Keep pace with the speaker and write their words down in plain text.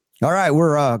All right,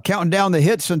 we're counting down the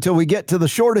hits until we get to the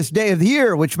shortest day of the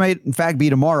year, which may, in fact, be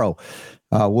tomorrow.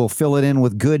 We'll fill it in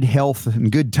with good health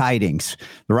and good tidings.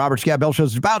 The Robert Scott Bell Show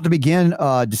is about to begin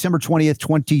December 20th,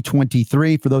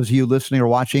 2023. For those of you listening or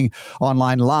watching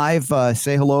online live,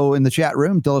 say hello in the chat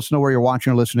room. Tell us know where you're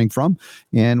watching or listening from,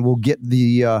 and we'll get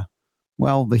the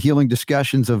healing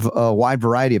discussions of a wide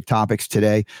variety of topics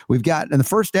today. We've got, in the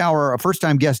first hour, a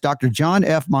first-time guest, Dr. John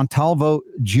F. Montalvo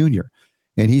Jr.,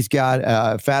 and he's got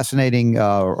a fascinating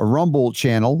Rumble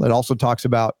channel that also talks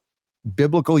about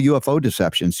biblical UFO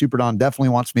deception. Super Don definitely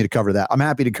wants me to cover that. I'm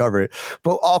happy to cover it,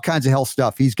 but all kinds of health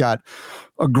stuff. He's got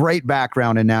a great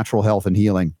background in natural health and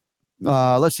healing.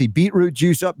 Let's see, beetroot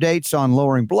juice updates on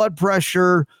lowering blood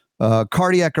pressure,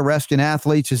 cardiac arrest in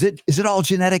athletes. Is it all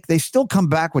genetic? They still come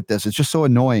back with this. It's just so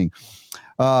annoying.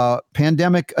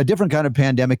 Pandemic, a different kind of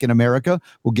pandemic in America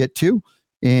we'll get to.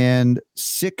 And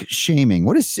sick shaming.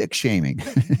 What is sick shaming?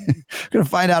 Going to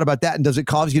find out about that. And does it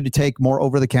cause you to take more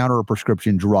over-the-counter or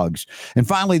prescription drugs? And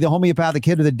finally, the homeopathic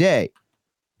hit of the day.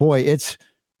 Boy, it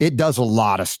does a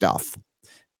lot of stuff.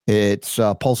 It's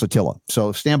Pulsitilla.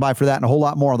 So stand by for that and a whole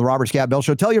lot more on the Robert Scott Bell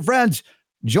Show. Tell your friends,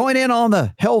 join in on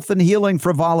the health and healing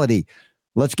frivolity.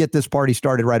 Let's get this party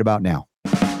started right about now.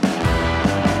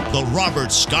 The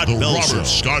Robert Scott Bell Show.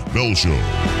 Scott Bell Show.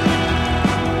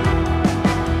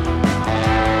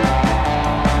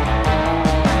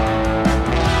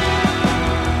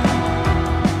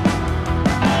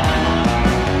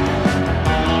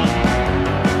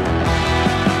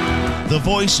 The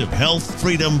voice of health,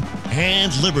 freedom,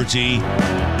 and liberty.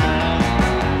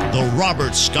 The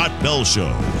Robert Scott Bell Show.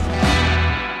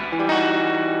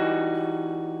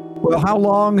 Well, how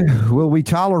long will we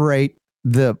tolerate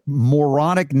the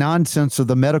moronic nonsense of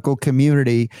the medical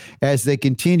community as they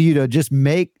continue to just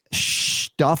make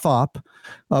stuff up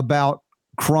about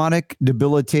chronic,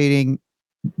 debilitating,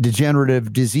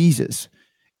 degenerative diseases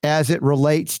as it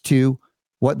relates to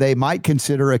what they might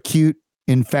consider acute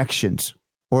infections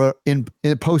or in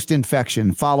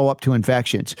post-infection, follow-up to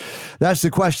infections? That's the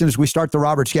question as we start the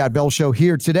Robert Scott Bell Show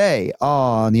here today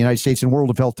on the United States and World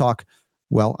of Health Talk.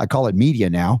 Well, I call it media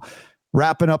now.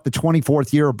 Wrapping up the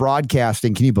 24th year of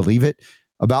broadcasting. Can you believe it?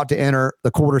 About to enter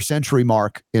the quarter century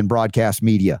mark in broadcast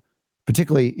media,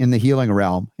 particularly in the healing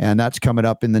realm. And that's coming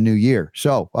up in the new year.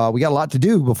 So we got a lot to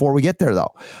do before we get there,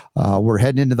 though. We're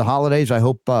heading into the holidays. I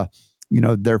hope,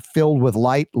 they're filled with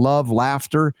light, love,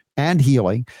 laughter, and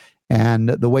healing. And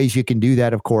the ways you can do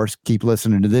that, of course, keep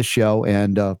listening to this show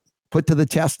and put to the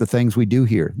test the things we do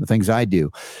here, the things I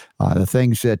do, the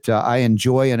things that I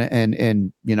enjoy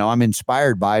and I'm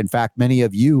inspired by. In fact, many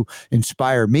of you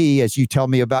inspire me as you tell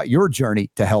me about your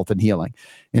journey to health and healing.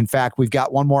 In fact, we've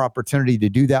got one more opportunity to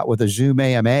do that with a Zoom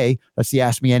AMA. That's the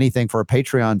Ask Me Anything for our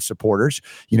Patreon supporters.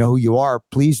 You know who you are.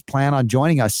 Please plan on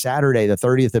joining us Saturday, the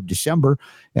 30th of December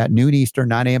at noon Eastern,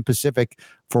 9 a.m. Pacific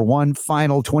for one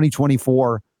final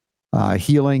 2024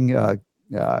 healing.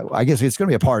 I guess it's going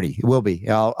to be a party. It will be.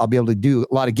 I'll be able to do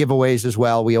a lot of giveaways as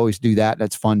well. We always do that.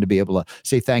 That's fun to be able to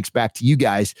say thanks back to you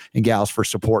guys and gals for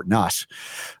supporting us.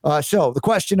 So the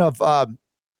question of how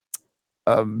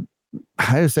to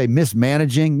say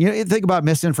mismanaging, you think about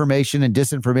misinformation and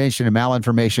disinformation and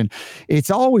malinformation. It's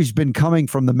always been coming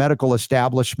from the medical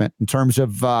establishment in terms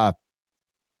of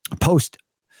post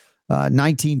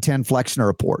 1910 Flexner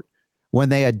Report. When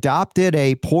they adopted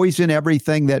a poison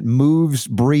everything that moves,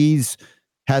 breathes,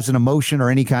 has an emotion or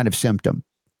any kind of symptom.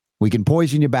 We can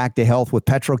poison you back to health with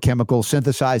petrochemicals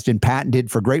synthesized and patented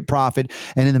for great profit.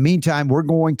 And in the meantime, we're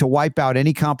going to wipe out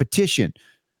any competition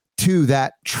to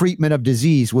that treatment of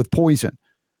disease with poison.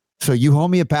 So you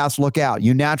homeopaths, look out.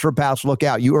 You naturopaths, look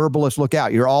out. You herbalists, look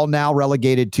out. You're all now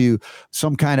relegated to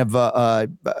some kind of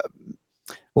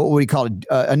what would we call it?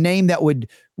 A name that would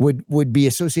be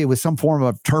associated with some form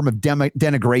of term of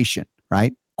denigration,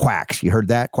 right? Quacks. You heard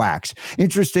that? Quacks.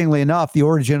 Interestingly enough, the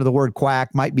origin of the word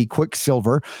quack might be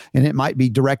quicksilver, and it might be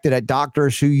directed at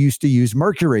doctors who used to use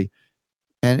mercury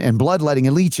and bloodletting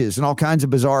and leeches and all kinds of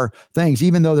bizarre things,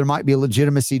 even though there might be a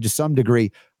legitimacy to some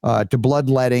degree to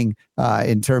bloodletting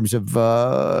in terms of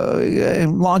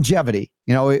longevity.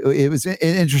 It was an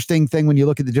interesting thing when you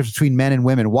look at the difference between men and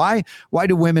women. Why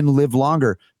do women live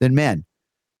longer than men?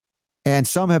 And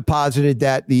some have posited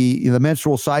that the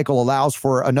menstrual cycle allows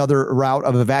for another route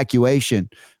of evacuation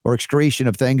or excretion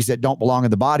of things that don't belong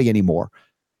in the body anymore.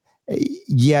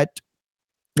 Yet,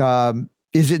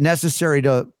 is it necessary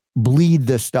to bleed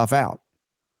this stuff out?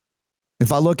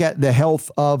 If I look at the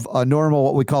health of a normal,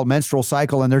 what we call menstrual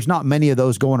cycle, and there's not many of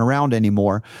those going around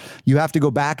anymore, you have to go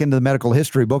back into the medical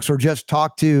history books or just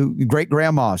talk to great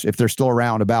grandmas if they're still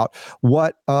around about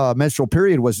what menstrual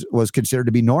period was considered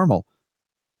to be normal.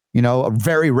 a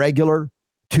very regular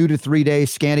 2 to 3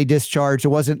 days scanty discharge. It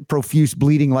wasn't profuse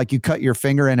bleeding like you cut your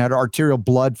finger and had arterial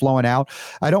blood flowing out.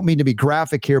 I don't mean to be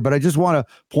graphic here, but I just want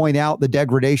to point out the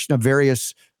degradation of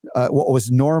various, what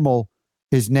was normal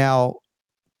is now,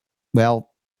 well,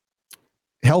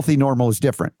 healthy normal is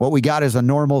different. What we got is a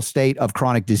normal state of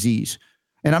chronic disease.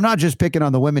 And I'm not just picking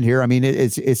on the women here. I mean,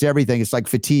 it's everything. It's like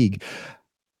fatigue.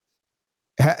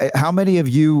 How many of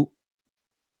you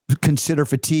consider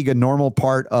fatigue a normal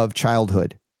part of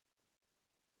childhood?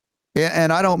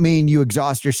 And I don't mean you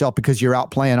exhaust yourself because you're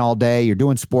out playing all day, you're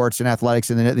doing sports and athletics,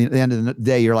 and then at the end of the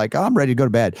day, you're like, oh, I'm ready to go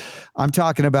to bed. I'm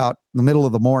talking about the middle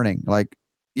of the morning. Like,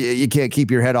 you can't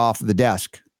keep your head off the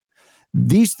desk.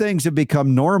 These things have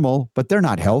become normal, but they're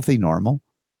not healthy normal.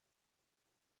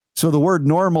 So the word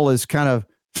normal is kind of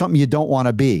something you don't want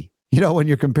to be. When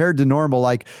you're compared to normal,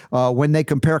 like when they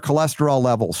compare cholesterol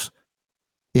levels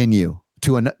in you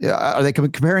to are they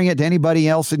comparing it to anybody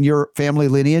else in your family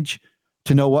lineage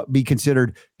to know what be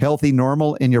considered healthy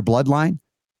normal in your bloodline?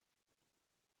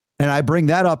 And I bring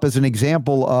that up as an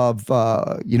example of,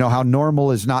 how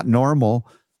normal is not normal,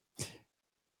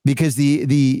 because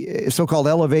the so-called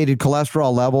elevated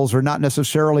cholesterol levels are not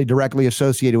necessarily directly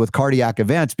associated with cardiac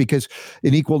events, because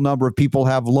an equal number of people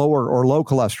have lower or low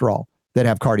cholesterol that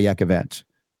have cardiac events.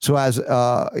 So as,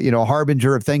 a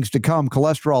harbinger of things to come,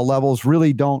 cholesterol levels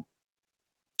really don't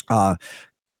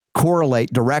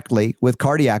correlate directly with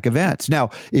cardiac events. Now,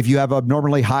 if you have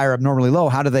abnormally high or abnormally low,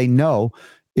 how do they know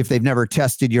if they've never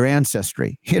tested your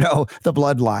ancestry, the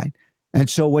bloodline? And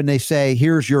so when they say,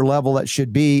 here's your level that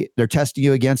should be, they're testing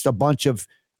you against a bunch of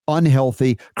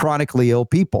unhealthy, chronically ill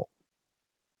people.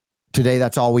 Today,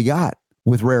 that's all we got,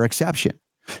 with rare exception.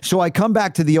 So I come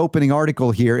back to the opening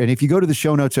article here. And if you go to the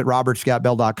show notes at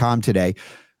robertscottbell.com today,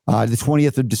 the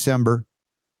 20th of December,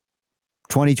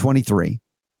 2023,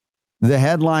 the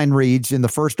headline reads in the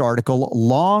first article,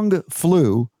 long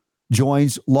flu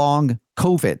joins long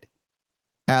COVID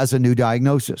as a new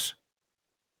diagnosis.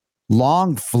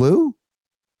 Long flu?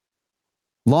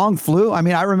 Long flu? I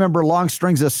mean, I remember long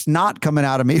strings of snot coming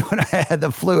out of me when I had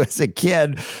the flu as a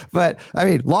kid, but I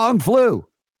mean, long flu.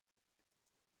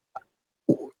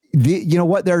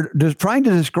 What they're trying to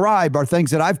describe are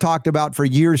things that I've talked about for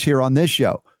years here on this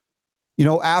show.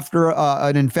 After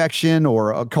an infection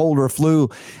or a cold or flu,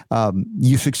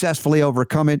 you successfully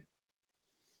overcome it.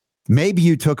 Maybe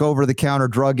you took over-the-counter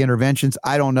drug interventions,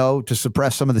 I don't know, to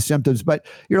suppress some of the symptoms, but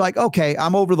you're like, okay,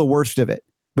 I'm over the worst of it.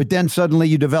 But then suddenly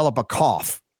you develop a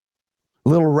cough, a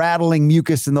little rattling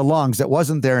mucus in the lungs that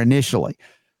wasn't there initially.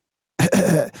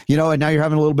 And now you're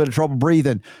having a little bit of trouble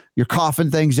breathing. You're coughing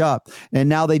things up. And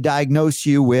now they diagnose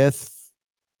you with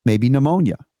maybe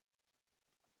pneumonia,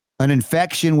 an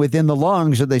infection within the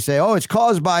lungs that they say, oh, it's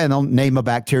caused by, and they'll name a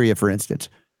bacteria, for instance.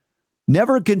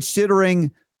 Never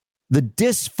considering the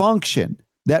dysfunction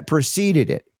that preceded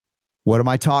it. What am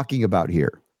I talking about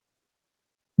here?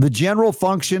 The general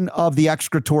function of the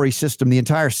excretory system, the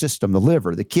entire system, the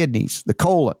liver, the kidneys, the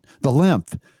colon, the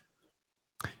lymph,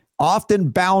 often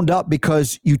bound up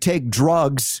because you take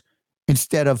drugs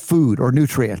instead of food or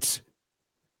nutrients.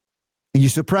 And you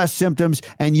suppress symptoms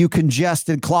and you congest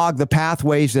and clog the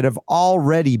pathways that have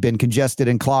already been congested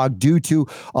and clogged due to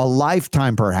a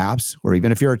lifetime, perhaps, or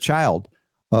even if you're a child,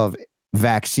 of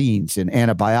vaccines and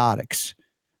antibiotics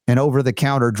and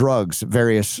over-the-counter drugs,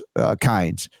 various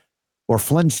kinds, or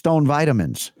Flintstone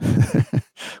vitamins,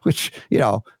 which,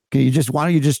 why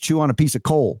don't you just chew on a piece of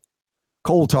coal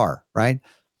tar, right?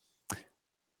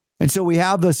 And so we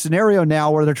have the scenario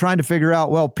now where they're trying to figure out,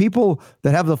 well, people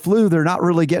that have the flu, they're not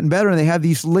really getting better and they have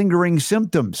these lingering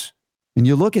symptoms. And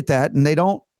you look at that and I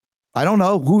don't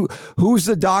know who's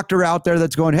the doctor out there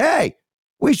that's going, hey,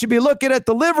 we should be looking at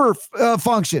the liver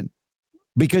function.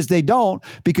 Because they don't,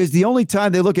 because the only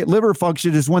time they look at liver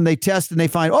function is when they test and they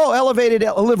find, elevated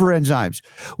liver enzymes,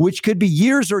 which could be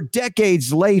years or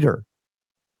decades later.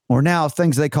 Or now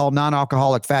things they call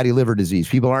non-alcoholic fatty liver disease.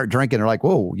 People aren't drinking. They're like,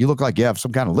 whoa, you look like you have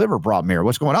some kind of liver problem here.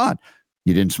 What's going on?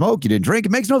 You didn't smoke. You didn't drink.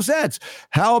 It makes no sense.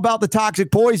 How about the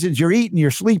toxic poisons you're eating,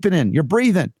 you're sleeping in, you're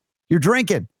breathing, you're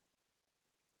drinking?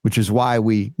 Which is why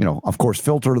we, of course,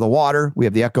 filter the water. We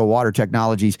have the Echo water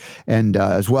technologies. And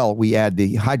as well, we add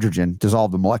the hydrogen,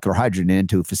 dissolve the molecular hydrogen in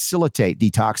to facilitate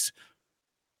detox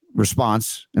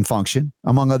response and function,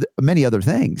 among many other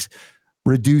things.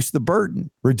 Reduce the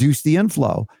burden, reduce the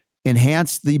inflow,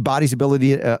 enhance the body's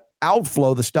ability to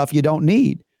outflow the stuff you don't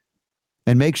need,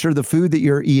 and make sure the food that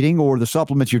you're eating or the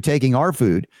supplements you're taking are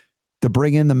food to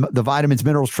bring in the vitamins,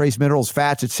 minerals, trace minerals,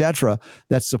 fats, etc.,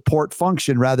 that support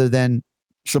function rather than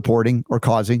supporting or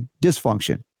causing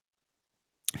dysfunction.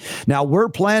 Now we're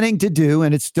planning to do,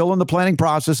 and it's still in the planning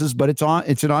processes, but it's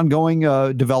an ongoing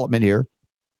development here.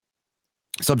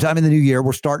 Sometime in the new year,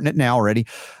 we're starting it now already,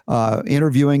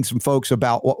 interviewing some folks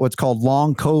about what's called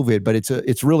long COVID, but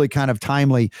it's really kind of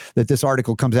timely that this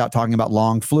article comes out talking about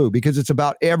long flu, because it's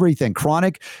about everything: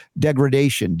 chronic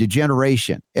degradation,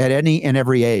 degeneration at any and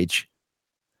every age.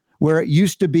 Where it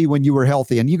used to be when you were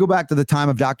healthy. And you go back to the time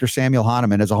of Dr. Samuel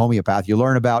Hahnemann as a homeopath, you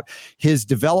learn about his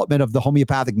development of the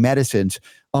homeopathic medicines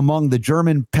among the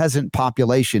German peasant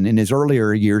population in his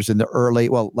earlier years, in the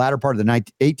latter part of the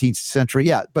 18th century.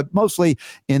 Yeah, but mostly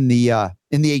in the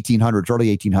 1800s,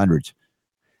 early 1800s.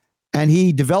 And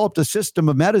he developed a system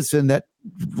of medicine that,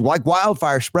 like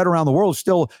wildfire, spread around the world,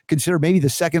 still considered maybe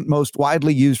the second most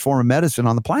widely used form of medicine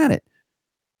on the planet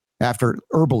after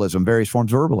herbalism, various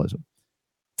forms of herbalism.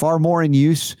 Far more in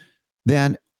use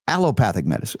than allopathic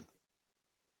medicine.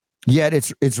 Yet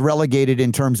it's relegated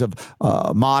in terms of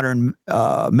modern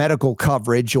medical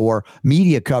coverage or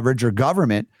media coverage or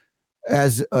government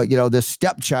as the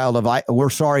stepchild of we're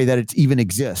sorry that it even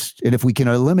exists, and if we can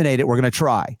eliminate it, we're going to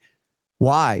try.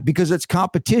 Why? Because it's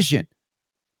competition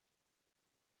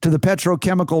to the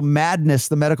petrochemical madness,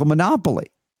 the medical monopoly.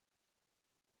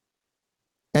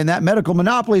 And that medical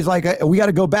monopoly is like, we got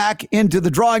to go back into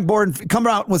the drawing board and come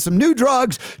out with some new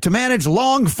drugs to manage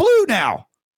long flu now,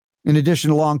 in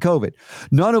addition to long COVID,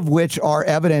 none of which are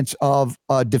evidence of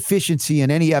a deficiency in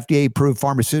any FDA-approved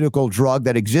pharmaceutical drug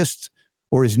that exists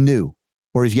or is new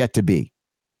or is yet to be.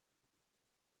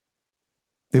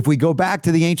 If we go back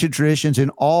to the ancient traditions in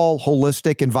all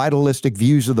holistic and vitalistic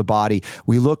views of the body,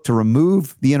 we look to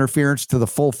remove the interference to the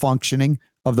full functioning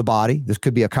of the body. This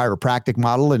could be a chiropractic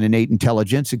model, an innate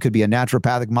intelligence. It could be a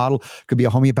naturopathic model. It could be a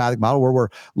homeopathic model where we're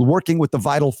working with the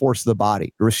vital force of the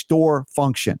body to restore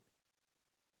function.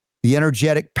 The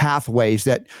energetic pathways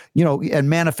that, and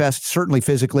manifest certainly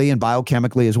physically and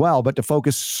biochemically as well, but to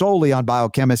focus solely on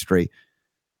biochemistry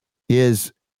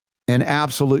is an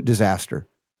absolute disaster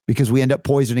because we end up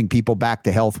poisoning people back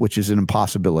to health, which is an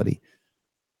impossibility.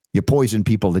 You poison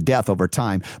people to death over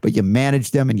time, but you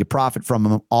manage them and you profit from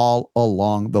them all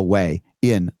along the way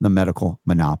in the medical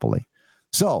monopoly.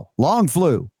 So, long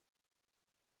flu,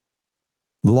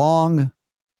 long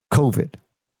COVID,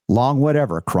 long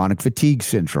whatever, chronic fatigue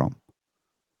syndrome,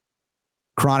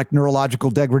 chronic neurological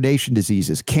degradation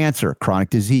diseases, cancer, chronic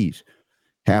disease,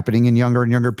 happening in younger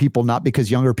and younger people, not because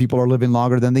younger people are living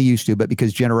longer than they used to, but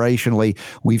because generationally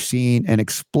we've seen an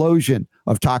explosion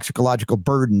of toxicological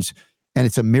burdens. And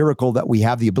it's a miracle that we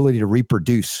have the ability to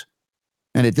reproduce.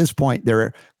 And at this point,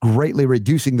 they're greatly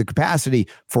reducing the capacity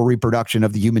for reproduction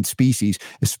of the human species,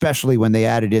 especially when they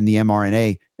added in the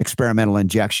mRNA experimental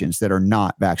injections that are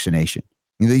not vaccination.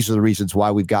 And these are the reasons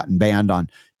why we've gotten banned on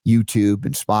YouTube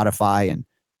and Spotify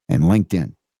and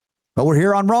LinkedIn. But we're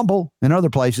here on Rumble and other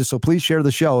places, so please share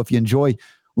the show if you enjoy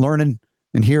learning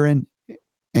and hearing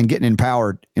and getting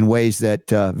empowered in ways that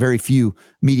very few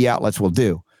media outlets will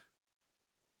do.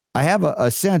 I have a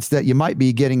sense that you might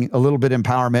be getting a little bit of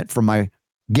empowerment from my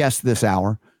guest this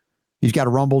hour. He's got a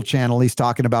Rumble channel. He's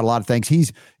talking about a lot of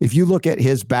things. If you look at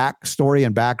his backstory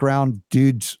and background,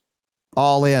 dude's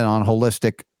all in on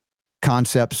holistic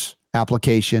concepts,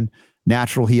 application,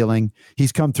 natural healing.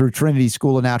 He's come through Trinity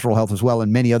School of Natural Health as well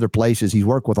and many other places. He's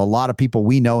worked with a lot of people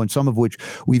we know and some of which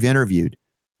we've interviewed.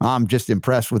 I'm just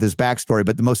impressed with his backstory.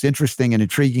 But the most interesting and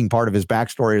intriguing part of his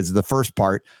backstory is the first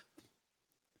part,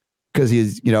 because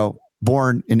he's,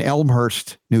 born in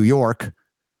Elmhurst, New York.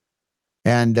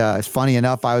 And it's funny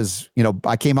enough,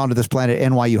 I came onto this planet at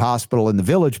NYU Hospital in the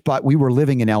Village, but we were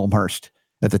living in Elmhurst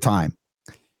at the time.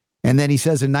 And then he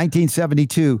says in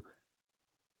 1972,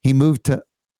 he moved to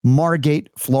Margate,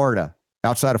 Florida,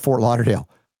 outside of Fort Lauderdale.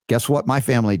 Guess what my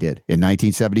family did in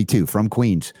 1972 from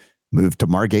Queens? Moved to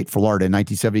Margate, Florida in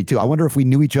 1972. I wonder if we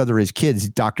knew each other as kids.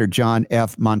 Dr. John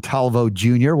F. Montalvo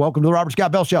Jr. Welcome to the Robert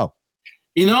Scott Bell Show.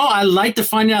 I'd like to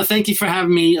find out. Thank you for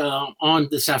having me on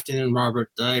this afternoon, Robert.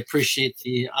 I appreciate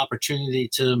the opportunity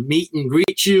to meet and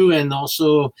greet you and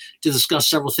also to discuss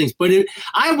several things. But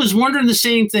I was wondering the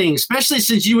same thing, especially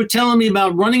since you were telling me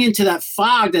about running into that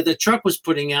fog that the truck was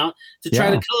putting out to try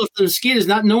to kill off the mosquitoes,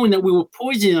 not knowing that we were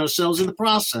poisoning ourselves in the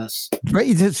process.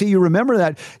 Right. So you remember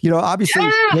that, obviously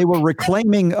they were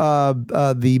reclaiming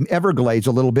the Everglades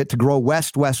a little bit to grow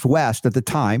west at the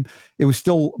time. It was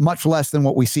still much less than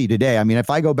what we see today. I mean, if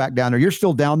I go back down there, you're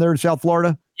still down there in South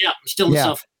Florida? Yeah, I'm still in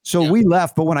South. So we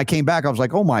left, but when I came back, I was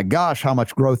like, oh my gosh, how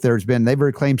much growth there's been. They've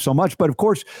reclaimed so much. But of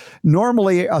course,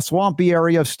 normally a swampy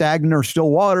area of stagnant or still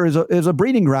water is a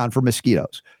breeding ground for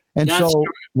mosquitoes. And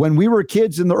when we were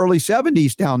kids in the early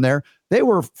 70s down there, they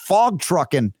were fog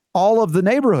trucking all of the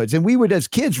neighborhoods. And we would, as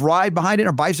kids, ride behind it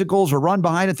on bicycles or run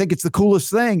behind it, think it's the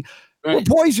coolest thing. Right. We're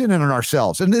poisoning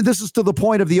ourselves. And this is to the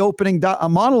point of the opening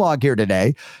monologue here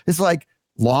today. It's like,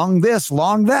 long this,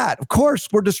 long that. Of course,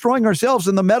 we're destroying ourselves,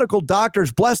 and the medical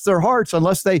doctors, bless their hearts,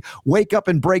 unless they wake up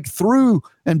and break through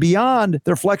and beyond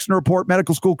their Flexner Report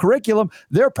medical school curriculum,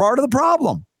 they're part of the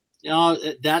problem.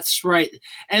 That's right.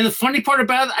 And the funny part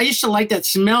about it, I used to like that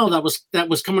smell that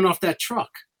was coming off that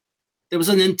truck. There was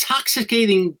an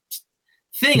intoxicating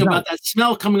thing about that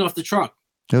smell coming off the truck.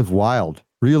 It was wild,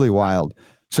 really wild.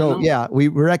 So, yeah, we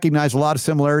recognize a lot of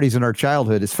similarities in our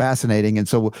childhood. It's fascinating. And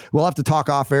so we'll have to talk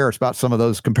off air about some of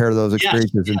those, compare those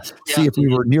experiences and see if we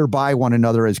were nearby one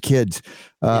another as kids.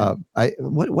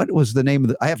 What was the name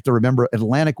of I have to remember,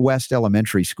 Atlantic West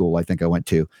Elementary School, I think I went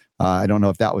to. I don't know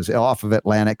if that was off of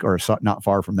Atlantic or not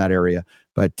far from that area.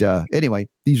 But anyway,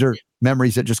 these are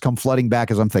memories that just come flooding back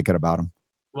as I'm thinking about them.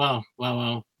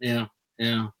 Wow. Yeah.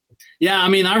 I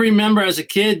mean, I remember as a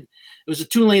kid, it was a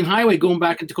 2-lane highway going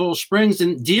back into Coral Springs,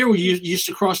 and deer used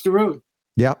to cross the road.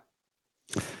 Yep.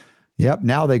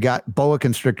 Now they got boa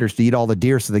constrictors to eat all the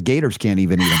deer, so the gators can't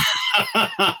even eat them.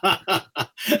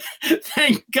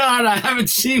 Thank God I haven't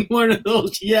seen one of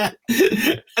those yet.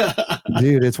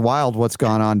 Dude, it's wild what's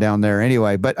gone on down there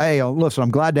anyway. But hey, listen,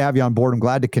 I'm glad to have you on board. I'm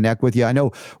glad to connect with you. I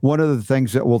know one of the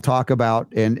things that we'll talk about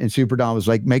and Super Don was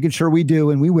like making sure we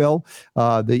do, and we will,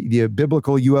 the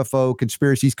biblical UFO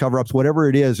conspiracies, cover-ups, whatever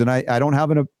it is. And I don't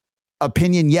have an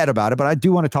opinion yet about it, but I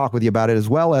do want to talk with you about it, as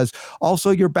well as also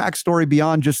your backstory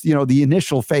beyond just, the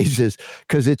initial phases,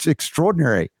 because it's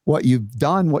extraordinary what you've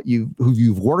done, who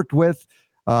you've worked with.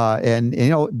 And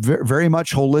very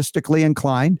much holistically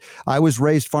inclined. I was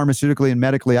raised pharmaceutically and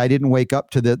medically. I didn't wake up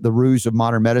to the ruse of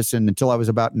modern medicine until I was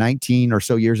about 19 or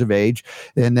so years of age.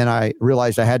 And then I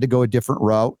realized I had to go a different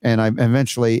route. And I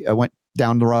eventually went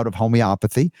down the route of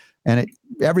homeopathy. And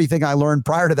everything I learned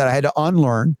prior to that, I had to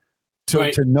unlearn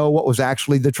to know what was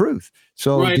actually the truth.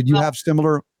 So did you have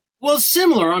similar? Well,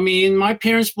 similar. I mean, my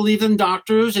parents believed in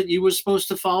doctors, that you were supposed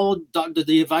to follow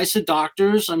the advice of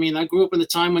doctors. I mean, I grew up in a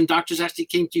time when doctors actually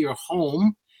came to your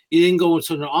home. You didn't go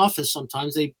into an office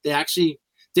sometimes. They actually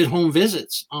did home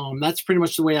visits. That's pretty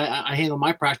much the way I handle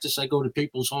my practice. I go to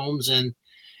people's homes and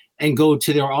go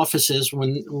to their offices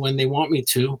when they want me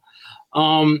to.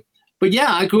 But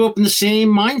yeah, I grew up in the same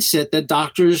mindset that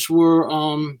doctors were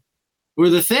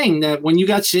the thing, that when you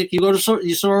got sick,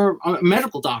 you saw a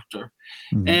medical doctor.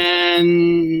 Mm-hmm.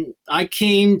 And I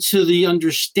came to the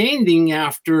understanding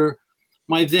after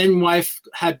my then wife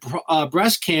had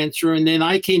breast cancer, and then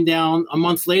I came down a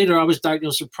month later. I was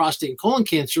diagnosed with prostate and colon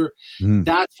cancer. Mm-hmm.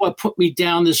 That's what put me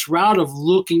down this route of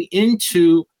looking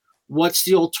into what's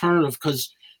the alternative,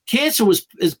 because cancer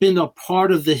has been a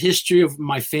part of the history of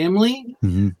my family.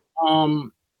 Mm-hmm.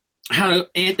 Had an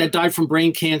aunt that died from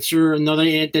brain cancer, another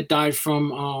aunt that died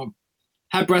from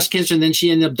had breast cancer, and then she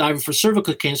ended up dying for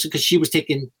cervical cancer because she was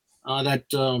taking what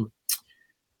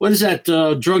is that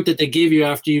drug that they give you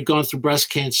after you've gone through breast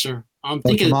cancer? I'm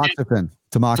thinking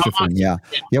tamoxifen, yeah,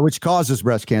 which causes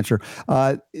breast cancer.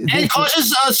 And it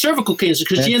causes cervical cancer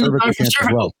because she ended up dying from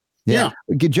cervical. Well. Yeah.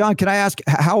 John, can I ask,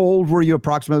 how old were you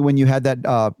approximately when you had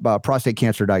that prostate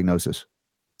cancer diagnosis?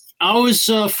 I was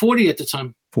 40 at the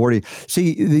time. 40.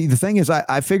 See, the thing is,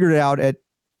 I figured it out at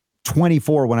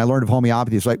 24 when I learned of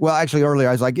homeopathy. It's like, well, actually earlier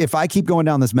I was like, if I keep going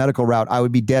down this medical route, I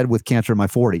would be dead with cancer in my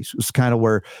 40s. It's kind of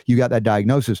where you got that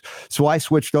diagnosis. So I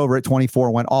switched over at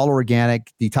 24, went all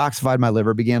organic, detoxified my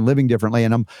liver, began living differently.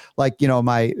 And I'm like,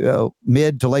 my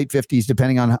mid to late 50s,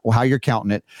 depending on how you're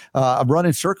counting it. I'm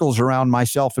running circles around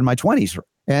myself in my 20s.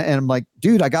 And I'm like,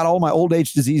 dude, I got all my old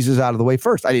age diseases out of the way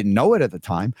first. I didn't know it at the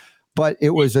time, but it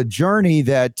was a journey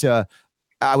that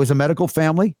I was a medical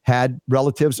family, had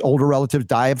older relatives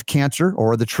die of cancer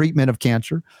or the treatment of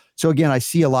cancer. So again, I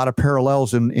see a lot of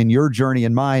parallels in your journey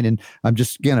and mine. And I'm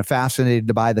just, again,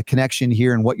 fascinated by the connection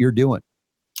here and what you're doing.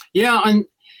 Yeah.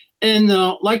 And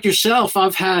like yourself,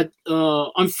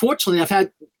 unfortunately, I've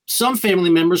had some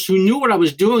family members who knew what I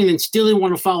was doing and still didn't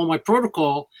want to follow my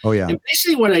protocol. Oh, yeah. And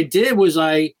basically what I did was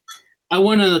I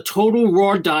went on a total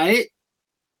raw diet.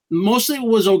 Mostly it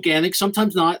was organic,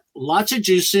 sometimes not. Lots of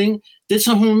juicing. Did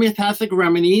some homeopathic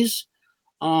remedies.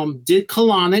 Did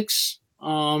colonics.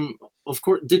 Of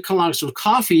course, did colonics with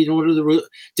coffee in order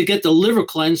to get the liver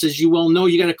cleansed. As you well know,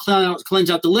 you got to cleanse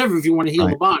out the liver if you want to heal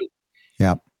the body.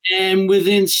 Yeah. And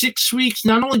within 6 weeks,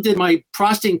 not only did my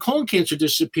prostate and colon cancer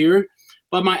disappear,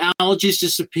 but my allergies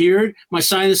disappeared. My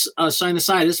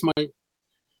sinusitis, my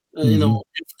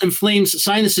inflamed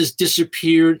sinuses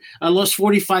disappeared. I lost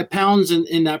 45 pounds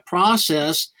in that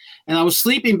process, and I was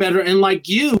sleeping better. And like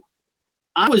you,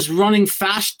 I was running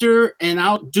faster and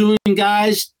outdoing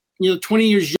guys 20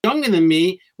 years younger than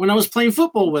me when I was playing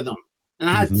football with them. And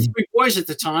I had 3 boys at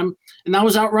the time, and I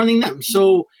was outrunning them.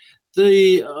 So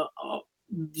the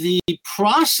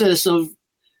process of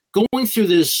going through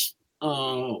this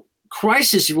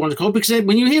crisis, if you want to call it, because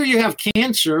when you hear you have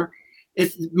cancer,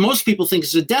 most people think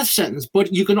it's a death sentence,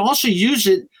 but you can also use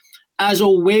it as a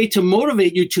way to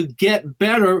motivate you to get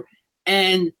better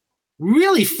and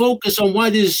really focus on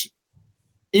what is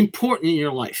important in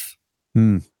your life.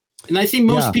 And I think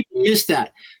most people miss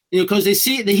that, because they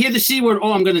hear the C word,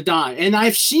 oh, I'm going to die. And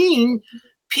I've seen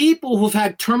people who've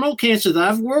had terminal cancer that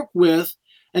I've worked with,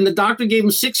 and the doctor gave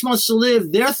them 6 months to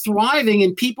live. They're thriving,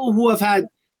 and people who have had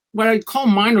what I call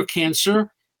minor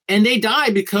cancer, and they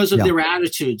die because of their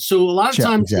attitude. So a lot of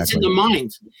times it's in the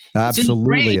mind. Absolutely, it's in the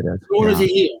brain in order to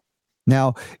heal.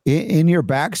 Now, in your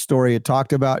backstory, it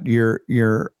talked about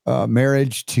your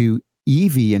marriage to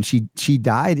Evie, and she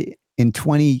died in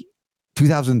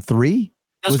 2003.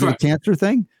 That's was correct. It a cancer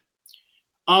thing?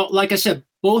 Like I said,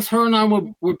 both her and I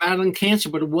were battling cancer,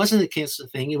 but it wasn't a cancer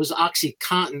thing. It was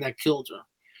OxyContin that killed her.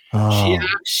 Oh.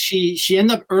 She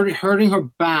ended up hurting her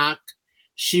back.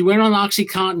 She went on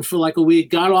OxyContin for like a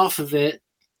week, got off of it.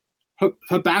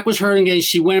 Her back was hurting again.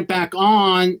 She went back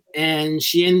on, and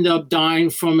she ended up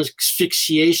dying from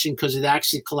asphyxiation because it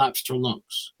actually collapsed her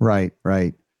lungs. Right.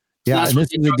 Yeah, and this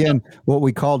is, again, what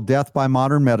we call death by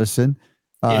modern medicine.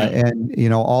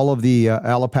 And, all of the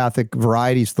allopathic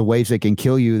varieties, the ways they can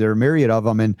kill you, there are a myriad of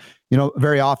them. And,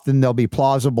 very often there'll be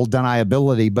plausible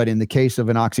deniability. But in the case of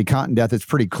an OxyContin death, it's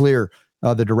pretty clear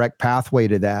the direct pathway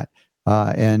to that.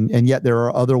 And yet there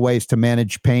are other ways to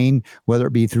manage pain, whether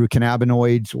it be through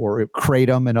cannabinoids or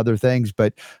kratom and other things.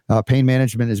 But pain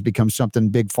management has become something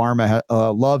big pharma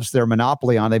loves their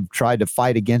monopoly on. They've tried to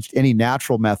fight against any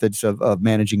natural methods of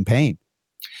managing pain.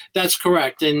 That's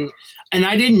correct. And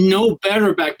I didn't know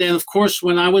better back then. Of course,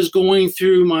 when I was going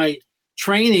through my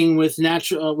training with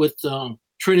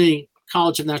Trinity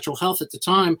College of Natural Health at the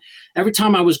time, every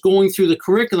time I was going through the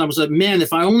curriculum, I was like, man,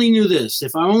 if I only knew this,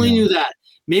 if I only knew that,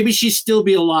 maybe she'd still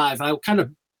be alive. I kind of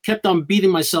kept on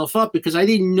beating myself up because I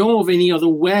didn't know of any other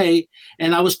way.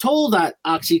 And I was told that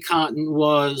OxyContin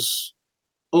was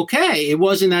okay. It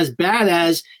wasn't as bad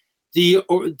as the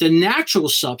natural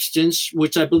substance,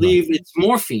 which I believe it's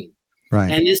morphine. Right.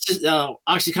 And this is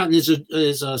OxyContin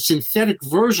is a synthetic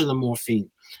version of morphine.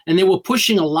 And they were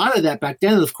pushing a lot of that back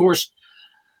then. And of course,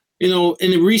 in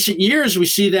the recent years, we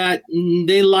see that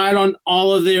they lied on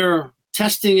all of their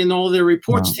testing and all their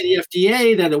reports to the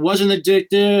FDA that it wasn't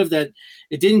addictive, that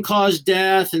it didn't cause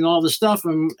death and all the stuff.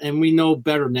 And we know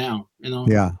better now,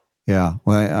 Yeah.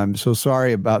 Well, I'm so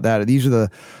sorry about that. These are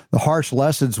the harsh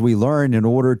lessons we learn in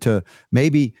order to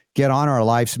maybe get on our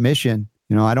life's mission.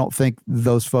 I don't think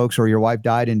those folks or your wife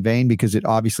died in vain, because it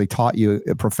obviously taught you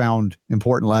profound,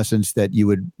 important lessons that you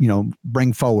would,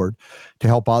 bring forward to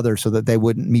help others so that they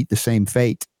wouldn't meet the same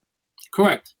fate.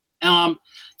 Correct.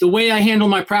 The way I handle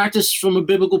my practice from a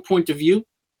biblical point of view,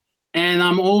 and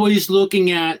I'm always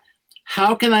looking at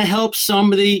how can I help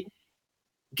somebody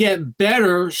get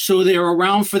better so they're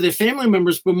around for their family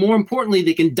members, but more importantly,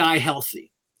 they can die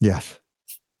healthy. Yes.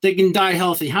 They can die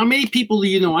healthy. How many people do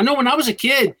you know? I know when I was a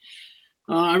kid,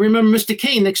 I remember Mr.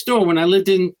 Kane next door when I lived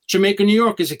in Jamaica, New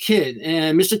York as a kid.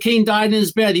 And Mr. Kane died in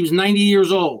his bed. He was 90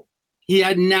 years old. He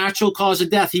had natural cause of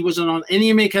death. He wasn't on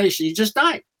any medication. He just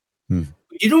died.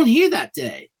 You don't hear that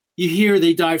day. You hear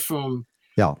they died from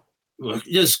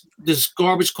this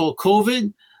garbage called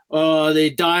COVID. They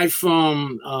died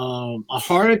from a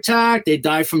heart attack. They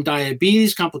died from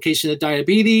diabetes, complication of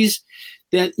diabetes.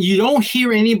 That you don't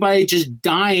hear anybody just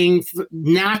dying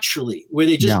naturally, where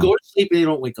they just go to sleep and they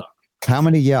don't wake up. How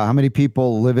many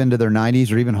people live into their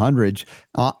 90s or even hundreds,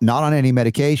 not on any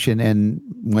medication, and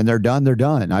when they're done, they're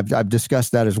done. I've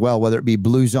discussed that as well, whether it be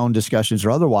blue zone discussions or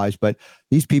otherwise. But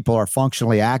these people are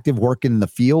functionally active, working in the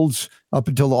fields up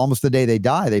until almost the day they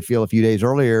die. They feel a few days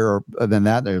earlier or than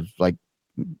that, they're like,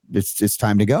 it's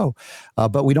time to go.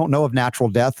 But we don't know of natural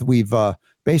death. We've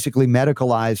basically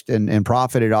medicalized and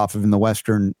profited off of in the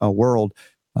Western world.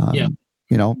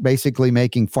 Basically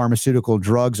making pharmaceutical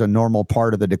drugs a normal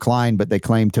part of the decline, but they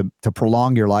claim to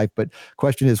prolong your life. But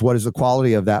question is, what is the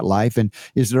quality of that life? And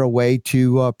is there a way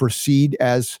to proceed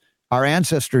as our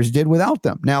ancestors did without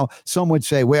them? Now, some would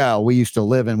say, well, we used to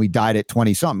live and we died at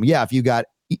 20 something. Yeah, if you got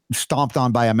stomped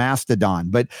on by a mastodon.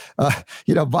 But,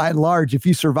 by and large, if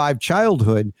you survived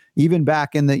childhood, even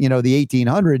back in the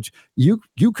 1800s,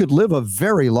 you could live a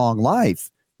very long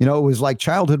life. It was like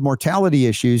childhood mortality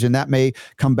issues, and that may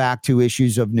come back to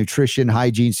issues of nutrition,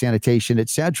 hygiene, sanitation,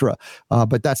 etc.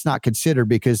 But that's not considered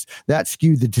because that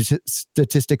skewed the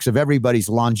statistics of everybody's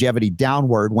longevity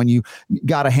downward. When you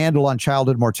got a handle on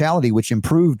childhood mortality, which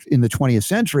improved in the 20th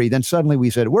century, then suddenly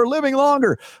we said, we're living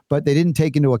longer. But they didn't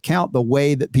take into account the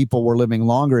way that people were living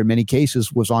longer in many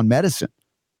cases was on medicine.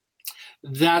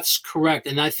 That's correct.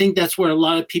 And I think that's where a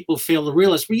lot of people fail to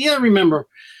realize. But you got to remember,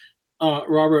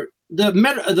 Robert, the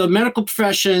medical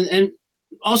profession, and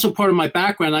also part of my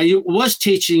background, I was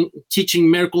teaching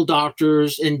medical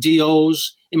doctors and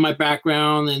DOs in my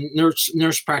background and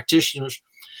nurse practitioners.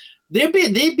 They're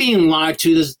being lied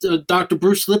to. As Dr.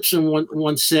 Bruce Lipson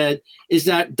once said, is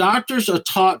that doctors are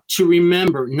taught to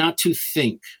remember, not to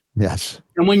think. Yes.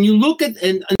 And when you look at,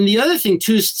 and the other thing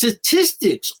too,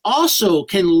 statistics also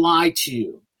can lie to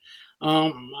you.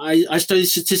 I studied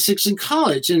statistics in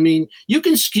college. I mean, you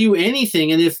can skew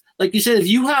anything. And if, like you said, if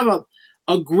you have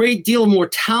a great deal of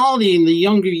mortality in the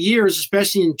younger years,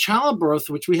 especially in childbirth,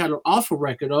 which we had an awful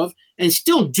record of, and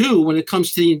still do when it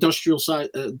comes to the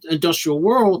industrial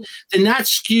world, then that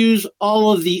skews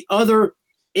all of the other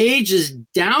ages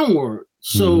downward.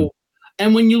 So,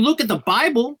 and when you look at the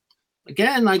Bible,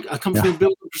 again, I come from a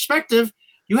biblical perspective,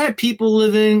 you had people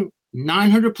living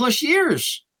 900 plus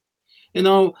years.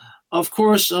 Of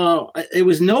course, it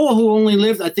was Noah who only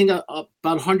lived, I think, about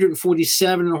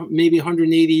 147 or maybe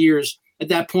 180 years at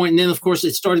that point. And then, of course,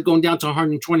 it started going down to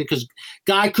 120 because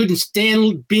God couldn't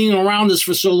stand being around us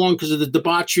for so long because of the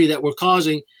debauchery that we're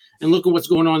causing. And look at what's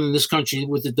going on in this country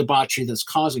with the debauchery that's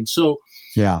causing. So,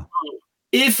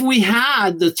 if we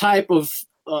had the type of,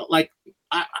 I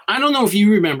don't know if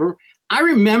you remember, I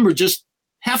remember just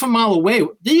half a mile away,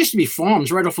 there used to be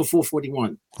farms right off of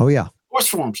 441. Oh, yeah. Horse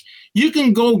farms. You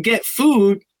can go get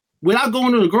food without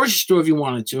going to the grocery store if you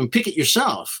wanted to and pick it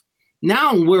yourself.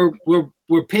 Now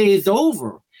we're paved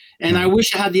over. And I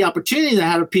wish I had the opportunity to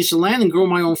have a piece of land and grow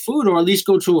my own food, or at least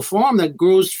go to a farm that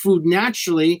grows food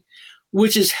naturally,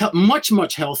 which is much,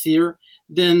 much healthier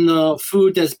than the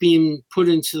food that's being put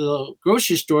into the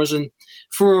grocery stores. And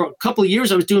for a couple of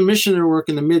years, I was doing missionary work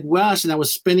in the Midwest, and I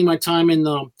was spending my time in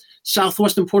the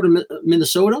southwestern part of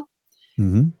Minnesota.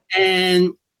 Mm-hmm.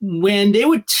 And when they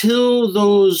would till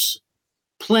those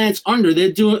plants under,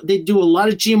 they do a lot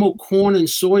of GMO corn and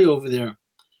soy over there.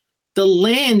 The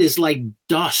land is like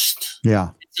dust. Yeah.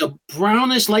 It's a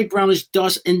light brownish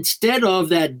dust instead of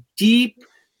that deep,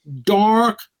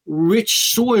 dark,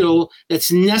 rich soil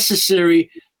that's necessary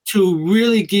to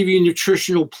really give you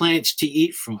nutritional plants to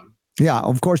eat from. Yeah,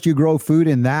 of course, you grow food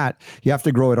in that. You have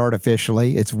to grow it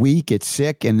artificially. It's weak, it's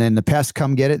sick, and then the pests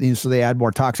come get it. And so they add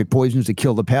more toxic poisons to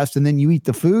kill the pest. And then you eat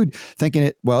the food thinking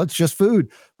it's just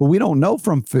food. But we don't know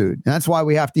from food. And that's why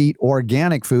we have to eat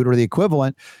organic food or the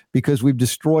equivalent, because we've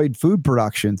destroyed food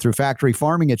production through factory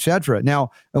farming, et cetera. Now,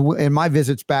 in my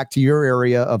visits back to your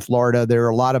area of Florida, there are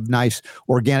a lot of nice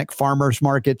organic farmers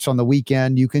markets on the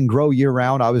weekend. You can grow year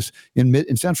round. I was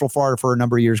in Central Florida for a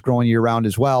number of years growing year round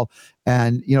as well.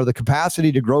 And, the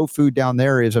capacity to grow food down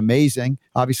there is amazing.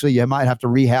 Obviously, you might have to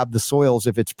rehab the soils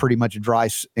if it's pretty much dry,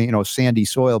 sandy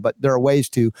soil, but there are ways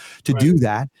to do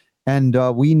that. And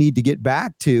we need to get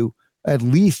back to at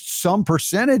least some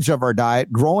percentage of our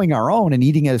diet growing our own and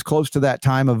eating it as close to that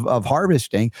time of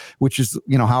harvesting, which is,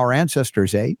 how our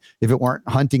ancestors ate, if it weren't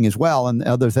hunting as well and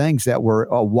other things that were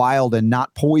wild and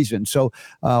not poisoned. So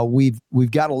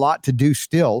we've got a lot to do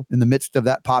still in the midst of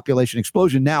that population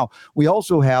explosion. Now, we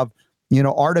also have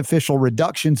artificial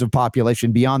reductions of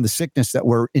population beyond the sickness that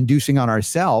we're inducing on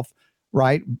ourselves,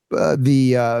 right?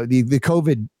 The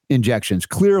COVID injections,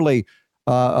 clearly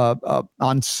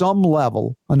on some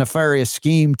level, a nefarious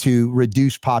scheme to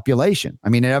reduce population. I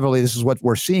mean, inevitably, this is what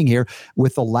we're seeing here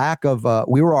with the lack of,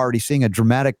 we were already seeing a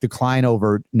dramatic decline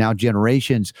over now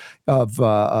generations of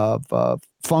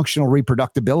functional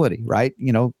reproductibility, right?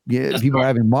 People are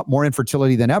having more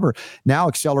infertility than ever. Now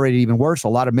accelerated even worse. A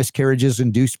lot of miscarriages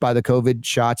induced by the COVID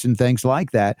shots and things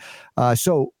like that.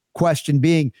 So question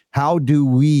being, how do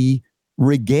we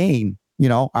regain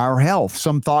our health?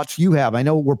 Some thoughts you have. I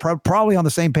know we're probably on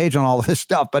the same page on all of this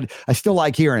stuff, but I still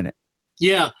like hearing it.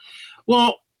 Yeah.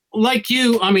 Well, like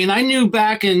you, I mean, I knew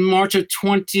back in March of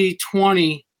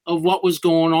 2020 of what was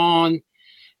going on,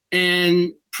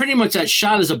 and pretty much that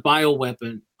shot is a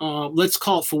bioweapon. Let's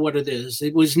call it for what it is.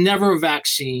 It was never a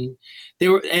vaccine.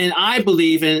 And I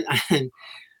believe, and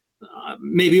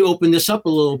maybe open this up a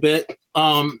little bit,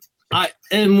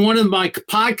 in one of my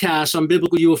podcasts on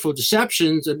biblical UFO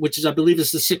deceptions, which is, I believe,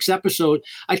 is the 6th episode,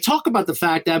 I talk about the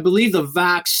fact that I believe the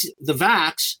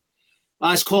vax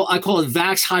I call it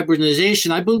vax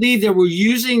hybridization. I believe that we're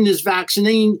using this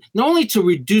vaccine not only to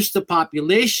reduce the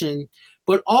population,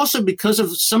 but also because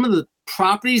of some of the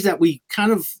properties that we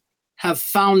kind of have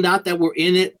found out that were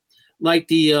in it, like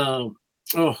the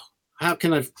how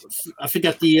can I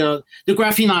forget the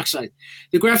graphene oxide.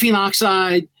 The graphene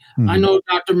oxide. I know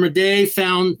Dr. Merde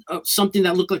found something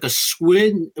that looked like a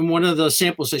squid in one of the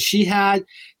samples that she had.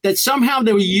 That somehow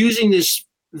they were using this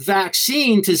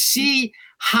vaccine to see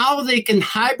how they can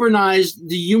hybridize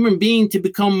the human being to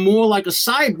become more like a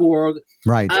cyborg,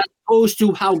 right, as opposed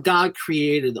to how God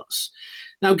created us.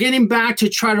 Now, getting back to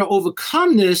try to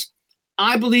overcome this,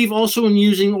 I believe also in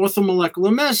using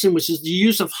orthomolecular medicine, which is the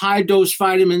use of high dose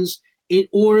vitamins in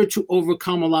order to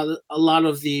overcome a lot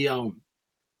of the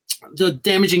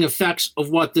damaging effects of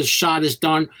what this shot has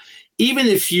done. Even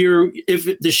if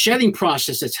the shedding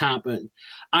process that's happened.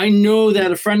 I know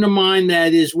that a friend of mine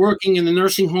that is working in the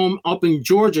nursing home up in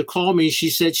Georgia called me. She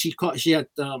said she had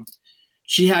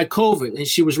COVID and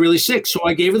she was really sick. So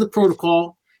I gave her the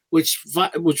protocol, which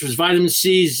was vitamin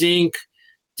C, zinc,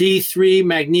 D3,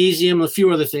 magnesium, a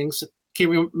few other things.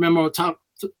 Can't remember off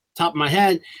the top of my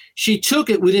head. She took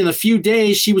it within a few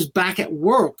days. She was back at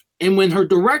work. And when her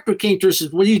director came to her,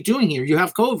 says, "What are you doing here? You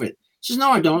have COVID." She says,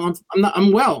 "No, I don't.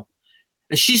 I'm well."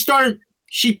 And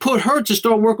she put her to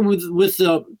start working with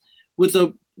the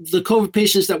COVID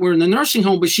patients that were in the nursing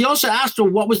home. But she also asked her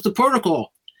what was the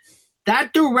protocol.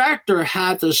 That director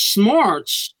had the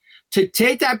smarts to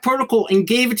take that protocol and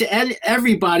gave it to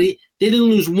everybody. They didn't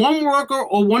lose one worker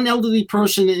or one elderly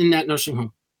person in that nursing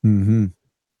home. Mm-hmm.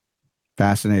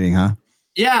 Fascinating, huh?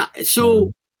 Yeah.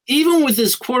 So even with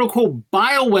this quote unquote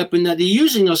bioweapon that they're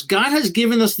using us, God has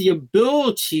given us the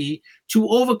ability to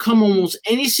overcome almost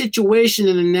any situation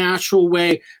in a natural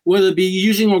way, whether it be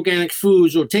using organic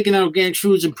foods or taking out organic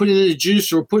foods and putting it in a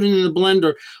juice or putting it in a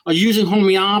blender, or using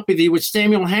homeopathy, which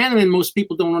Samuel Hahnemann, most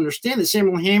people don't understand that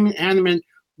Samuel Hahnemann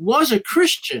was a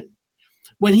Christian.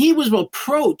 When he was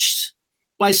approached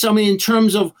by somebody in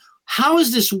terms of how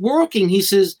is this working, he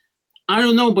says, "I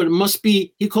don't know, but it must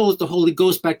be," he calls it the Holy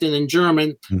Ghost back then in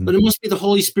German, but it must be the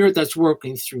Holy Spirit that's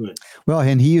working through it. Well,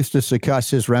 and he used to succuss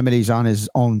his remedies on his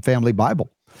own family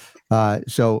Bible.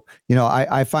 So,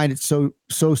 I find it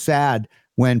so sad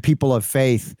when people of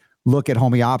faith look at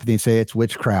homeopathy and say it's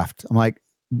witchcraft. I'm like,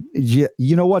 you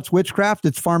know what's witchcraft?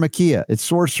 It's pharmakia. It's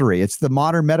sorcery. It's the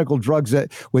modern medical drugs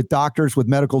that with doctors with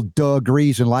medical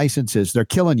degrees and licenses, they're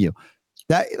killing you.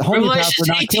 That homeopaths are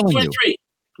not killing you.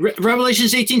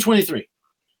 Revelations 18:23.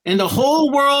 And the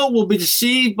whole world will be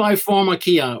deceived by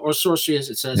pharmakia, or sorcery, as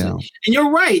it says. Yeah. And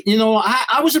you're right.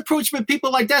 I was approached by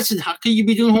people like that. Said, "How could you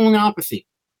be doing homeopathy?"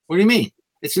 What do you mean?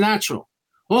 It's natural.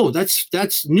 Oh,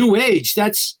 that's new age.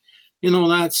 That's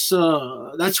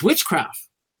witchcraft.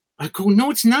 I go, no,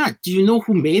 it's not. Do you know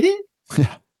who made it?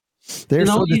 Yeah. They're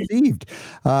so deceived.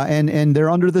 And they're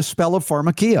under the spell of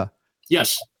pharmakia.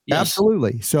 Yes.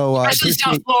 Absolutely. So especially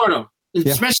South Florida.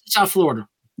 Especially South Florida.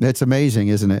 That's amazing,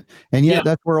 isn't it? And yet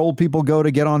that's where old people go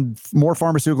to get on more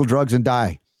pharmaceutical drugs and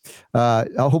die.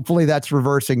 Hopefully that's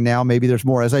reversing now. Maybe there's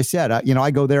more. As I said,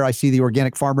 I go there, I see the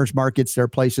organic farmers markets. There are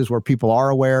places where people are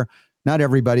aware. Not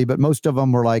everybody, but most of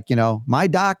them were like, my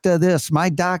doctor this, my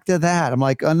doctor that. I'm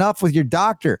like, enough with your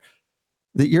doctor.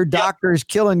 That your doctor is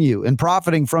killing you and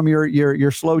profiting from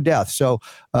your slow death. So,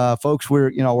 folks,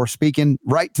 we're speaking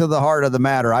right to the heart of the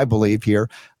matter, I believe here,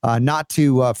 not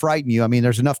to frighten you. I mean,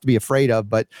 there's enough to be afraid of,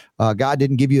 but God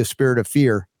didn't give you a spirit of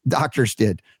fear. Doctors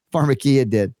did. Pharmakia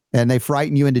did. And they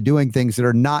frighten you into doing things that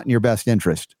are not in your best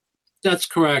interest. That's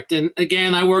correct. And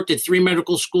again, I worked at 3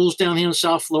 medical schools down here in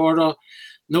South Florida,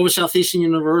 Nova Southeastern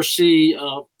University,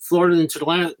 Florida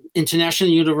International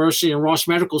University, and Ross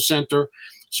Medical Center.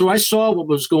 So I saw what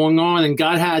was going on, and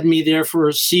God had me there for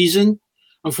a season.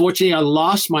 Unfortunately, I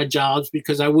lost my jobs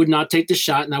because I would not take the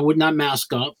shot and I would not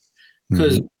mask up,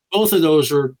 because both of those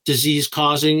are disease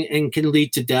causing and can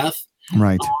lead to death.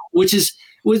 Right. Which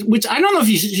I don't know if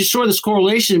you saw this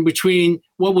correlation between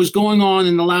what was going on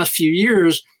in the last few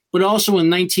years, but also in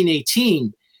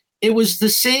 1918. It was the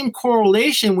same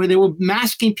correlation where they were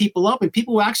masking people up, and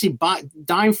people were actually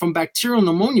dying from bacterial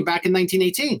pneumonia back in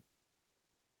 1918.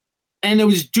 And it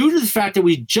was due to the fact that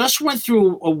we just went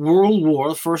through a world war,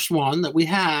 the first one that we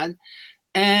had,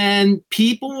 and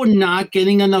people were not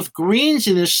getting enough greens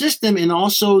in their system. And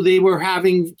also they were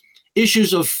having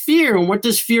issues of fear. And what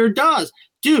does fear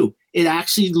do? It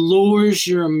actually lowers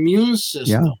your immune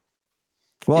system. Yeah.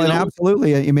 Well, and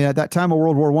absolutely. I mean, at that time of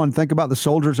World War I, think about the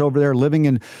soldiers over there living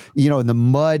in, in the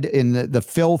mud, in the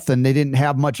filth, and they didn't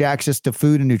have much access to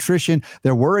food and nutrition.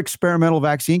 There were experimental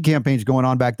vaccine campaigns going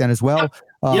on back then as well.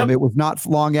 Yep. It was not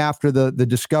long after the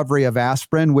discovery of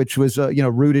aspirin, which was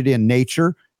rooted in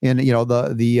nature. In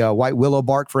the white willow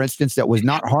bark, for instance, that was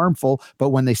not harmful, but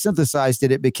when they synthesized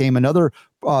it, it became another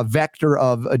vector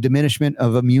of a diminishment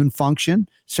of immune function,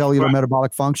 cellular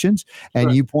metabolic functions.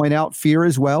 And you point out fear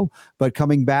as well. But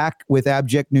coming back with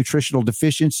abject nutritional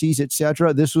deficiencies, et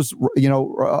cetera, this was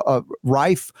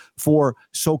rife for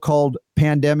so-called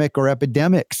pandemic or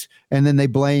epidemics. And then they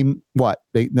blame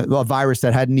a virus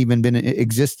that hadn't even been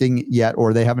existing yet,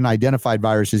 or they haven't identified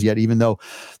viruses yet, even though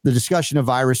the discussion of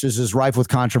viruses is rife with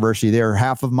controversy. There,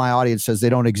 half of my audience says they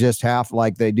don't exist, half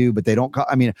like they do, but they don't.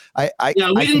 I mean,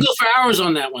 we can go for hours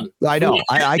on that one. I know.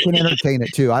 I can entertain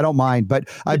it too. I don't mind, but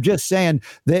I'm just saying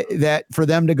that for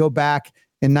them to go back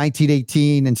in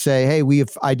 1918 and say, hey, we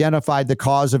have identified the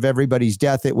cause of everybody's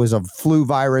death. It was a flu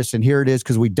virus, and here it is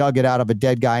because we dug it out of a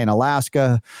dead guy in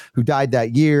Alaska who died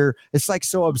that year. It's like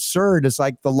so absurd. It's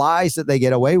like the lies that they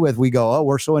get away with. We go, oh,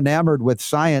 we're so enamored with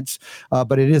science,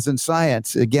 but it isn't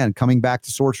science. Again, coming back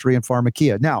to sorcery and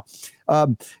pharmakia. Now,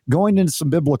 going into some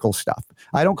biblical stuff.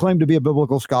 I don't claim to be a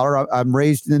biblical scholar. I'm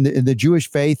raised in the Jewish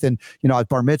faith, and at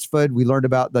bar mitzvah, we learned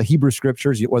about the Hebrew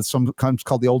scriptures. It was sometimes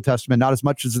called the Old Testament, not as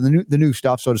much as the new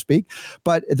stuff, so to speak.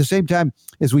 But at the same time,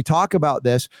 as we talk about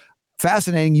this,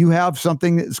 fascinating, you have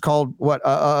something that's called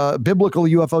biblical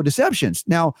UFO deceptions.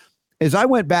 Now, as I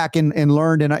went back and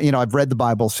learned, and I've read the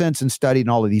Bible since and studied and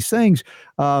all of these things.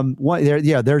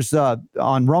 There's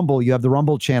on Rumble, you have the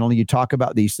Rumble channel, and you talk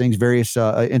about these things, various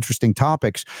interesting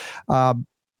topics.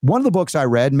 One of the books I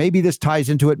read, maybe this ties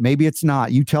into it, maybe it's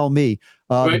not. You tell me.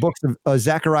 The books of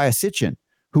Zechariah Sitchin,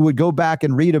 who would go back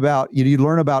and read about, you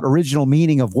learn about original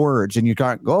meaning of words, and you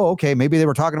go, oh, okay, maybe they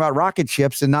were talking about rocket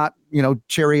ships and not,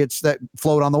 chariots that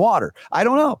float on the water. I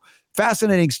don't know.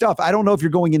 Fascinating stuff. I don't know if you're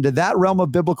going into that realm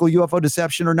of biblical UFO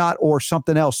deception or not, or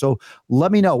something else. So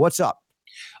let me know. What's up?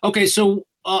 Okay, so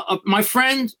my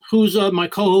friend who's my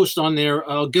co-host on there,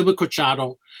 Gilbert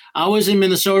Cochado, I was in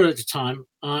Minnesota at the time,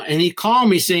 and he called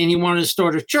me saying he wanted to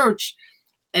start a church,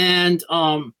 and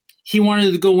he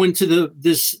wanted to go into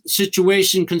this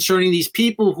situation concerning these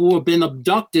people who have been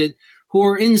abducted, who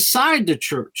are inside the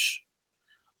church.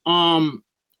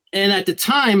 And at the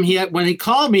time, when he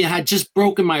called me, I had just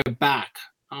broken my back.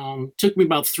 Took me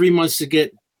about 3 months to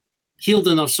get healed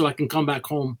enough so I can come back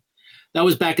home. That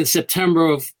was back in September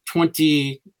of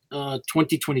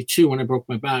 2022 when I broke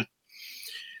my back.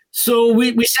 So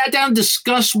we sat down and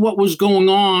discussed what was going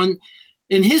on.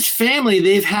 In his family,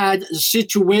 they've had a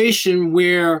situation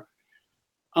where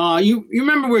you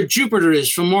remember where Jupiter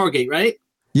is from Margate, right?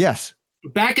 Yes.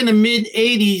 Back in the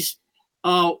mid-'80s,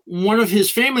 one of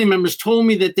his family members told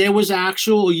me that there was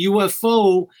actual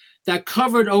UFO that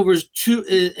covered over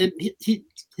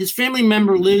his family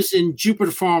member lives in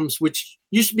Jupiter Farms, which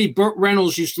used to be Burt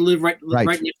Reynolds used to live right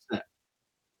next to that.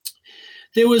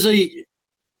 There was a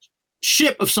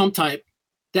ship of some type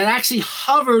that actually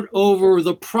hovered over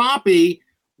the property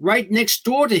right next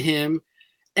door to him,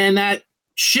 and that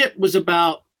ship was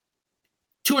about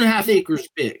 2.5 acres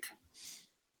big.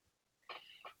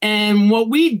 And what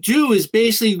we do is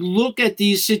basically look at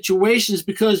these situations,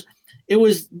 because it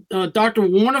was Dr.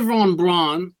 Warner von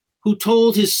Braun who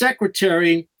told his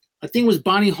secretary, I think it was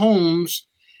Bonnie Holmes,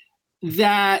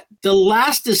 that the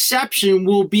last deception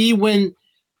will be when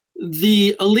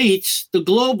the elites, the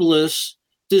globalists,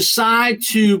 decide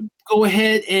to go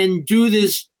ahead and do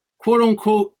this quote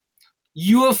unquote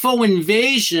UFO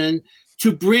invasion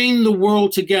to bring the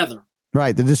world together.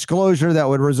 Right. The disclosure that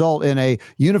would result in a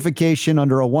unification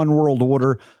under a one world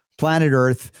order, planet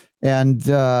Earth. And,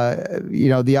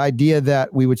 the idea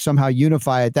that we would somehow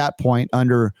unify at that point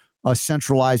under a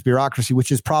centralized bureaucracy,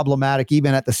 which is problematic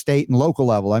even at the state and local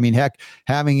level. I mean, heck,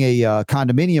 having a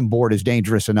condominium board is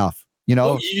dangerous enough. You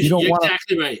don't want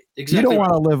exactly right. You don't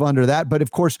want to live under that. But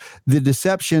of course, the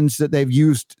deceptions that they've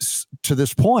used to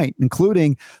this point,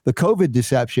 including the COVID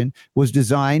deception, was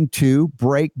designed to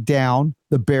break down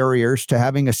the barriers to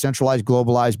having a centralized,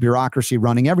 globalized bureaucracy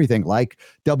running everything, like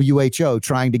WHO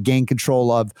trying to gain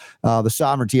control of the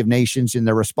sovereignty of nations in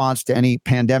their response to any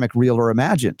pandemic, real or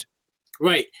imagined.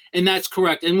 Right. And that's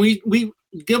correct. And we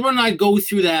Gilbert and I go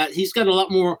through that. He's got a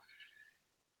lot more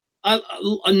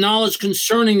a knowledge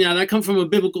concerning that. I come from a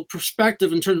biblical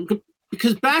perspective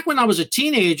because back when I was a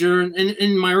teenager and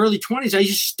in my early 20s, I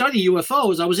used to study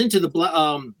UFOs. I was into the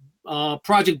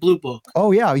Project Blue Book.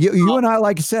 Oh, yeah. You and I,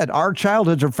 like I said, our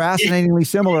childhoods are fascinatingly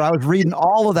similar. I was reading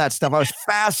all of that stuff. I was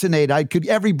fascinated.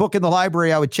 Every book in the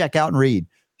library I would check out and read.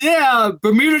 Yeah,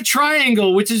 Bermuda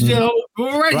Triangle, which is right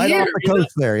here, off the coast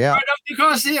there, yeah, right off the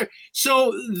coast here.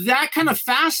 So that kind of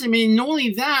fascinated me. Not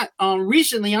only that,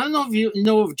 recently, I don't know if you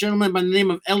know of a gentleman by the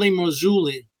name of L.A.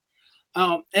 Marzulli.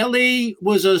 L.A.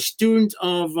 was a student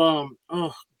of I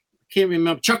can't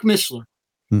remember, Chuck Missler.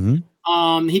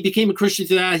 Mm-hmm. He became a Christian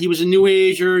through that. He was a New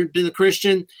Ager, been a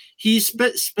Christian. He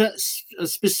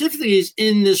specifically is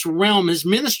in this realm. His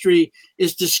ministry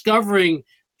is discovering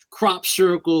crop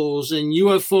circles and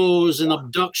UFOs and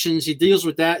abductions. He deals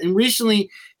with that. And recently,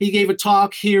 he gave a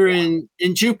talk here in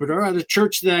Jupiter at a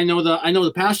church that I know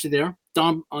the pastor there,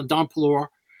 Don Pelor.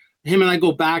 Him and I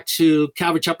go back to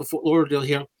Calvary Chapel, Fort Lauderdale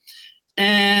here.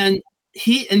 And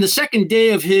he, in the second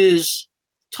day of his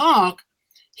talk,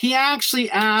 he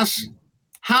actually asked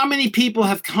how many people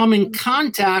have come in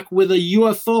contact with a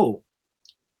UFO.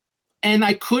 And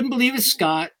I couldn't believe it,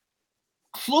 Scott.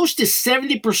 Close to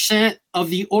 70% of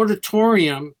the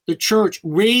auditorium, the church,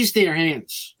 raised their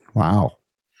hands. Wow.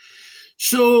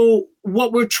 So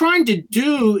what we're trying to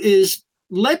do is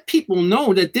let people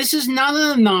know that this is not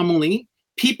an anomaly.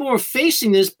 People are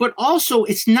facing this, but also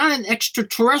it's not an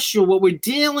extraterrestrial. What we're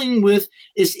dealing with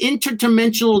is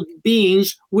interdimensional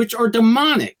beings, which are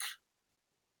demonic.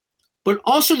 But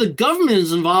also the government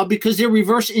is involved because they're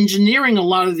reverse engineering a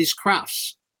lot of these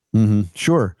crafts. Mm-hmm.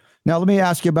 Sure. Now, let me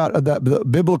ask you about the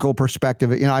biblical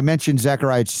perspective. I mentioned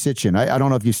Zecharia Sitchin. I don't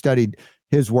know if you studied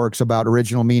his works about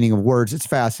original meaning of words. It's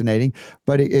fascinating,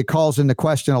 but it calls into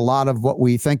question a lot of what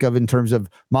we think of in terms of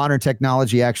modern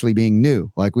technology actually being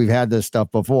new. Like we've had this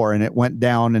stuff before and it went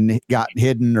down and it got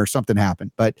hidden or something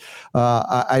happened. But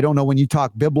I don't know, when you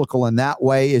talk biblical in that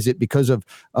way, is it because of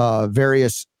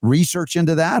various research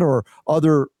into that or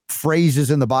other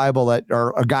phrases in the Bible that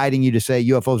are guiding you to say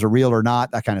UFOs are real or not,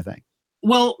 that kind of thing?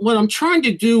 Well, what I'm trying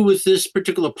to do with this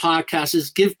particular podcast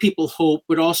is give people hope,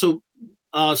 but also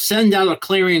send out a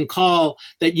clarion call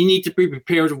that you need to be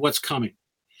prepared of what's coming.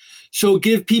 So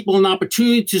give people an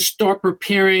opportunity to start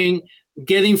preparing,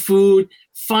 getting food,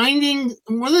 finding.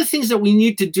 One of the things that we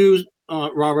need to do,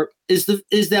 Robert, is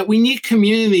that we need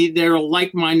community that are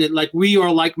like-minded, like we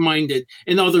are like-minded,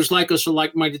 and others like us are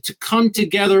like-minded, to come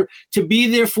together, to be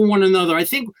there for one another. I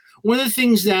think one of the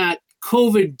things that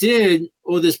COVID did,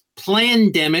 or this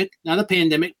plandemic, not a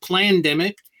pandemic,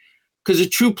 plandemic, because a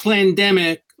true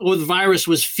plandemic or the virus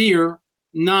was fear,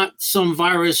 not some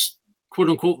virus, quote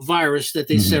unquote virus that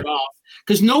they set off.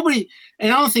 Because nobody,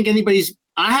 and I don't think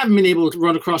I haven't been able to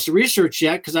run across the research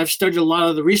yet because I've studied a lot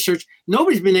of the research.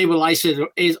 Nobody's been able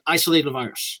to isolate a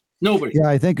virus. Nobody. Yeah,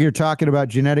 I think you're talking about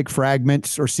genetic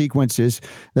fragments or sequences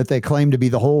that they claim to be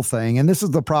the whole thing. And this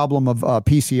is the problem of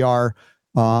PCR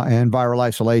and viral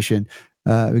isolation.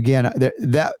 Again,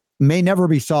 that may never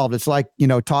be solved. It's like,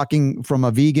 talking from a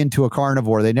vegan to a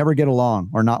carnivore. They never get along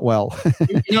or not well.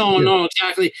 No,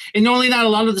 exactly. And not only that, a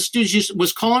lot of the students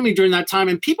was calling me during that time,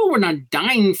 and people were not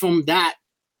dying from that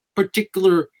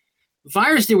particular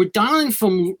virus. They were dying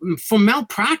from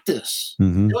malpractice.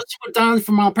 Mm-hmm. They were dying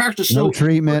from malpractice. No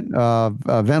treatment,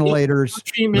 ventilators,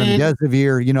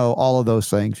 remdesivir, all of those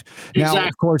things. Exactly. Now,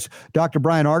 of course, Dr.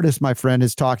 Brian Ardis, my friend,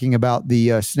 is talking about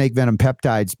the snake venom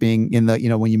peptides being in the,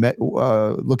 when you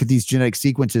look at these genetic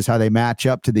sequences, how they match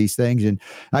up to these things. And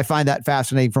I find that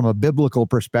fascinating from a biblical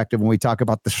perspective when we talk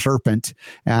about the serpent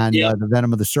and the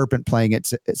venom of the serpent playing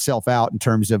itself out in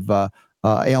terms of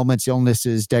ailments,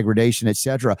 illnesses, degradation,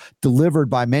 etc., delivered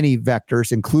by many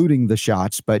vectors, including the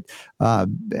shots. But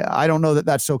I don't know that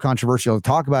that's so controversial to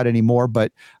talk about anymore,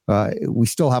 but we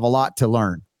still have a lot to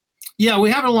learn. Yeah, we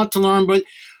have a lot to learn. But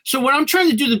so what I'm trying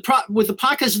to do with the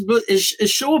podcast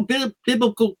is show a bit of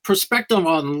biblical perspective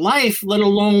on life, let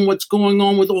alone what's going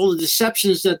on with all the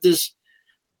deceptions that this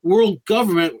world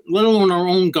government, let alone our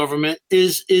own government,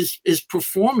 is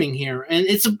performing here. And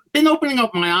it's been opening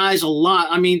up my eyes a lot.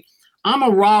 I mean, I'm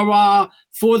a rah-rah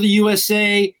for the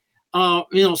USA,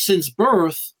 since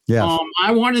birth. Yes. I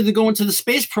wanted to go into the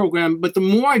space program, but the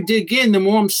more I dig in, the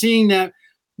more I'm seeing that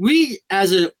we,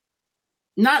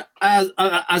 not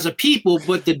as a people,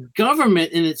 but the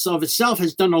government in itself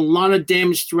has done a lot of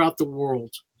damage throughout the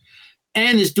world,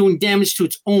 and is doing damage to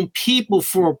its own people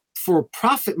for a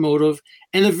profit motive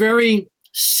and a very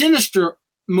sinister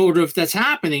motive that's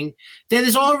happening that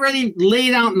is already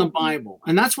laid out in the Bible.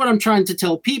 And that's what I'm trying to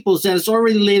tell people, is that it's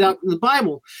already laid out in the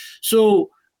Bible. So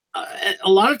a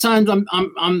lot of times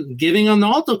I'm giving an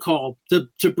altar call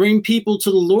to bring people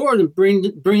to the Lord and bring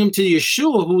them to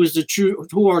Yeshua,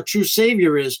 who our true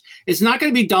Savior is. It's not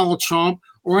going to be Donald Trump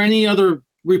or any other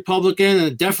Republican,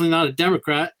 and definitely not a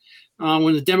Democrat.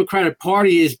 When the Democratic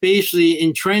Party is basically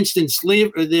entrenched in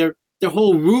slavery, their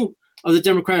whole root of the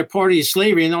Democratic Party is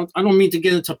slavery. And I don't mean to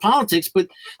get into politics, but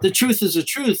the truth is the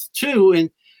truth too. And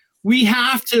we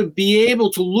have to be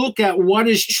able to look at what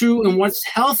is true and what's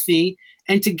healthy,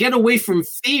 and to get away from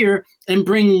fear and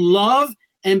bring love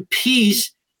and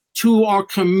peace to our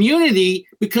community,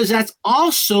 because that's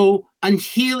also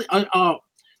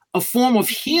a form of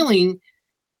healing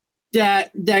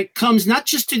that comes not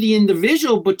just to the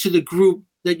individual, but to the group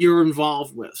that you're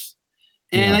involved with.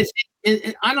 And I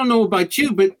think, I don't know about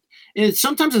you, but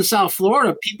sometimes in South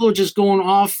Florida, people are just going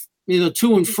off,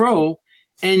 to and fro,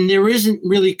 and there isn't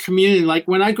really community. Like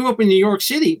when I grew up in New York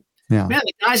City, man,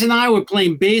 the guys and I were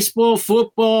playing baseball,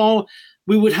 football.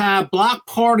 We would have block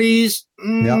parties.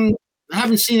 I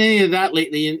haven't seen any of that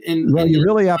lately. Well, you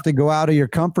really have to go out of your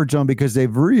comfort zone, because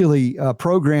they've really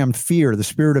programmed fear, the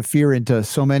spirit of fear, into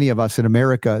so many of us in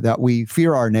America, that we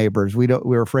fear our neighbors.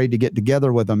 We're afraid to get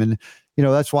together with them. And,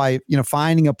 that's why,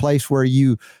 finding a place where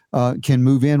you can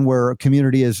move in, where a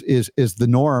community is the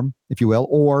norm, if you will,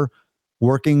 or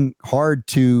working hard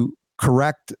to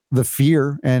correct the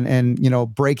fear and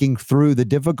breaking through the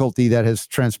difficulty that has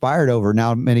transpired over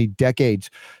now many decades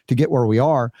to get where we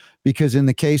are. Because in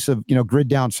the case of, grid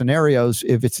down scenarios,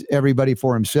 if it's everybody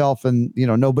for himself and,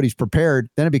 nobody's prepared,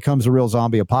 then it becomes a real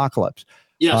zombie apocalypse.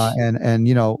 Yes. And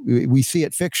we see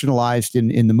it fictionalized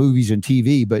in the movies and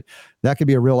TV, but that could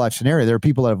be a real life scenario. There are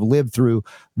people that have lived through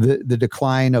the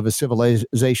decline of a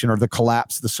civilization, or the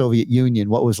collapse of the Soviet Union,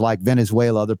 what was like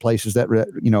Venezuela, other places that,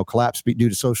 collapsed due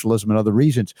to socialism and other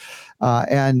reasons.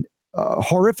 And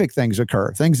horrific things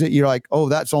occur, things that you're like, oh,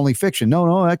 that's only fiction.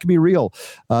 No, that could be real.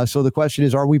 So the question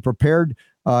is, are we prepared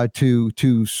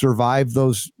to survive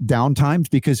those downtimes?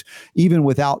 Because even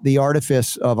without the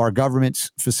artifice of our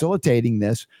governments facilitating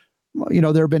this,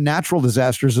 there have been natural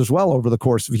disasters as well over the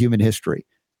course of human history.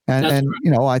 And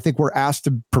I think we're asked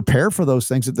to prepare for those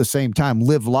things at the same time,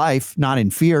 live life, not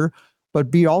in fear, but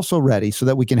be also ready so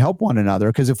that we can help one another.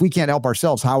 Because if we can't help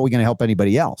ourselves, how are we going to help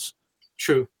anybody else?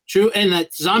 True. And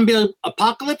that zombie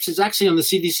apocalypse is actually on the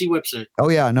CDC website. Oh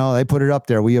yeah, no, they put it up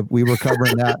there. We were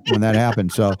covering that when that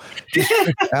happened. So just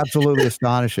absolutely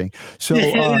astonishing. So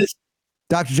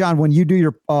Dr. John, when you do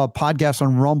your podcast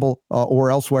on Rumble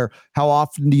or elsewhere, how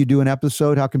often do you do an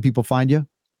episode? How can people find you?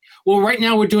 Well, right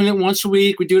now we're doing it once a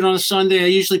week. We do it on a Sunday. I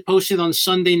usually post it on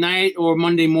Sunday night or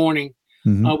Monday morning.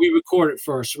 Mm-hmm. We record it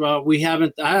first. We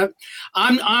haven't.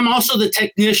 I'm also the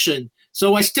technician.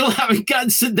 So I still haven't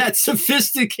gotten that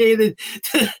sophisticated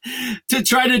to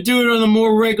try to do it on a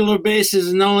more regular basis.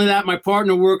 And not only that, my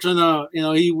partner works on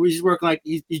he's working like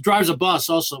he drives a bus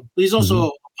also. He's also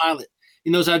a pilot. He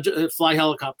knows how to fly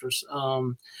helicopters.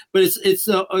 But it's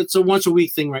a once a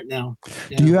week thing right now.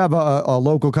 Yeah. Do you have a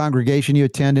local congregation you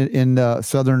attend in the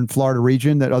Southern Florida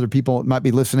region that other people might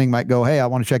be listening, might go, hey, I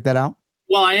want to check that out?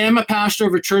 Well, I am a pastor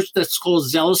of a church that's called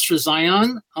Zealous for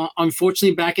Zion.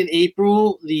 Unfortunately, back in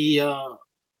April, the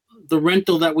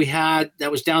rental that we had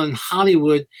that was down in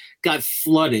Hollywood got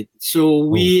flooded. So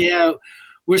we're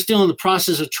still in the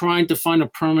process of trying to find a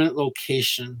permanent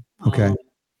location. Okay.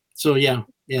 So yeah.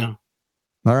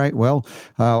 All right. Well,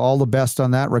 all the best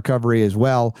on that recovery as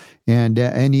well. And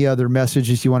any other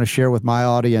messages you want to share with my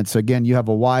audience? Again, you have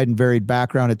a wide and varied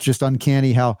background. It's just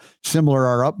uncanny how similar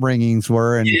our upbringings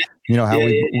were, and how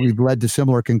we've led to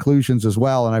similar conclusions as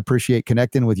well. And I appreciate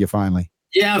connecting with you finally.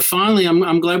 Yeah, finally.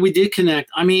 I'm glad we did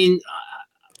connect. I mean,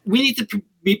 we need to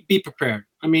be prepared.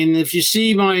 I mean, if you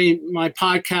see my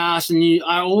podcast, and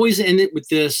I always end it with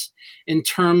this in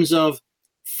terms of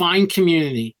find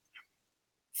community.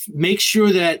 Make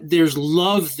sure that there's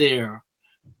love there.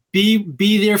 Be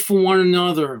there for one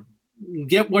another.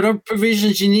 Get whatever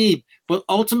provisions you need. But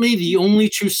ultimately, the only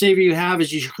true Savior you have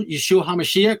is Yeshua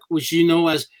HaMashiach, which you know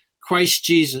as Christ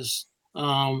Jesus.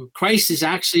 Christ is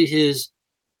actually his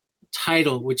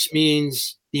title, which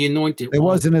means the anointed one. It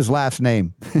wasn't his last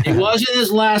name. It wasn't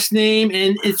his last name.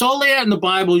 And it's all laid out in the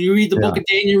Bible. You read the book of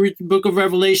Daniel, you read the book of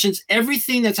Revelations.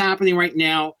 Everything that's happening right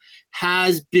now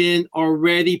has been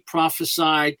already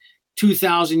prophesied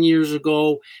 2,000 years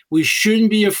ago. We shouldn't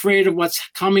be afraid of what's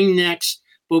coming next,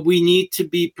 but we need to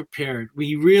be prepared.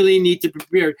 We really need to be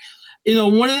prepared.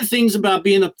 One of the things about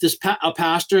being a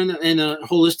pastor and a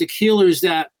holistic healer is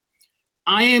that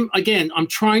I'm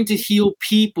trying to heal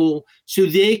people so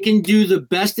they can do the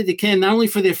best that they can, not only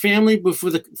for their family, but for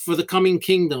the coming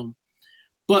kingdom.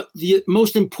 But the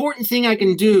most important thing I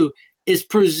can do is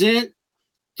present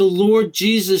the Lord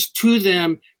Jesus to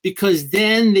them, because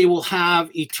then they will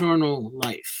have eternal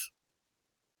life.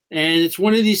 And it's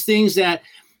one of these things that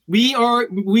we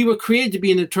were created to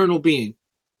be an eternal being,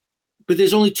 but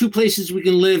there's only two places we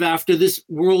can live after this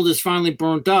world is finally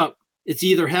burnt up. It's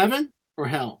either heaven or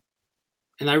hell.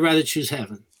 And I'd rather choose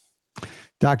heaven.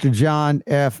 Dr. John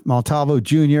F. Montalvo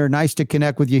Jr., nice to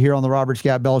connect with you here on the Robert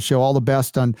Scott Bell Show. All the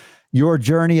best on your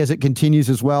journey as it continues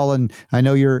as well. And I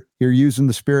know you're using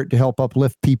the Spirit to help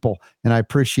uplift people, and I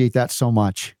appreciate that so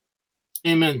much.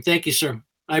 Amen. Thank you, sir.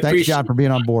 Thanks, John, for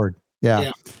being on board.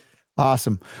 Yeah.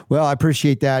 Awesome. Well, I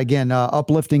appreciate that. Again,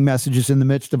 uplifting messages in the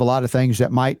midst of a lot of things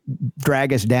that might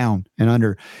drag us down and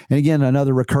under. And again,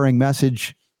 another recurring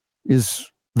message is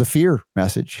the fear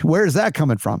message. Where is that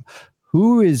coming from?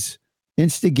 Who is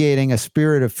instigating a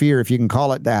spirit of fear, if you can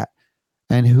call it that?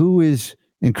 And who is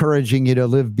encouraging you to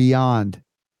live beyond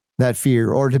that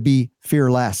fear, or to be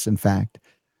fearless, in fact?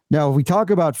 Now, if we talk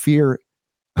about fear,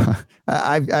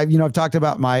 I've talked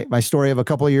about my story of a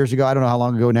couple of years ago. I don't know how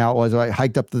long ago now it was. I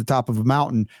hiked up to the top of a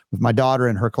mountain with my daughter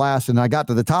and her class, and I got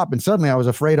to the top, and suddenly I was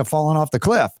afraid of falling off the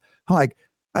cliff. I'm like,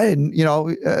 I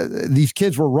didn't, these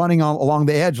kids were running along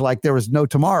the edge like there was no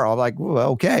tomorrow. I'm like, well,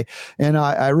 okay. And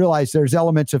I realized there's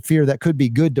elements of fear that could be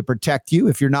good to protect you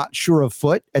if you're not sure of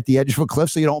foot at the edge of a cliff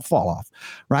so you don't fall off,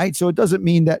 right? So it doesn't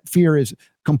mean that fear is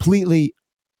completely,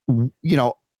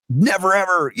 never,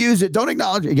 ever use it. Don't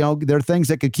acknowledge it. There are things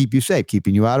that could keep you safe,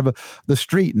 keeping you out of the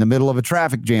street in the middle of a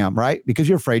traffic jam, right? Because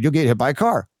you're afraid you'll get hit by a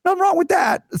car. Nothing wrong with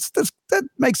that. That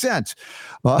makes sense.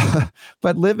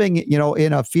 But living,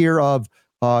 in a fear of,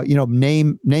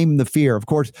 name the fear. Of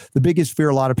course, the biggest fear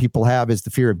a lot of people have is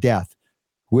the fear of death,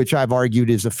 which I've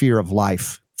argued is a fear of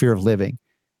life, fear of living.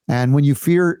 And when you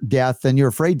fear death, then you're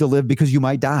afraid to live because you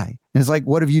might die. And it's like,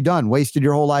 what have you done? Wasted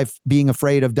your whole life being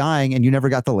afraid of dying, and you never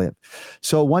got to live.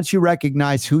 So once you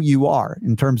recognize who you are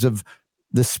in terms of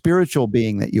the spiritual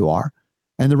being that you are,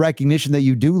 and the recognition that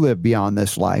you do live beyond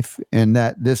this life, and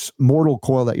that this mortal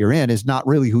coil that you're in is not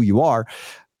really who you are,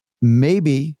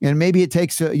 maybe it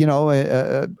takes a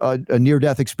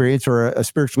near-death experience or a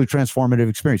spiritually transformative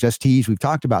experience. STs, we've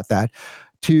talked about that,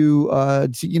 to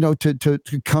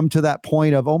come to that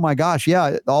point of, oh my gosh,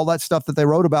 yeah, all that stuff that they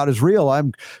wrote about is real.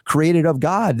 I'm created of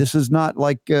God. This is not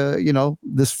like,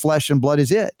 this flesh and blood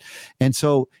is it. And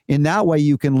so in that way,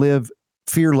 you can live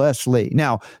fearlessly.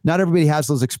 Now, not everybody has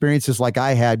those experiences like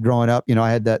I had growing up. I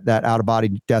had that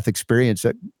out-of-body death experience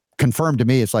that confirmed to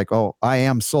me, it's like, oh, I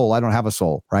am soul. I don't have a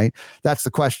soul, right? That's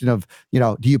the question of,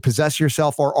 do you possess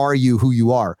yourself, or are you who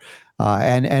you are?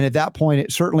 And at that point,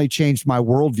 it certainly changed my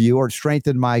worldview, or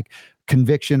strengthened my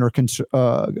conviction, or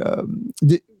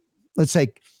let's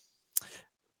say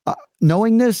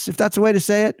knowingness, if that's a way to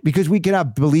say it, because we can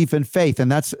have belief and faith,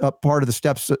 and that's a part of the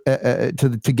steps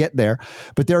to get there.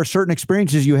 But there are certain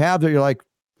experiences you have that you're like,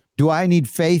 do I need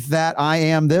faith that I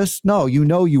am this? No,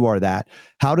 you are that.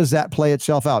 How does that play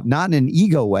itself out? Not in an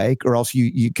ego way, or else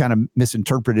you kind of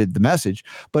misinterpreted the message,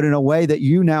 but in a way that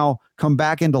you now come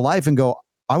back into life and go,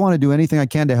 I want to do anything I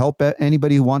can to help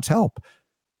anybody who wants help.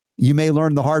 You may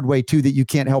learn the hard way too that you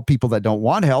can't help people that don't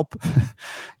want help.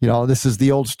 This is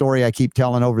the old story I keep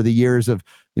telling over the years of,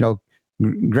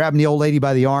 grabbing the old lady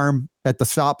by the arm at the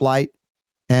stoplight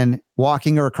and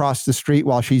walking her across the street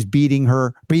while she's beating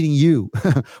you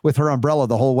with her umbrella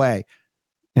the whole way.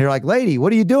 And you're like, lady,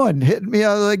 what are you doing? Hitting me?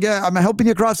 I'm helping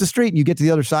you across the street. And you get to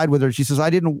the other side with her. She says, I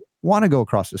didn't want to go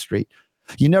across the street.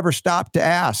 You never stop to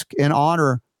ask and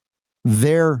honor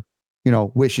their,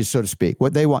 wishes, so to speak,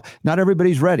 what they want. Not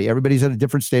everybody's ready. Everybody's at a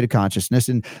different state of consciousness,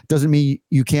 and doesn't mean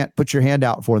you can't put your hand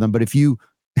out for them. But if you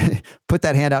put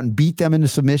that hand out and beat them into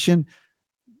submission,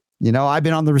 I've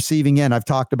been on the receiving end. I've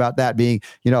talked about that being,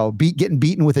 getting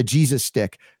beaten with a Jesus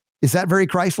stick. Is that very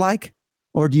Christ-like?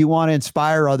 Or do you want to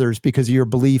inspire others because of your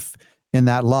belief in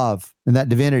that love and that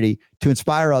divinity, to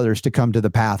inspire others to come to the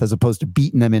path, as opposed to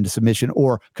beating them into submission,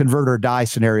 or convert or die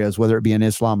scenarios, whether it be in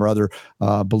Islam or other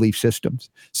belief systems?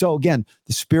 So again,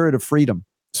 the spirit of freedom,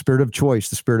 spirit of choice,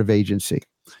 the spirit of agency.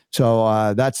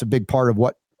 So that's a big part of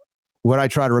what I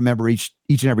try to remember each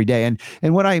and every day.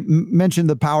 And when I mentioned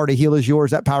the power to heal is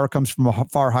yours, that power comes from a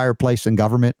far higher place than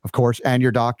government, of course, and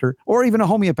your doctor, or even a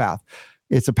homeopath.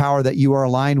 It's a power that you are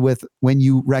aligned with when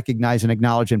you recognize and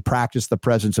acknowledge and practice the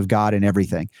presence of God in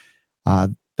everything.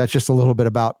 That's just a little bit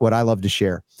about what I love to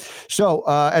share. So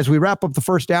as we wrap up the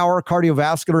first hour,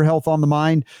 cardiovascular health on the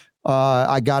mind.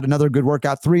 I got another good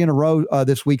workout, 3 in a row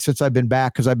this week since I've been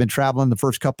back, because I've been traveling the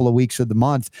first couple of weeks of the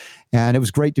month, and it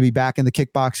was great to be back in the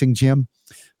kickboxing gym.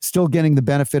 Still getting the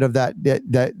benefit of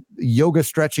that yoga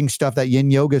stretching stuff, that yin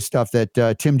yoga stuff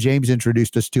that Tim James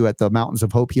introduced us to at the Mountains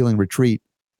of Hope Healing Retreat.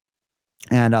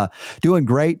 And doing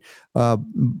great.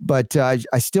 But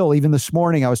I still, even this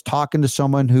morning, I was talking to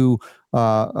someone who,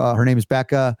 her name is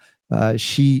Becca.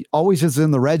 She always is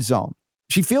in the red zone.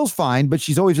 She feels fine, but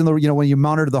she's always in the, when you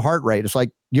monitor the heart rate, it's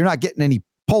like, you're not getting any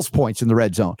pulse points in the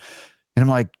red zone. And I'm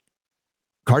like,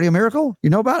 Cardio Miracle? You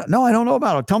know about it? No, I don't know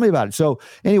about it. Tell me about it. So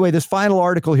anyway, this final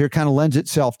article here kind of lends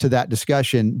itself to that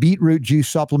discussion. Beetroot juice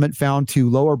supplement found to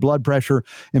lower blood pressure,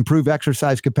 improve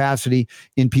exercise capacity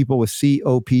in people with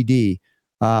COPD.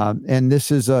 And this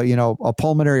is a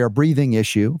pulmonary or breathing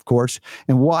issue, of course.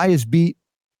 And why is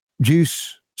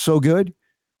juice so good?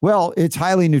 Well, it's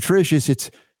highly nutritious. It's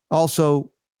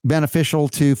also beneficial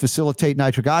to facilitate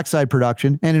nitric oxide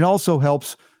production, and it also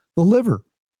helps the liver.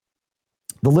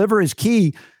 The liver is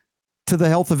key to the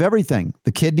health of everything,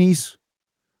 the kidneys,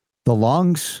 the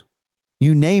lungs,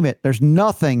 you name it. There's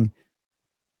nothing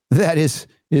that is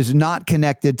not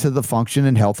connected to the function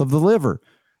and health of the liver.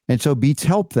 And so beets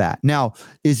help that. Now,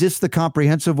 is this the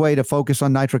comprehensive way to focus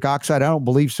on nitric oxide? I don't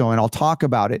believe so. And I'll talk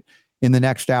about it in the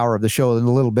next hour of the show in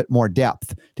a little bit more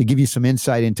depth to give you some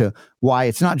insight into why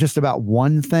it's not just about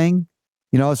one thing.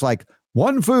 You know, it's like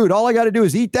one food. All I got to do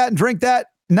is eat that and drink that,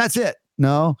 and that's it.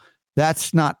 No,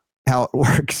 that's not how it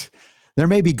works. There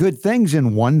may be good things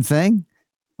in one thing,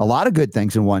 a lot of good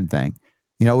things in one thing.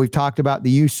 You know, we've talked about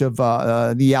the use of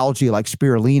the algae like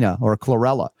spirulina or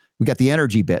chlorella. We got the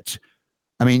energy bits.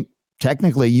 I mean,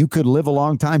 technically, you could live a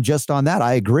long time just on that.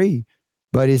 I agree.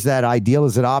 But is that ideal?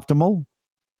 Is it optimal?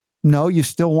 No, you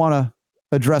still want to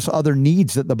address other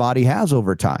needs that the body has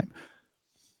over time.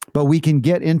 But we can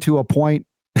get into a point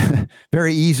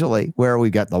very easily where we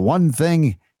got the one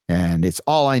thing and it's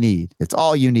all I need. It's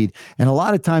all you need. And a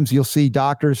lot of times you'll see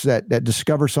doctors that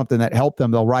discover something that helped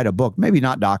them. They'll write a book, maybe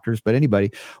not doctors, but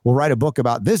anybody will write a book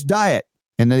about this diet.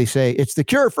 And they say, it's the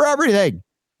cure for everything.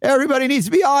 Everybody needs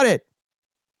to be on it.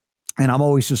 And I'm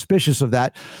always suspicious of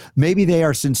that. Maybe they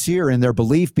are sincere in their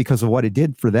belief because of what it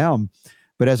did for them.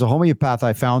 But as a homeopath,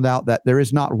 I found out that there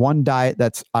is not one diet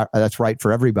that's right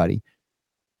for everybody,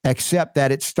 except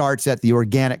that it starts at the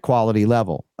organic quality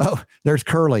level. Oh, there's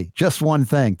Curly. Just one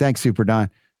thing. Thanks, Super Don.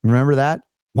 Remember that?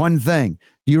 One thing.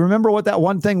 Do you remember what that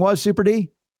one thing was, Super D?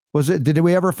 Did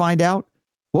we ever find out?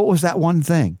 What was that one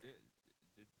thing?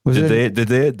 Did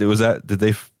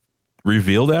they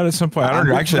reveal that at some point?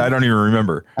 I don't even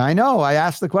remember. I know. I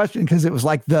asked the question because it was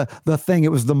like the thing.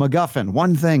 It was the MacGuffin.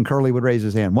 One thing. Curly would raise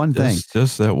his hand. One thing.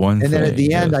 Just that one thing. And then at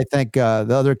the end, I think the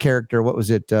other character, what was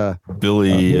it?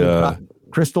 Billy.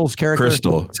 Crystal's character.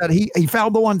 Crystal said he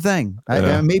found the one thing.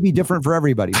 It may be different for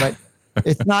everybody, but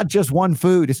it's not just one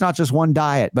food. It's not just one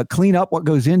diet, but clean up what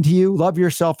goes into you. Love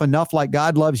yourself enough like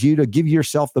God loves you to give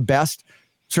yourself the best.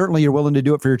 Certainly you're willing to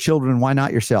do it for your children. Why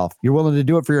not yourself? You're willing to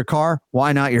do it for your car.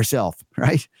 Why not yourself?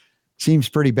 Right? Seems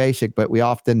pretty basic, but we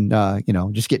often,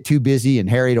 just get too busy and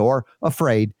harried or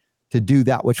afraid to do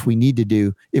that which we need to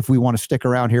do if we want to stick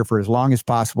around here for as long as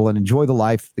possible and enjoy the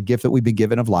life, the gift that we've been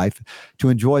given of life, to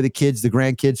enjoy the kids, the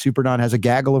grandkids. Super Don has a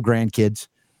gaggle of grandkids,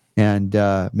 and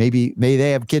maybe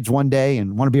they have kids one day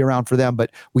and want to be around for them,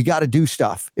 but we got to do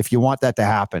stuff if you want that to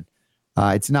happen.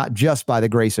 It's not just by the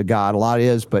grace of God. A lot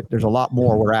is, but there's a lot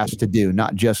more we're asked to do,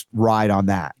 not just ride on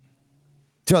that.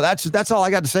 So that's all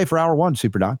I got to say for hour one,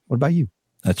 Super Don. What about you?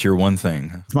 That's your one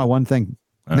thing. It's my one thing.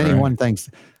 Many one things.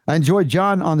 I enjoyed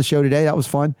John on the show today. That was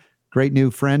fun. Great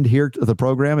new friend here to the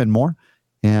program and more.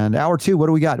 And hour two, what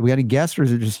do we got? Do we got any guests, or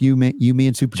is it just you, me,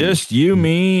 and Super? Just you,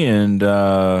 me, and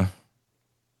the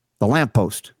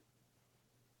lamppost.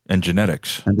 And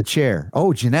genetics. And the chair.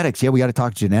 Oh, genetics. Yeah, we got to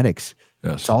talk genetics.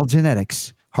 Yes. It's all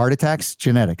genetics. Heart attacks,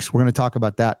 genetics. We're going to talk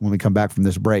about that when we come back from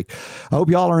this break. I hope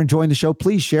you all are enjoying the show.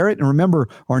 Please share it. And remember,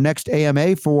 our next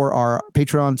AMA for our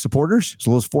Patreon supporters, as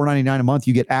low as $4.99 a month,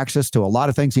 you get access to a lot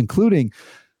of things, including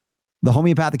the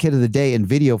homeopathic hit of the day in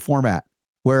video format,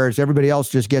 whereas everybody else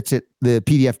just gets it, the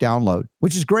PDF download,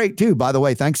 which is great too. By the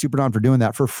way, thanks Super Don for doing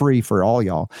that for free for all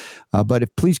y'all. But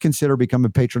please consider becoming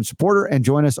a patron supporter and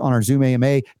join us on our Zoom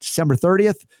AMA December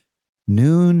 30th,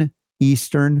 noon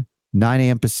Eastern, 9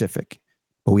 a.m. Pacific.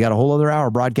 But we got a whole other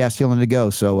hour broadcast healing to go.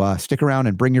 So stick around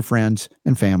and bring your friends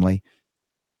and family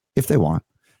if they want,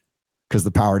 because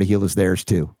the power to heal is theirs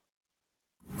too.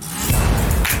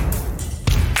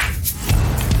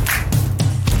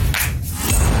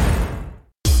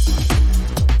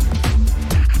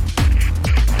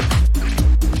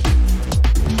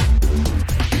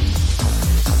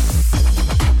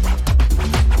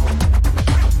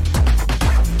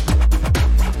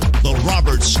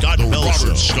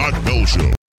 Scott Bell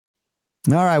Show.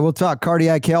 All right, we'll talk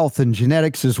cardiac health and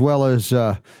genetics, as well as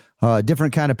a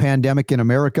different kind of pandemic in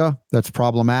America that's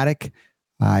problematic.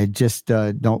 I just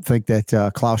don't think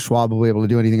that Klaus Schwab will be able to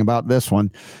do anything about this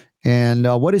one. And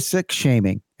what is sick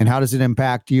shaming, and how does it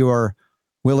impact your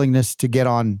willingness to get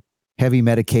on heavy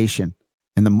medication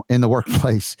in the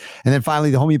workplace? And then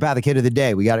finally, the homeopathic hit of the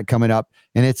day. We got it coming up,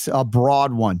 and it's a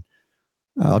broad one.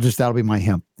 That'll be my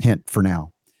hint for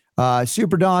now.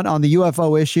 Super Don, on the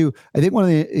UFO issue, I think one of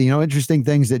the interesting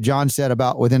things that John said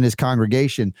about within his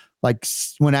congregation, like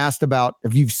when asked about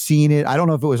if you've seen it, I don't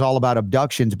know if it was all about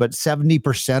abductions, but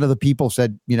 70% of the people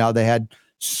said they had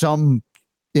some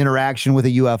interaction with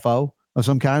a UFO of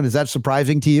some kind. Is that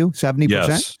surprising to you? 70%?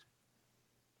 Yes.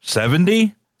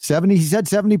 70? 70. He said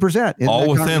 70%. All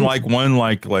within like one,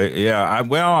 yeah. I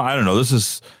don't know. This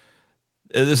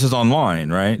is online,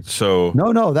 right? So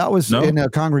no, that was in a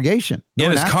congregation.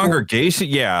 In his congregation,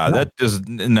 that does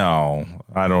no.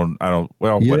 I don't.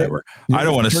 Well, whatever. I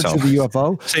don't want to sell the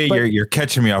UFO. Say you're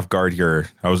catching me off guard here.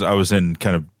 I was in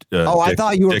kind of. I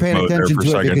thought you were paying attention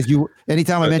to it because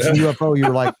anytime I mentioned UFO, you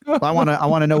were like, I want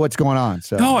to know what's going on.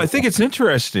 So no, I think it's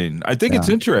interesting. It's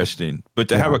interesting, but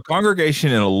to have a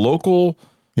congregation in a local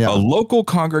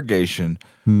congregation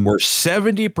where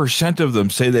 70% of them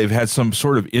say they've had some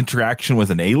sort of interaction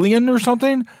with an alien or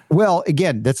something. Well,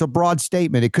 again, that's a broad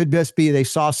statement. It could just be they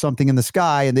saw something in the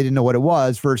sky and they didn't know what it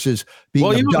was versus being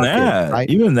abducted. Right?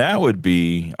 Even that would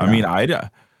be. I mean,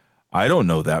 I don't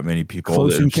know that many people.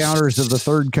 Close encounters of the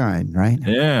third kind, right?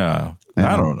 Yeah.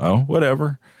 I don't know.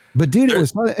 Whatever. But dude,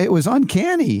 it was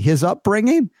uncanny. His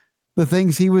upbringing, the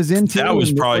things he was into. That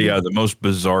was probably the most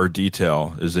bizarre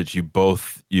detail is that you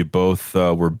both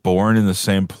were born in the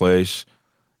same place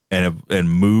and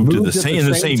moved to the same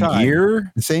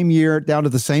year. The same year down to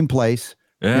the same place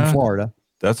in Florida.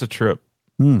 That's a trip.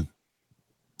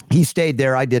 He stayed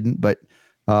there. I didn't, but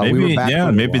maybe we were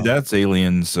back maybe that's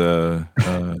aliens.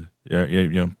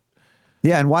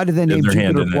 Yeah, and why did they name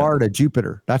Jupiter, Florida,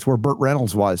 Jupiter? That's where Burt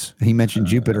Reynolds was. He mentioned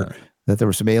Jupiter, that there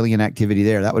was some alien activity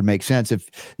there. That would make sense. If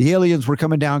the aliens were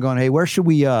coming down going, hey, where should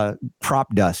we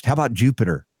crop dust? How about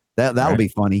Jupiter? That'll be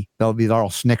funny. They're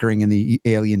all snickering in the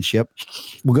alien ship.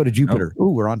 We'll go to Jupiter. Ooh,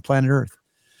 we're on planet Earth.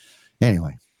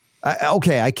 Anyway,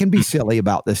 I can be silly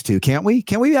about this too, can't we?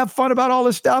 Can we have fun about all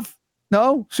this stuff?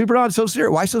 No? Super not so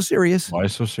serious. Why so serious? Why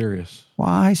so serious?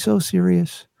 Why so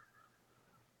serious?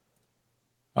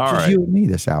 All right. You and me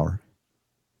this hour.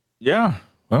 Yeah.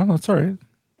 Well, that's all right.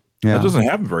 Yeah. That doesn't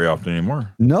happen very often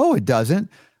anymore. No, it doesn't.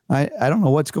 I don't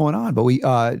know what's going on, but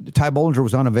Ty Bollinger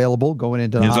was unavailable going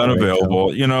into the He's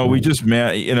unavailable. So. We just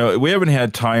met, we haven't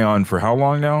had Ty on for how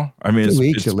long now? I mean, 2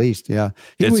 weeks at least. Yeah.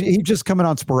 He's just coming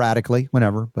on sporadically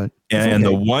whenever, but. And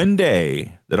the one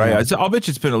day that I'll bet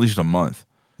you it's been at least a month.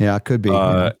 Yeah, it could be.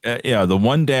 The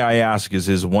one day I ask is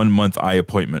his 1 month eye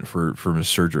appointment for his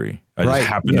surgery. I just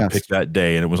happened to pick that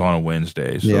day, and it was on a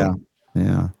Wednesday. So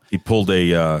yeah. He pulled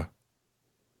a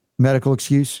medical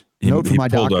excuse. Note from my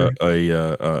doctor.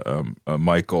 A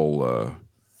Michael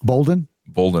Bolden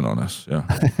on us. Yeah,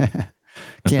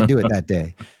 can't do it that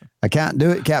day. I can't do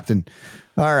it, Captain.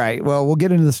 All right. Well, we'll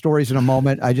get into the stories in a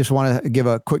moment. I just want to give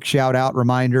a quick shout out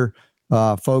reminder.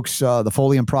 Folks, the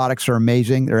Folium products are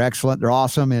amazing. They're excellent. They're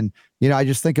awesome. And, I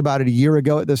just think about it a year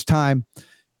ago at this time, it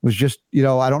was just,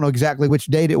 I don't know exactly which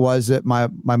date it was that my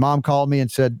mom called me and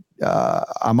said,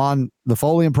 I'm on the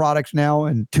Folium products now.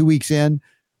 And 2 weeks in,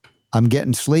 I'm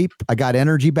getting sleep. I got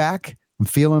energy back. I'm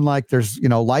feeling like there's,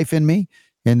 life in me.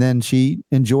 And then she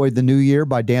enjoyed the new year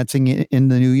by dancing in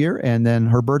the new year. And then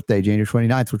her birthday, January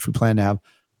 29th, which we plan to have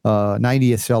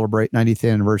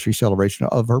 90th anniversary celebration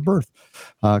of her birth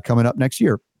coming up next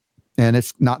year. And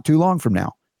it's not too long from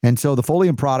now. And so the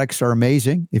Folium products are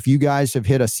amazing. If you guys have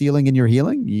hit a ceiling in your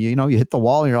healing, you hit the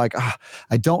wall and you're like,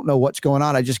 I don't know what's going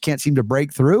on. I just can't seem to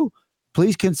break through.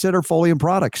 Please consider Folium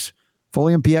products.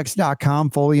 FoliumPX.com,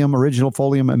 Folium Original,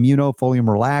 Folium Immuno,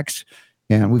 Folium Relax.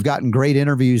 And we've gotten great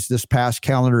interviews this past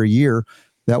calendar year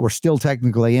that we're still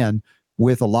technically in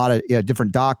with a lot of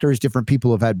different doctors, different people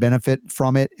who have had benefit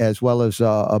from it, as well as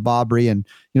Bobry. And,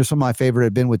 some of my favorite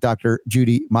have been with Dr.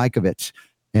 Judy Mikovits.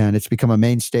 And it's become a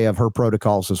mainstay of her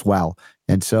protocols as well.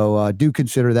 And so do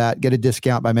consider that. Get a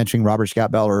discount by mentioning Robert Scott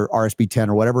Bell or RSB 10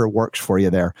 or whatever works for you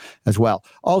there as well.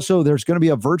 Also, there's going to be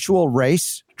a virtual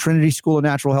race. Trinity School of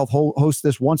Natural Health hosts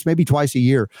this once, maybe twice a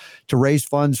year to raise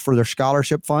funds for their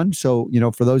scholarship fund. So,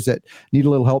 for those that need a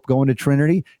little help going to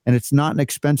Trinity, and it's not an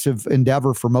expensive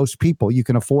endeavor for most people. You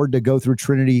can afford to go through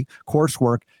Trinity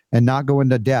coursework and not go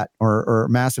into debt or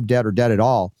massive debt or debt at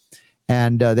all.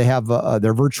 And they have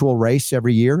their virtual race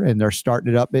every year, and they're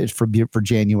starting it up for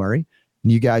January.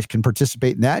 And you guys can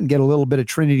participate in that and get a little bit of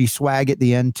Trinity swag at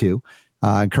the end too.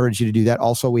 I encourage you to do that.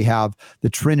 Also, we have the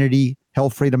Trinity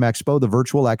Health Freedom Expo, the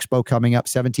virtual expo coming up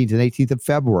 17th and 18th of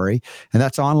February. And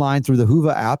that's online through the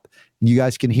Huva app. And you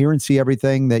guys can hear and see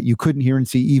everything that you couldn't hear and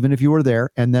see even if you were there,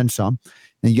 and then some.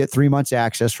 And you get 3 months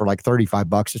access for like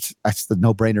 $35. That's the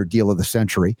no-brainer deal of the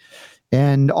century.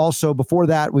 And also before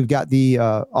that, we've got the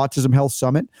Autism Health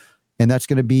Summit, and that's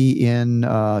going to be in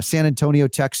San Antonio,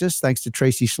 Texas, thanks to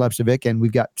Tracy Slepcevic. And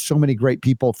we've got so many great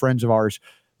people, friends of ours,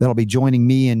 that'll be joining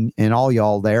me and all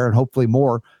y'all there, and hopefully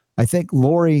more. I think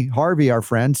Lori Harvey, our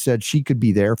friend, said she could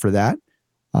be there for that.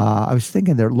 I was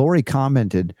thinking there, Lori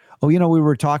commented, we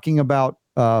were talking about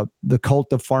the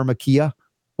cult of pharmakia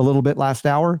a little bit last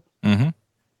hour. Mm-hmm.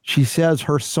 She says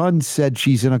her son said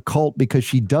she's in a cult because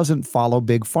she doesn't follow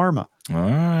Big Pharma.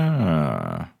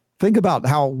 Think about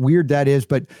how weird that is.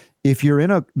 But if you're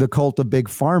in the cult of Big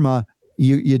Pharma,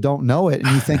 you don't know it, and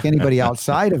you think anybody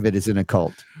outside of it is in a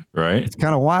cult. Right. It's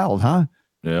kind of wild, huh?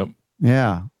 Yep.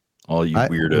 Yeah. All you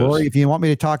weirdos. Lori, if you want me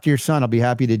to talk to your son, I'll be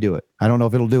happy to do it. I don't know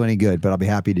if it'll do any good, but I'll be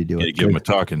happy to do it. Give him a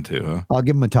talking to, huh? I'll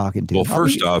give him a talking to. Well,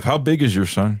 first off, how big is your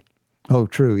son? Oh,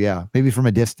 true. Yeah. Maybe from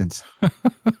a distance.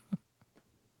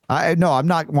 I'm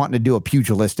not wanting to do a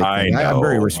pugilistic thing. I'm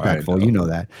very respectful. You know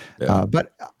that. Yeah.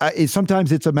 But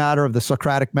sometimes it's a matter of the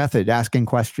Socratic method, asking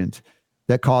questions,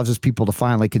 that causes people to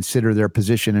finally consider their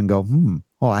position and go,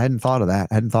 I hadn't thought of that.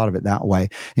 I hadn't thought of it that way.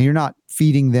 And you're not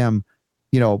feeding them,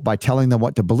 by telling them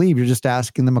what to believe. You're just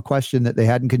asking them a question that they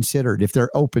hadn't considered if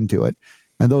they're open to it.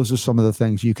 And those are some of the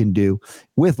things you can do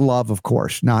with love, of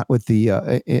course, not with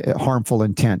the harmful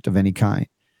intent of any kind.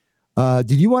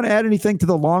 Did you want to add anything to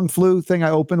the long flu thing I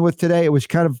opened with today? It was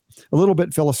kind of a little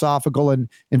bit philosophical and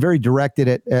very directed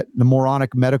at the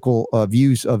moronic medical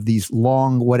views of these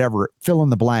long, whatever, fill in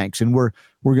the blanks. And we're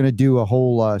going to do a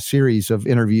whole series of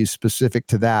interviews specific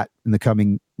to that in the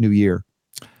coming new year.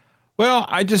 Well,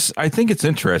 I think it's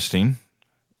interesting.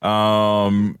 It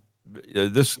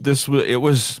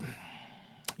was,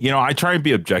 I try and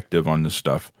be objective on this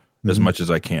stuff as much as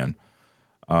I can,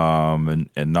 and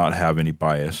not have any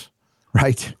bias.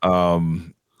 Right.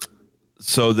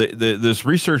 So this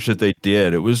research that they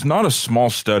did, it was not a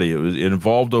small study. It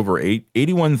involved over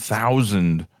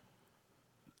 81,000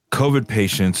 COVID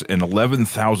patients and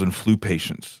 11,000 flu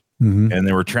patients, and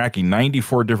they were tracking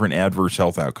 94 different adverse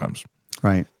health outcomes.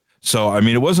 Right. So, I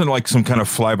mean, it wasn't like some kind of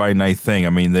fly-by-night thing. I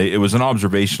mean, it was an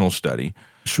observational study.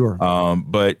 Sure.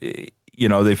 But,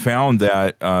 they found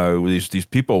that these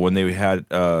people, when they had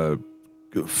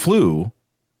flu,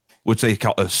 which they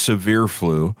call a severe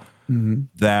flu,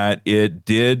 that it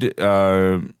did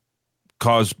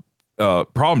cause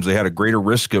problems. They had a greater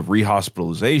risk of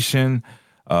rehospitalization.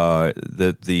 What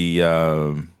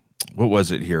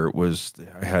was it here? I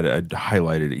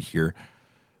highlighted it here.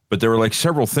 But there were like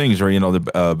several things, or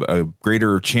a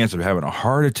greater chance of having a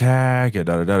heart attack.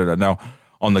 Now,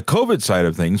 on the COVID side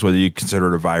of things, whether you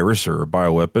consider it a virus or a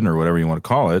bioweapon or whatever you want to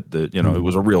call it, that it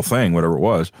was a real thing, whatever it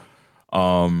was,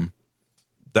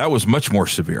 that was much more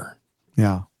severe.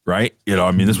 Yeah. Right.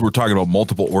 We're talking about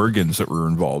multiple organs that were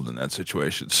involved in that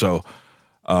situation. So,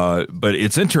 but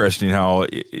it's interesting how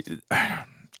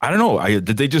I don't know.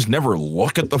 Did they just never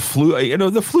look at the flu?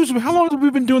 The flu's. How long have we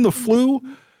been doing the flu?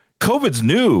 COVID's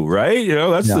new, right?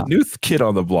 That's the new kid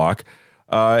on the block.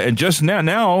 And just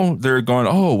now they're going,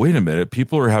 oh, wait a minute.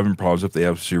 People are having problems if they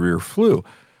have severe flu.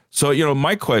 So,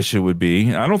 my question would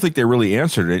be, I don't think they really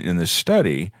answered it in this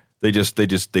study. They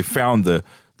found the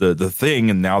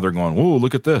thing, and now they're going, whoa,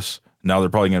 look at this. Now they're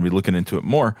probably going to be looking into it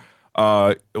more.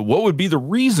 What would be the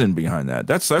reason behind that?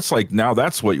 That's like, now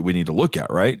that's what we need to look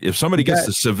at, right? If somebody gets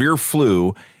the severe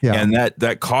flu and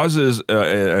that causes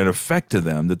an effect to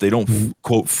them that they don't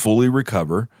quote fully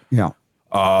recover. Yeah.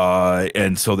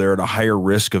 And so they're at a higher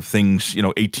risk of things,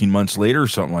 18 months later or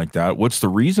something like that. What's the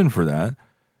reason for that?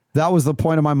 That was the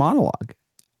point of my monologue.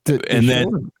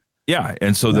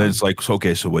 And so then it's like,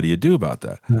 okay, so what do you do about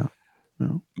that? Yeah.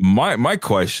 Yeah. My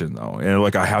question though, and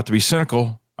like, I have to be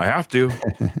cynical. I have to.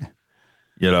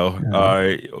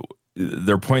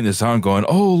 They're pointing this out and going,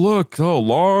 oh, look,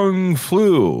 long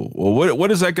flu. Well,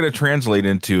 what is that going to translate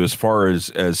into as far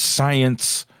as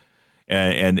science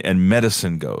and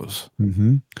medicine goes?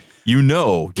 Mm-hmm.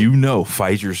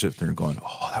 Pfizer's sitting there going,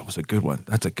 oh, that was a good one.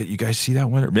 That's a good, you guys see that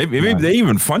one? Or maybe they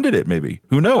even funded it, maybe.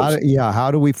 Who knows?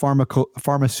 How do we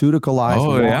pharmaceuticalize?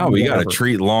 Oh, yeah, we got to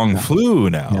treat long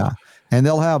flu now. Yeah. And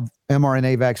they'll have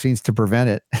mRNA vaccines to prevent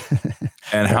it.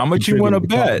 And how much you want to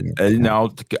bet? Now,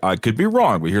 I could be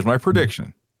wrong, but here's my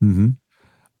prediction.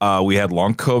 Mm-hmm. We had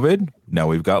long COVID. Now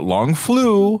we've got long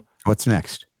flu. What's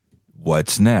next?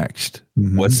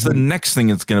 Mm-hmm. What's the next thing?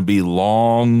 It's going to be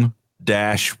long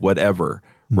dash whatever,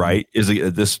 right? Is it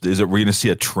we're going to see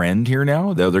a trend here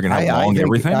now? They're going to have long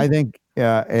everything? I think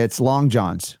it's long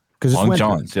johns. Because it's winter.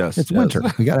 Johns, yes. It's winter.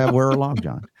 We got to wear a long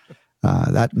john.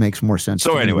 That makes more sense.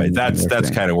 So anyway, that's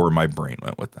kind of where my brain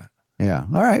went with that. Yeah.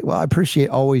 All right. Well, I appreciate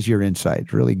always your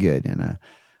insight. Really good. And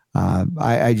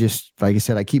I just, like I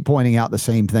said, I keep pointing out the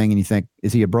same thing, and you think,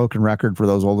 is he a broken record for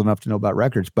those old enough to know about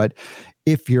records? But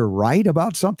if you're right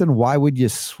about something, why would you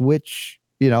switch,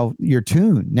 your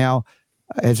tune? Now,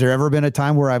 has there ever been a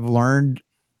time where I've learned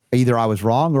either I was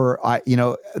wrong or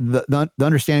the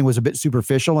understanding was a bit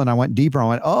superficial and I went deeper? I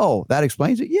went, oh, that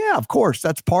explains it. Yeah, of course.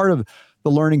 That's part of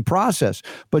the learning process.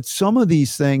 But some of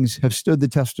these things have stood the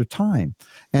test of time,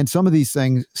 and some of these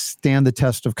things stand the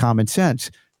test of common sense.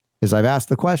 is I've asked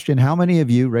the question, how many of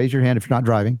you, raise your hand if you're not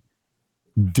driving,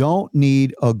 don't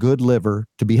need a good liver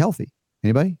to be healthy?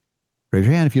 Anybody? Raise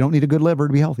your hand if you don't need a good liver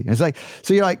to be healthy. And it's like,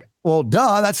 so you're like, well,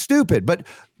 duh, that's stupid. But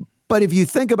if you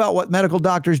think about what medical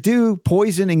doctors do,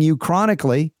 poisoning you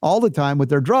chronically all the time with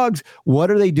their drugs, what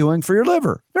are they doing for your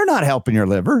liver? They're not helping your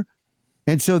liver.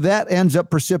 And so that ends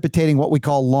up precipitating what we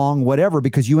call long whatever,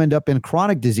 because you end up in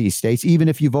chronic disease states, even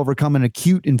if you've overcome an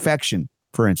acute infection,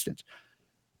 for instance.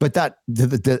 But that,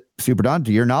 Super Don,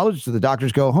 to your knowledge, do the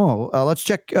doctors go, let's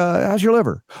check, how's your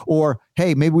liver? Or,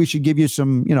 hey, maybe we should give you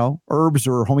some, herbs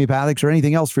or homeopathics or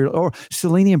anything else for your, or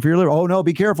selenium for your liver. Oh, no,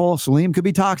 be careful. Selenium could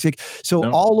be toxic. So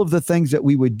all of the things that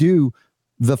we would do,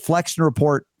 the Flexner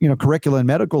Report, curricula in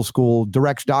medical school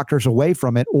directs doctors away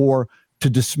from it, or to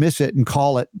dismiss it and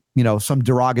call it, some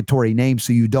derogatory name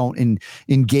so you don't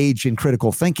engage in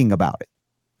critical thinking about it.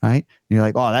 Right. And you're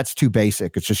like, oh, that's too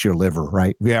basic. It's just your liver,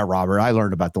 right? Yeah, Robert, I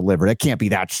learned about the liver. That can't be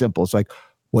that simple. It's like,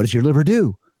 what does your liver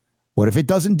do? What if it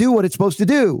doesn't do what it's supposed to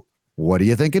do? What do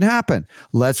you think can happen?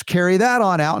 Let's carry that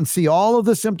on out and see all of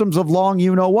the symptoms of long,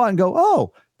 what, and go,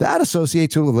 oh, that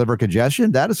associates with liver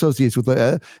congestion. That associates with,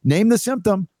 name the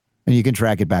symptom, and you can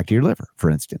track it back to your liver,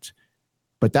 for instance.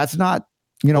 But that's not,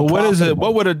 well, what is it?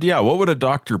 What would a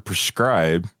doctor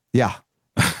prescribe? Yeah.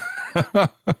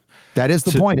 That is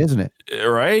the point, isn't it?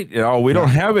 Right? We don't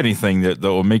have anything that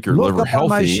will make your liver healthy. On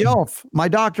my shelf, my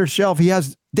doctor's shelf, he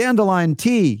has dandelion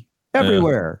tea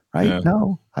everywhere, right? Yeah.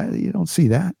 No, you don't see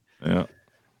that. Yeah.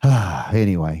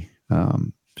 Anyway,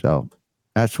 so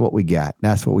that's what we got.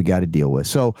 That's what we got to deal with.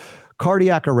 So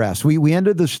cardiac arrest. We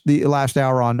ended the last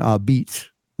hour on beets.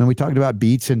 And we talked about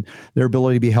beets and their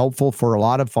ability to be helpful for a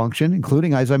lot of function,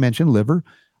 including, as I mentioned, liver.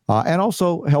 And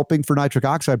also helping for nitric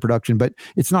oxide production, but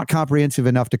it's not comprehensive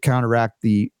enough to counteract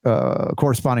the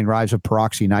corresponding rise of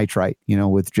peroxynitrite,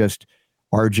 with just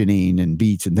arginine and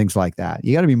beets and things like that.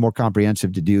 You got to be more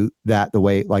comprehensive to do that the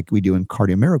way like we do in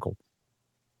Cardio Miracle.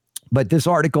 But this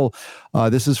article,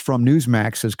 this is from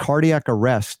Newsmax, says cardiac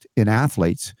arrest in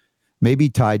athletes may be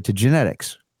tied to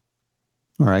genetics.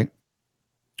 All right.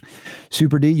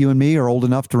 Super D, you and me are old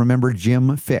enough to remember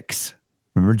Jim Fixx.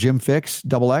 Remember Jim Fixx,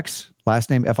 double X? Last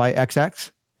name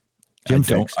Fixx?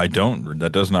 I don't.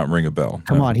 That does not ring a bell.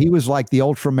 Come on. He was like the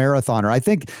ultra marathoner. I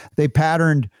think they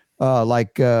patterned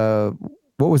what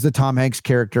was the Tom Hanks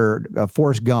character?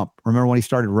 Forrest Gump. Remember when he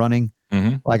started running?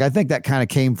 Mm-hmm. Like, I think that kind of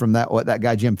came from what that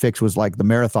guy Jim Fixx was like, the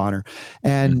marathoner.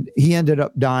 And he ended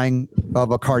up dying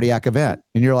of a cardiac event.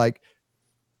 And you're like,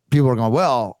 people are going,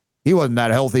 well, he wasn't that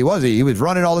healthy, was he? He was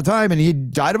running all the time and he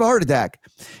died of a heart attack.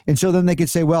 And so then they could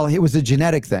say, well, it was a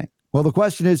genetic thing. Well, the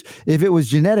question is, if it was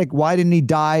genetic, why didn't he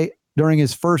die during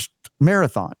his first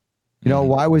marathon?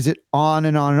 Why was it on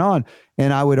and on and on?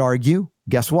 And I would argue,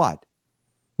 guess what?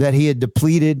 That he had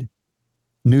depleted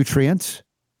nutrients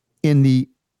in the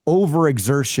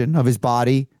overexertion of his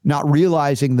body, not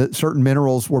realizing that certain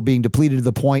minerals were being depleted to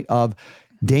the point of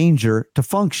danger to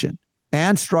function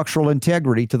and structural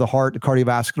integrity to the heart, the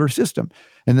cardiovascular system.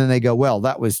 And then they go, well,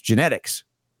 that was genetics.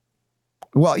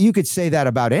 Well, you could say that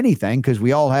about anything because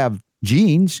we all have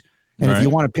genes. And if you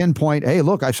want to pinpoint, hey,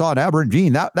 look, I saw an aberrant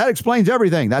gene, that explains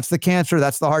everything. That's the cancer.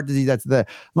 That's the heart disease. That's I'm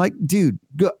like, dude,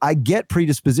 I get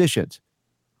predispositions.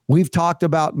 We've talked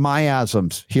about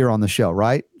miasms here on the show,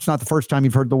 right? It's not the first time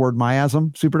you've heard the word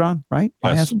miasm, Super Don, right?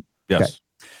 Yes. Miasm? Yes. Okay.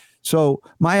 So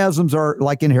miasms are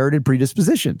like inherited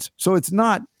predispositions. So it's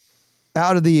not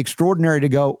out of the extraordinary to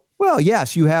go, well,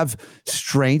 yes, you have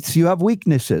strengths, you have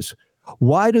weaknesses.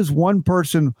 Why does one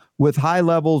person with high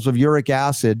levels of uric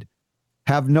acid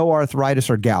have no arthritis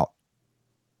or gout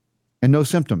and no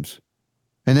symptoms?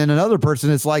 And then another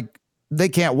person, it's like they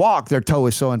can't walk, their toe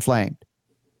is so inflamed.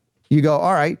 You go,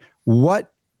 all right,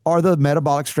 what are the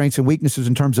metabolic strengths and weaknesses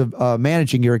in terms of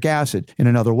managing uric acid in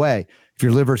another way? If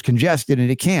your liver is congested and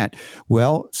it can't,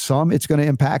 well, it's going to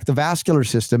impact the vascular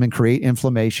system and create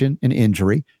inflammation and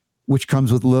injury, which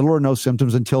comes with little or no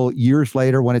symptoms until years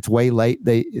later when it's way late.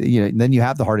 Then you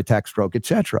have the heart attack, stroke,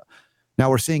 etc. Now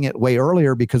we're seeing it way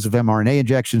earlier because of mRNA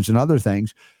injections and other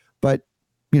things. But,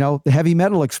 the heavy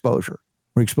metal exposure,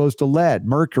 we're exposed to lead,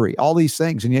 mercury, all these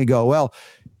things. And you go, well,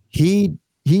 he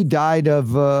died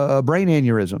of a brain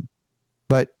aneurysm,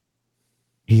 but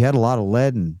he had a lot of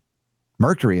lead and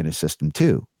mercury in his system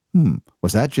too.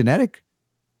 Was that genetic?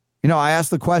 I asked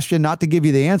the question not to give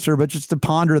you the answer, but just to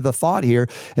ponder the thought here,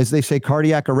 as they say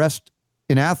cardiac arrest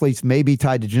in athletes may be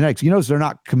tied to genetics. They're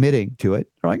not committing to it.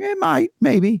 They're like, it might,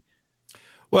 maybe.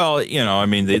 Well,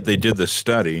 they did this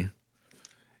study,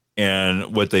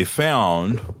 and what they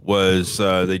found was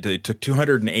they took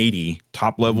 280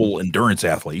 top-level endurance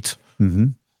athletes, mm-hmm.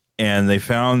 and they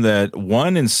found that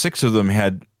 1 in 6 of them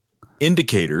had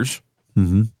indicators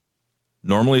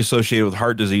normally associated with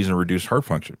heart disease and reduced heart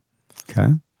function.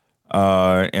 Okay.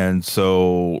 And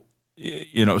so,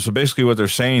 so basically what they're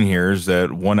saying here is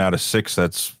that 1 out of 6, I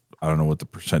don't know what the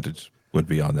percentage would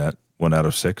be on that. 1 out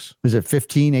of 6. Is it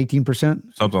 15,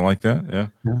 18%? Something like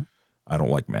that. Yeah. I don't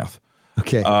like math.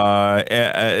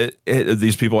 Okay.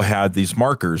 These people had these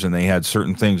markers, and they had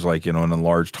certain things like, an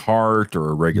enlarged heart or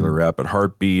a regular rapid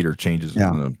heartbeat or changes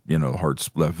in the,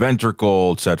 heart's left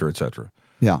ventricle, et cetera, et cetera.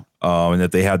 Yeah. And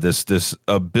that they had this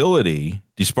ability,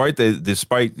 despite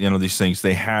these things,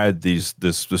 they had this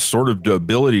sort of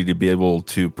ability to be able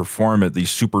to perform at these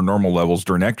super normal levels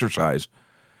during exercise.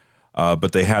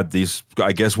 But they had these,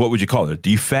 I guess, what would you call it, a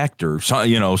defect or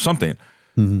something.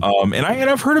 And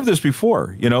I've heard of this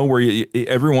before, where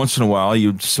every once in a while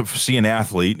you see an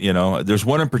athlete, there's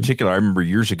one in particular I remember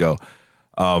years ago.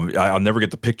 I'll never get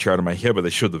the picture out of my head, but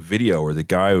they showed the video where the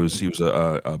guy he was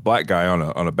a black guy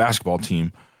on a basketball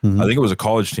team. I think it was a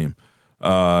college team.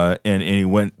 And he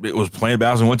was playing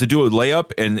basketball and went to do a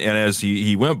layup. And as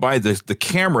he went by the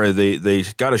camera, they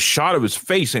got a shot of his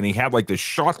face, and he had like this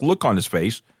shocked look on his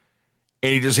face,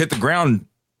 and he just hit the ground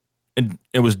and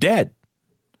it was dead.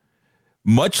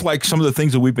 Much like some of the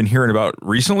things that we've been hearing about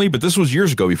recently, but this was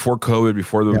years ago, before COVID,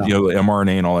 before the the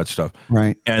mRNA and all that stuff.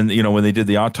 Right. And when they did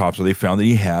the autopsy, they found that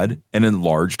he had an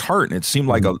enlarged heart, and it seemed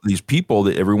like these people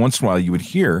that every once in a while you would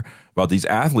hear about these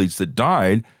athletes that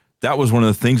died. That was one of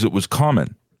the things that was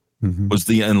common, was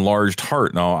the enlarged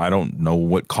heart. Now, I don't know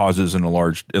what causes an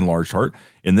enlarged heart.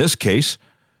 In this case,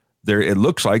 it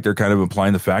looks like they're kind of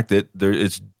implying the fact that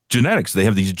it's genetics. They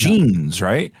have these genes,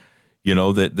 right?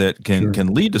 That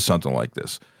can lead to something like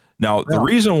this. Now, the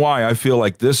reason why I feel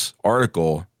like this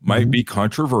article might be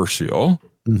controversial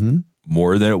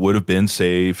more than it would have been,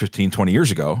 say, 15, 20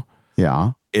 years ago,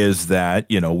 is that,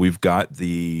 we've got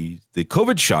the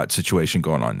COVID shot situation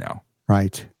going on now.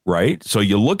 Right. So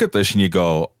you look at this and you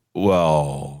go,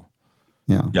 well,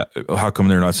 how come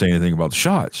they're not saying anything about the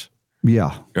shots?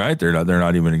 Yeah. Right. They're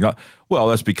not even. Well,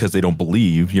 that's because they don't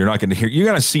believe. You're not going to hear. You're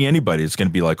going to see anybody. It's going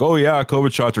to be like, oh yeah,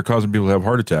 COVID shots are causing people to have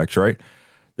heart attacks. Right.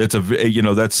 That's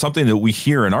that's something that we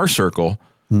hear in our circle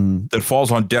that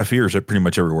falls on deaf ears at pretty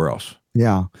much everywhere else.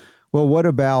 Yeah. Well, what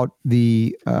about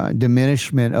the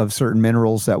diminishment of certain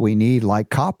minerals that we need, like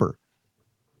copper?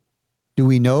 Do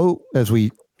we know, as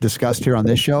we discussed here on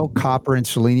this show, copper and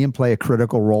selenium play a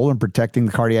critical role in protecting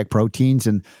the cardiac proteins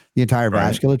and the entire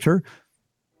vasculature?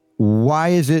 Why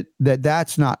is it that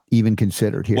that's not even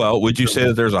considered here? Well, would you say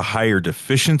that there's a higher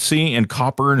deficiency in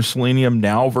copper and selenium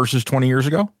now versus 20 years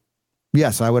ago?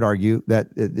 Yes, I would argue that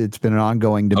it's been an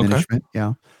ongoing diminishment.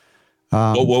 Okay.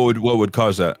 Yeah. What would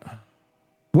cause that?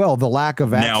 Well, the lack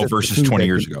of access now versus 20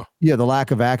 years ago. Yeah, the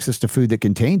lack of access to food that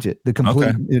contains it. The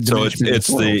complete. So it's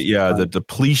the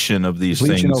depletion of these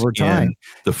things over time, in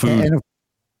the food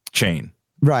chain.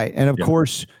 Right, and of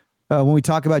course, when we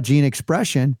talk about gene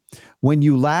expression, when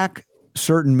you lack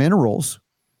certain minerals,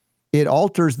 it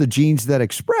alters the genes that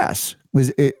express.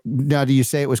 Now, do you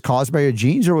say it was caused by your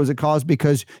genes, or was it caused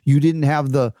because you didn't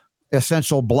have the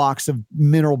essential blocks of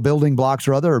mineral building blocks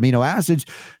or other amino acids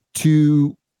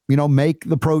to make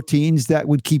the proteins that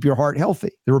would keep your heart healthy,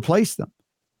 to replace them,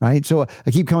 right? So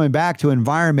I keep coming back to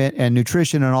environment and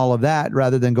nutrition and all of that,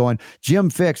 rather than going Jim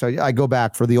Fix. I go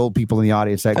back for the old people in the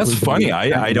audience. That's funny.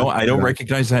 I don't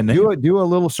recognize that name. Do a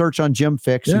little search on Jim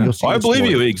Fix, and you'll see. I believe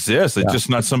you exist. It's just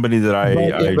not somebody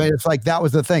that but it's like, that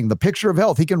was the thing. The picture of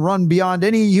health. He can run beyond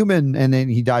any human, and then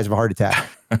he dies of a heart attack.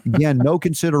 Again, no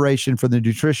consideration for the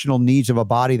nutritional needs of a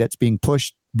body that's being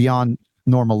pushed beyond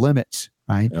normal limits.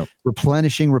 Right. Yep.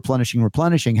 Replenishing.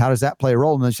 How does that play a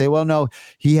role? And they say, well, no,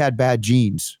 he had bad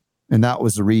genes, and that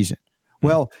was the reason.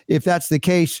 Well, if that's the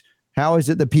case, how is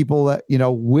it that people that,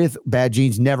 with bad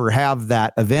genes never have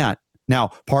that event?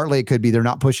 Now, partly it could be they're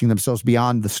not pushing themselves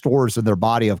beyond the stores of their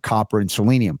body of copper and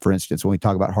selenium, for instance, when we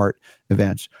talk about heart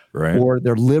events, right? Or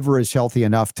their liver is healthy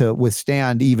enough to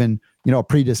withstand even, a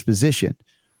predisposition.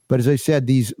 But as I said,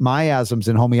 these miasms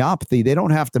in homeopathy, they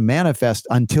don't have to manifest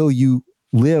until you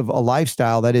live a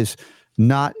lifestyle that is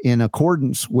not in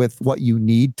accordance with what you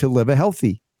need to live a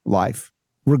healthy life,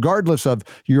 regardless of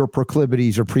your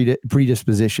proclivities or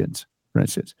predispositions, for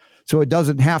instance. So it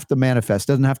doesn't have to manifest,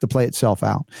 doesn't have to play itself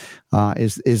out,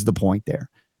 is the point there.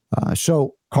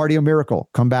 So Cardio Miracle,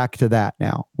 come back to that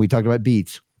now. We talked about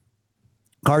beets.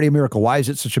 Cardio Miracle, why is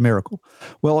it such a miracle?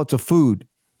 Well, it's a food,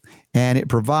 and it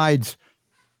provides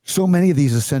so many of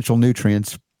these essential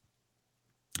nutrients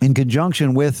in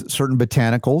conjunction with certain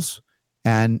botanicals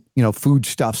and, food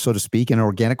stuff, so to speak, and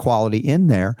organic quality in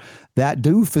there that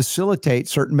do facilitate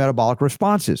certain metabolic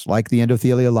responses, like the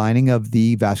endothelial lining of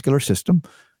the vascular system,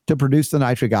 to produce the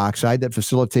nitric oxide that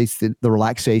facilitates the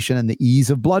relaxation and the ease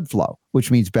of blood flow,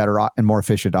 which means better and more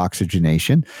efficient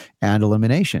oxygenation and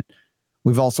elimination.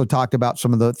 We've also talked about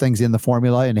some of the things in the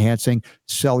formula, enhancing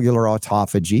cellular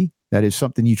autophagy. That is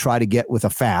something you try to get with a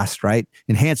fast, right?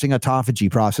 Enhancing autophagy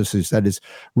processes, that is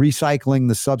recycling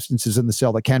the substances in the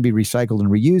cell that can be recycled and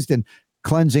reused, and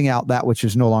cleansing out that which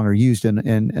is no longer used,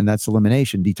 and that's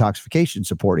elimination. Detoxification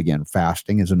support, again,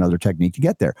 fasting is another technique to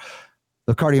get there.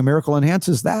 The Cardio Miracle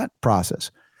enhances that process.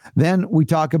 Then we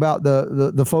talk about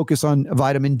the focus on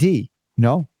vitamin D.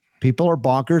 People are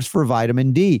bonkers for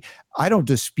vitamin D. I don't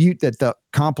dispute that the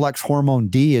complex hormone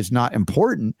D is not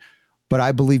important, but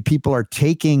I believe people are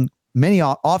taking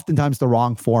oftentimes the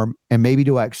wrong form and maybe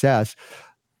to excess.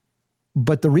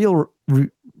 But the real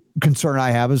concern I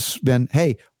have has been,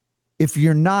 hey, if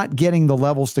you're not getting the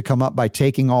levels to come up by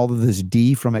taking all of this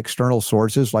D from external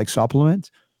sources like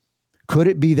supplements, could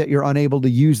it be that you're unable to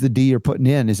use the D you're putting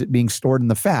in? Is it being stored in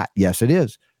the fat? Yes, it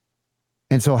is.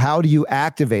 And so how do you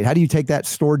take that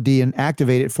stored D and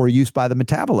activate it for use by the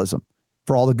metabolism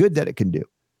for all the good that it can do?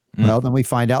 Well, then we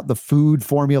find out the food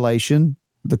formulation,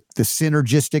 the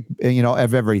synergistic,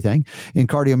 of everything. And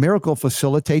Cardio Miracle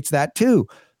facilitates that too,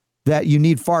 that you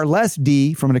need far less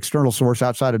D from an external source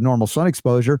outside of normal sun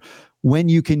exposure when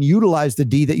you can utilize the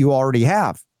D that you already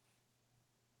have.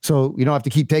 So you don't have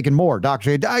to keep taking more. Doctor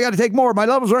say, I got to take more. My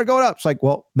levels are going up. It's like,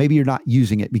 well, maybe you're not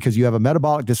using it because you have a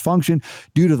metabolic dysfunction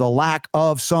due to the lack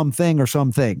of something or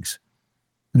some things.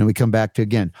 And then we come back to,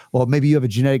 again, well, maybe you have a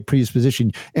genetic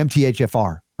predisposition,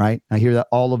 MTHFR, right? I hear that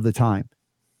all of the time.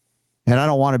 And I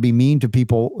don't want to be mean to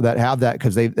people that have that,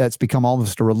 because that's become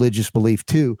almost a religious belief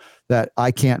too, that I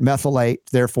can't methylate,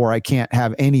 therefore I can't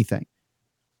have anything.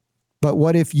 But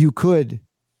what if you could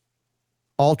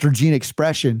alter gene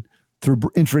expression through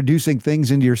introducing things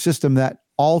into your system that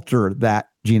alter that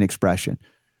gene expression,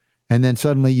 and then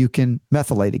suddenly you can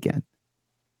methylate again?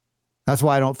 That's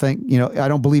why I don't think, I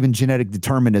don't believe in genetic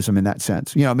determinism in that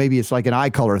sense. Maybe it's like an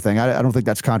eye color thing. I don't think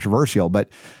that's controversial, but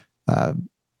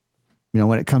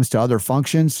when it comes to other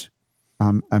functions,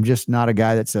 I'm just not a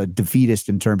guy that's a defeatist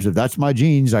in terms of that's my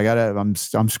genes. I'm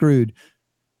screwed.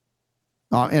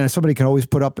 And somebody can always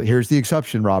put up, here's the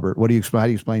exception, Robert. How do you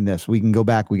explain this? We can go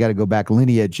back. We got to go back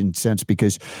lineage in sense,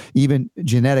 because even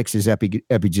genetics is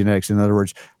epigenetics. In other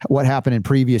words, what happened in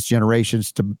previous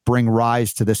generations to bring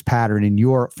rise to this pattern in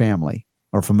your family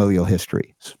or familial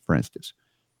history, for instance.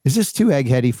 Is this too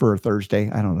eggheady for a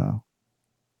Thursday? I don't know.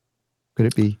 Could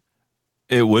it be?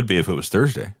 It would be if it was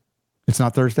Thursday. It's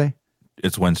not Thursday?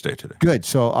 It's Wednesday today. Good.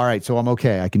 So, all right. So I'm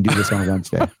okay. I can do this on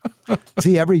Wednesday.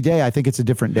 See, every day I think it's a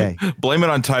different day. Blame it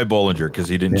on Ty Bollinger because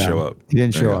he didn't show up. He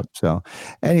didn't show up. So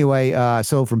anyway,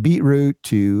 so from beetroot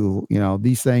to,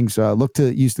 these things, look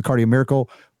to use the Cardio Miracle.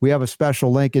 We have a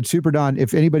special link. It's Super Don.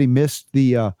 If anybody missed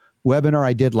the webinar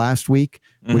I did last week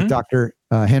with Dr.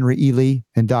 Henry Ely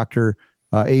and Dr.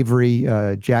 Avery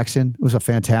Jackson, it was a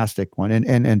fantastic one.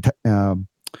 And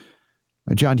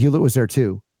John Hewlett was there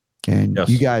too. And yes,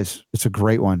 you guys, it's a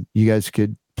great one. You guys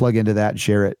could plug into that and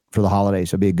share it for the holidays.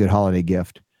 It'd be a good holiday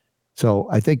gift. So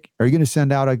I think, are you going to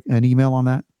send out an email on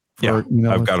that? Yeah,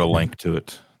 I've got a link to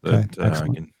it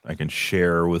that I can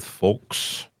share with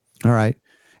folks. All right.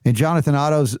 And Jonathan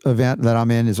Otto's event that I'm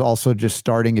in is also just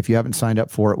starting. If you haven't signed up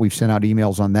for it, we've sent out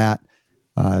emails on that.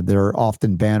 There are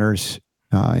often banners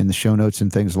in the show notes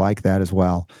and things like that as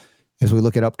well, as we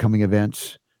look at upcoming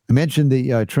events. I mentioned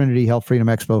the Trinity Health Freedom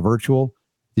Expo virtual.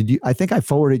 I think I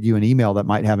forwarded you an email that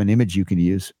might have an image you can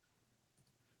use.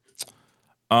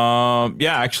 Yeah,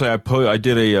 actually I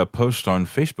did a post on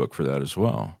Facebook for that as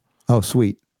well. Oh,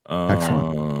 sweet.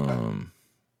 Excellent.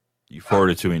 You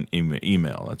forwarded to an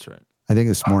email. That's right. I think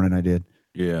this morning I did.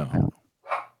 Yeah.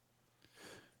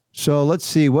 So let's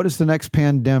see. What is the next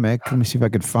pandemic? Let me see if I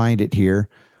could find it here.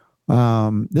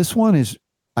 This one is,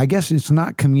 I guess it's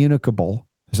not communicable,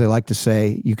 as they like to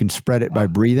say. You can spread it by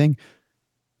breathing,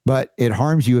 but it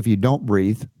harms you if you don't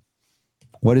breathe.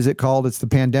 What is it called? It's the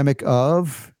pandemic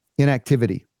of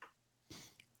inactivity.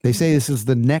 They say this is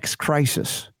the next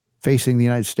crisis facing the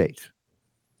United States.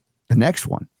 The next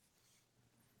one.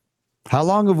 How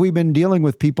long have we been dealing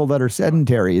with people that are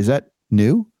sedentary? Is that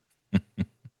new?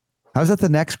 How's that the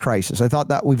next crisis? I thought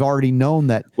that we've already known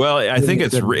that. Well, I think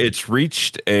it's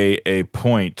reached a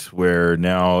point where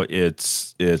now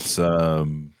it's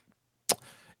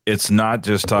not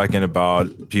just talking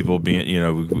about people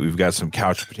being, we've got some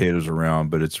couch potatoes around,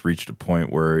 but it's reached a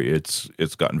point where it's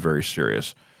gotten very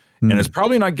serious, and it's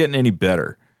probably not getting any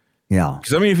better. Yeah.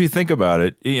 Because I mean, if you think about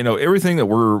it, everything that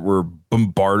we're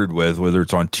bombarded with, whether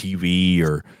it's on TV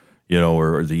or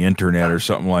the internet or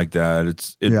something like that,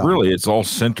 it's all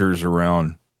centers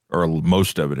around or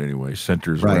most of it anyway,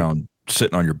 centers around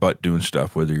sitting on your butt doing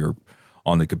stuff, whether you're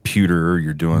on the computer, or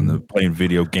you're doing the playing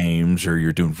video games, or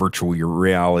you're doing virtual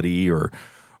reality, or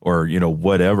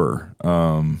whatever.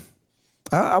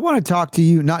 I want to talk to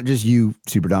you, not just you,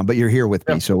 Super Don, but you're here with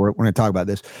me. So we're going to talk about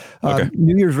this. Okay.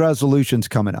 New Year's resolutions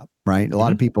coming up, right? A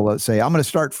lot of people say, I'm going to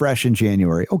start fresh in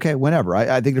January. Okay, whenever.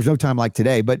 I think there's no time like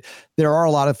today, but there are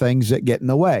a lot of things that get in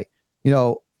the way.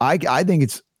 I think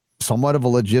it's somewhat of a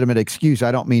legitimate excuse.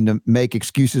 I don't mean to make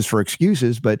excuses for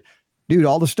excuses, but dude,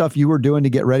 all the stuff you were doing to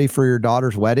get ready for your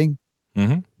daughter's wedding,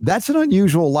 that's an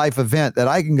unusual life event that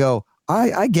I can go,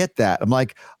 I get that. I'm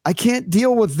like, I can't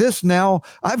deal with this now.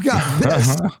 I've got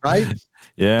this, right?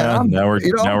 Yeah. Now we're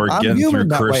getting through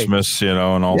Christmas, and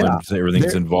all that,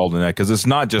 everything's involved in that. Cause it's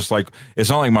not like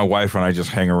my wife and I just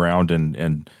hang around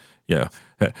and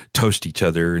toast each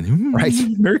other and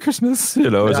Merry Christmas,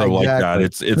 or something like that.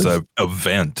 It's a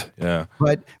event. Yeah.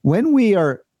 But when we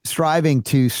are striving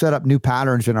to set up new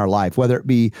patterns in our life, whether it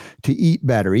be to eat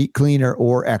better, eat cleaner,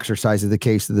 or exercise, in the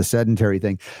case of the sedentary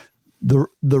thing, the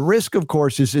risk, of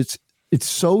course, is it's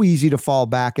so easy to fall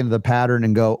back into the pattern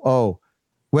and go, oh,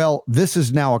 well, this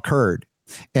has now occurred.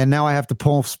 And now I have to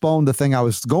postpone the thing I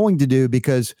was going to do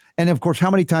and of course,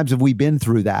 how many times have we been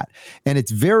through that? And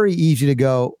it's very easy to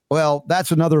go, well,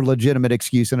 that's another legitimate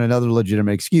excuse and another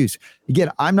legitimate excuse.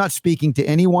 Again, I'm not speaking to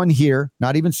anyone here,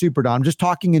 not even Super Don. I'm just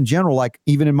talking in general, like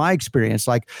even in my experience,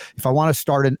 like if I want to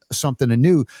start something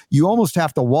anew, you almost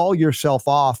have to wall yourself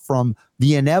off from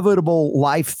the inevitable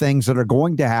life things that are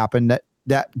going to happen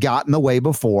that got in the way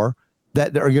before,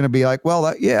 that are going to be like, well,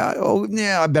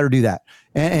 I better do that.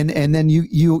 And then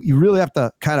you really have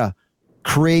to kind of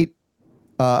create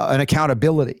an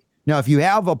accountability. Now, if you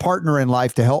have a partner in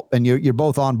life to help and you're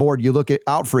both on board, you look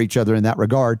out for each other in that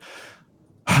regard,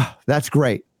 that's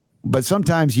great. But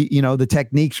sometimes, the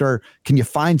techniques are, can you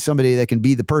find somebody that can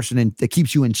be the person that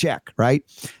keeps you in check, right?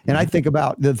 And I think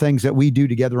about the things that we do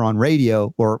together on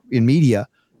radio or in media.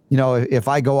 If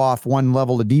I go off one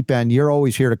level to deep end, you're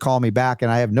always here to call me back,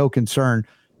 and I have no concern,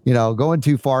 going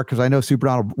too far, because I know Super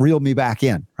Don will reel me back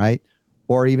in, right?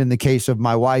 Or even the case of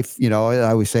my wife, I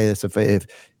always say this: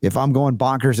 if I'm going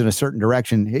bonkers in a certain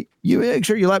direction, hey, you make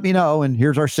sure you let me know, and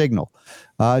here's our signal.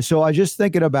 So I just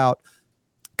thinking about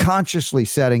consciously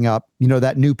setting up,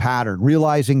 that new pattern,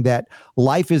 realizing that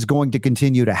life is going to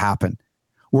continue to happen.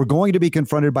 We're going to be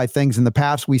confronted by things in the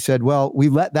past. We said, well, we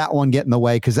let that one get in the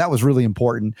way because that was really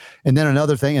important. And then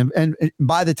another thing. And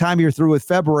by the time you're through with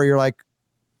February, you're like,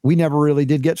 we never really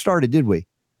did get started, did we?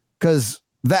 Because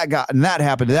that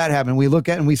happened. We look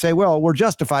at it and we say, well, we're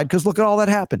justified because look at all that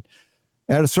happened.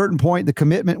 At a certain point, the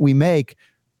commitment we make,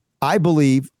 I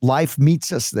believe life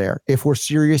meets us there. If we're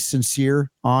serious,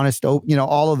 sincere, honest,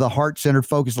 all of the heart-centered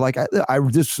focus, like I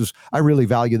really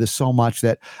value this so much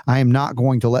that I am not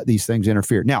going to let these things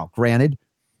interfere. Now, granted,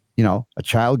 a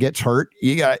child gets hurt.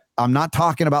 I'm not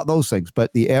talking about those things,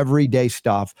 but the everyday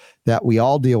stuff that we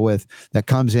all deal with that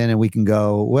comes in and we can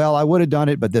go, well, I would have done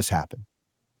it, but this happened.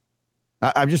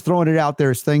 I'm just throwing it out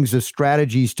there as things, as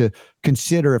strategies to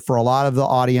consider for a lot of the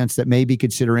audience that may be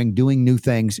considering doing new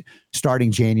things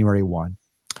starting January 1.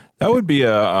 That would be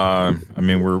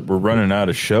we're running out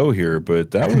of show here, but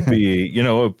that would be,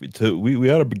 we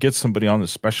ought to get somebody on that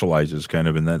specializes kind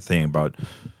of in that thing about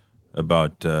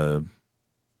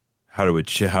how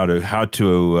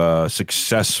to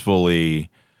successfully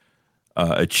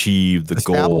achieve the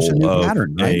goal of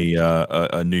pattern, right?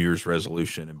 a New Year's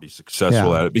resolution and be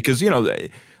successful at it. Because,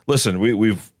 listen,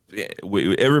 we've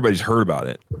everybody's heard about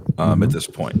it at this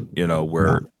point,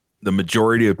 where the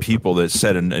majority of people that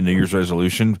set a New Year's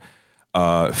resolution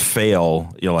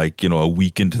fail, a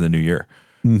week into the new year.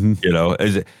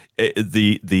 The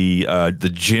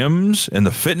gyms and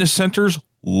the fitness centers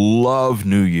love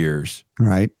New Year's.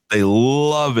 Right. They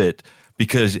love it.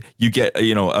 Because you get,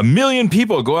 a million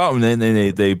people go out and then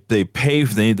they pay,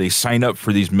 they sign up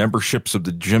for these memberships of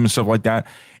the gym and stuff like that.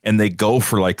 And they go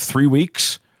for like 3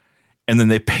 weeks and then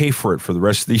they pay for it for the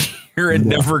rest of the year and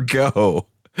never go.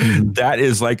 That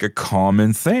is like a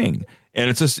common thing. And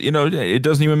it's just, it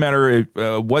doesn't even matter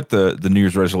what the New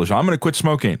Year's resolution. I'm going to quit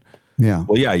smoking. Yeah.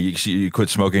 Well, yeah, you quit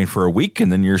smoking for a week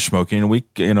and then you're smoking a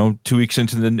week, 2 weeks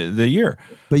into the year.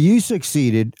 But you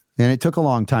succeeded. And it took a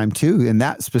long time too in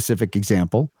that specific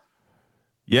example.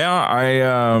 Yeah,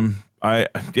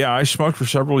 I smoked for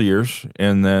several years,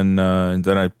 and then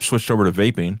I switched over to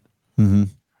vaping. And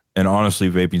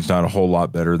honestly, vaping's not a whole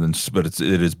lot better but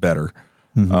it is better.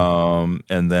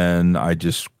 And then I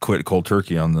just quit cold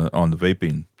turkey on the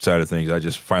vaping side of things. I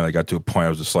just finally got to a point I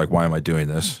was just like, why am I doing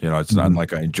this? It's not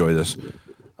like I enjoy this.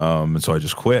 And so I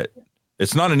just quit.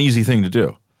 It's not an easy thing to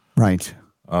do. Right.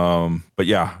 But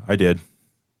yeah, I did.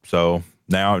 So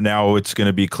now it's going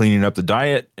to be cleaning up the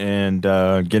diet and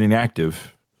getting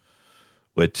active.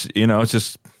 But it's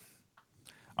just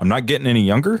I'm not getting any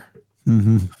younger.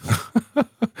 Mm-hmm.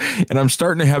 And I'm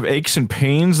starting to have aches and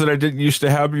pains that I didn't used to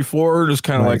have before. Just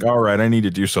kind of like, all right, I need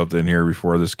to do something here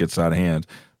before this gets out of hand.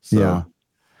 So. Yeah.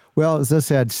 Well, as I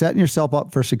said, setting yourself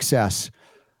up for success.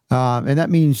 And that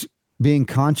means being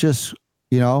conscious,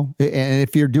 and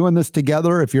if you're doing this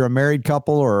together, if you're a married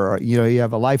couple or, you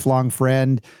have a lifelong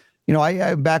friend,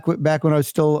 I back when I was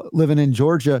still living in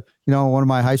Georgia, one of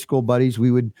my high school buddies,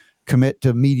 we would commit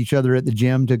to meet each other at the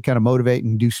gym to kind of motivate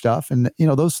and do stuff. And,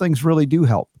 those things really do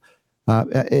help.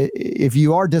 If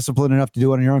you are disciplined enough to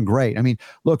do it on your own, great. I mean,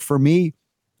 look, for me,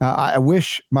 I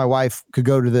wish my wife could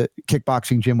go to the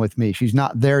kickboxing gym with me. She's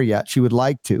not there yet. She would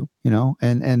like to,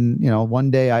 and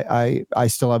one day I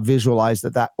still have visualized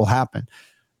that will happen.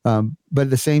 But at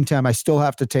the same time, I still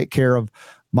have to take care of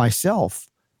myself,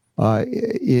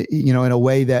 in a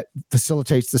way that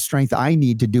facilitates the strength I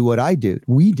need to do what I do.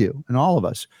 We do, and all of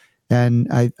us. And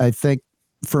I think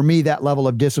for me, that level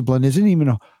of discipline isn't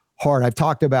even hard. I've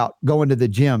talked about going to the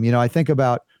gym. I think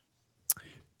about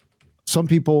some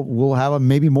people will have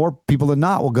maybe more people than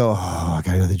not will go, oh, I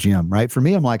got to go to the gym, right? For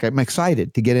me, I'm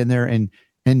excited to get in there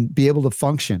and be able to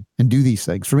function and do these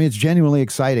things. For me, it's genuinely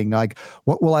exciting. Like,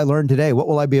 what will I learn today? What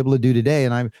will I be able to do today?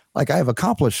 And I'm like, I have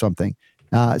accomplished something.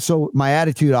 So my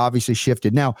attitude obviously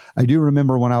shifted. Now, I do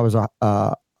remember when I was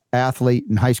a athlete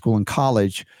in high school and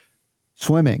college,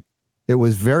 swimming. It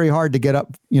was very hard to get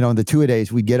up, in the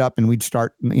two-a-days. We'd get up and we'd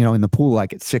start, in the pool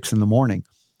like at 6 a.m.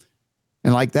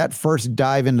 And like that first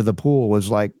dive into the pool was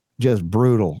like just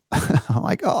brutal. I'm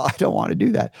like, oh, I don't want to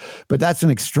do that. But that's an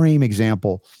extreme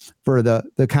example for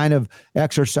the kind of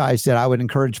exercise that I would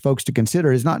encourage folks to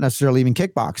consider is not necessarily even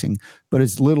kickboxing, but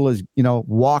as little as,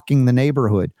 walking the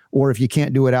neighborhood, or if you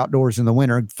can't do it outdoors in the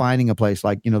winter, finding a place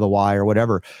like, the Y or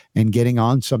whatever, and getting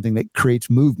on something that creates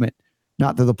movement,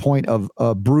 not to the point of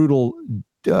brutal,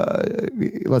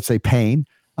 let's say, pain.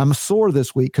 I'm sore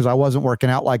this week because I wasn't working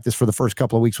out like this for the first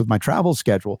couple of weeks with my travel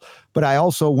schedule. But I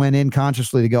also went in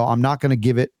consciously to go, I'm not going to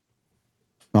give it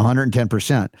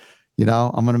 110%.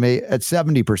 I'm going to make at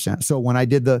 70%. So when I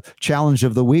did the challenge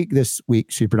of the week this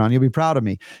week, Super Don, you'll be proud of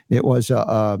me. It was,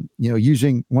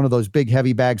 using one of those big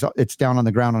heavy bags. It's down on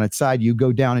the ground on its side. You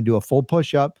go down and do a full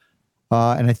push up.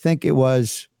 And I think it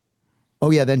was,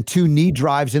 then 2 knee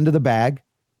drives into the bag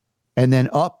and then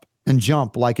up and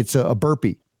jump like it's a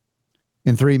burpee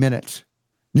in 3 minutes.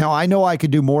 Now, I know I could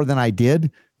do more than I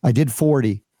did. I did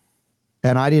 40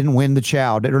 and I didn't win the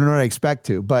chow. I don't know what I expect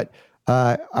to, but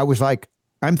I was like,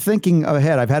 I'm thinking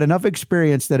ahead. I've had enough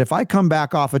experience that if I come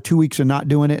back off of 2 weeks and not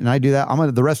doing it and I do that,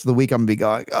 the rest of the week, I'm going to be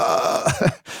going,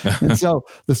 And so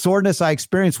the soreness I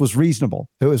experienced was reasonable.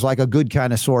 It was like a good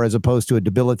kind of sore as opposed to a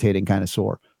debilitating kind of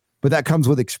sore. But that comes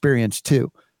with experience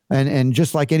too. And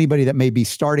just like anybody that may be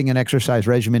starting an exercise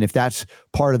regimen, if that's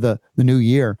part of the new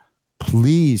year,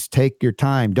 please take your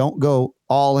time. Don't go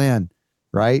all in,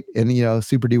 right? And,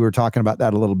 Super D, we were talking about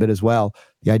that a little bit as well.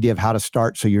 The idea of how to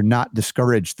start so you're not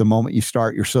discouraged the moment you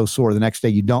start. You're so sore the next day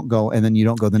you don't go, and then you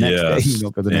don't go the next day. You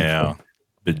don't go the next day.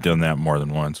 Been done that more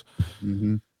than once.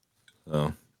 Mm-hmm.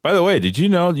 So, by the way, did you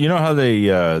know how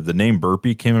the name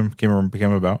Burpee came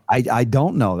about? I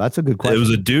don't know. That's a good question. It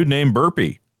was a dude named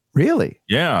Burpee. Really?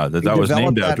 Yeah, that was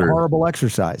named after that horrible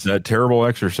exercise. That terrible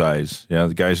exercise. Yeah,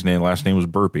 the guy's last name was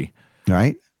Burpee.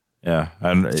 Right? Yeah,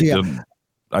 and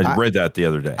I read that the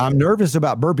other day. I'm nervous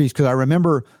about burpees because I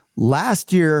remember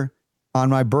last year on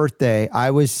my birthday,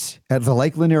 I was at the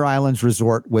Lake Lanier Islands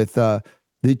Resort with the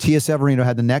Tia Severino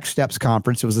had the Next Steps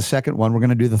conference. It was the second one. We're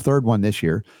going to do the third one this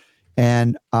year.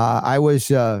 And I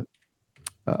was, if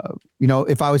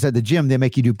I was at the gym, they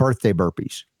make you do birthday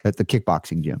burpees at the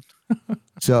kickboxing gym.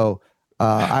 So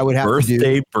I would have birthday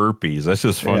to do burpees. That's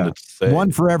just fun to say.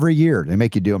 One for every year. They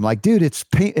make you do. I'm like, dude, it's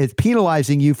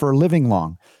penalizing you for living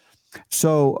long.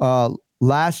 So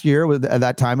last year, at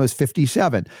that time, it was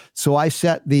 57. So I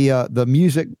set the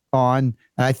music on,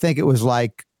 and I think it was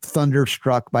like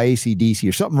Thunderstruck by AC/DC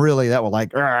or something really that will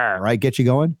like, right, get you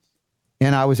going.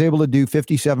 And I was able to do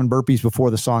 57 burpees before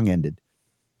the song ended.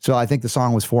 So I think the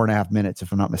song was 4.5 minutes,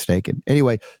 if I'm not mistaken.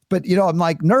 Anyway, but I'm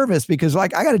like nervous because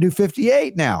like I got to do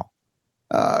 58 now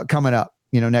coming up,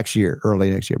 next year, early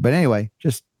next year. But anyway,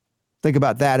 just think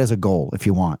about that as a goal if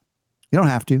you want. You don't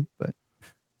have to, but.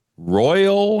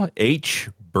 Royal H.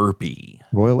 Burpee.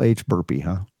 Royal H. Burpee,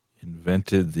 huh?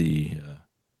 Invented the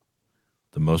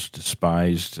most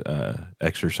despised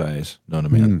exercise known to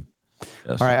man.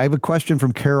 Yes. All right, I have a question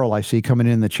from Carol I see coming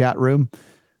in the chat room.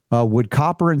 Would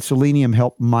copper and selenium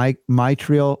help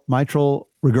mitral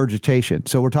regurgitation.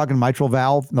 So we're talking mitral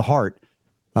valve, the heart,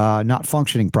 not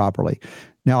functioning properly.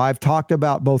 Now, I've talked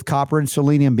about both copper and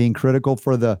selenium being critical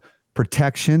for the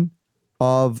protection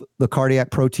of the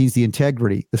cardiac proteins, the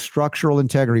integrity, the structural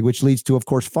integrity, which leads to, of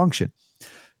course, function.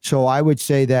 So I would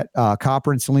say that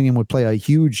copper and selenium would play a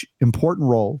huge, important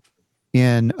role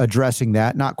in addressing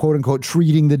that, not quote unquote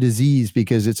treating the disease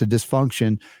because it's a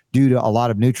dysfunction due to a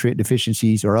lot of nutrient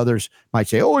deficiencies, or others might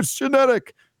say, oh, it's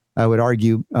genetic. I would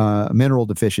argue mineral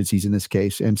deficiencies in this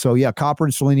case. And so, yeah, copper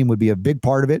and selenium would be a big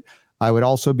part of it. I would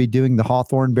also be doing the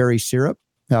hawthorn berry syrup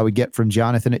that I would get from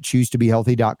Jonathan at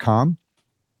choosetobehealthy.com.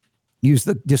 Use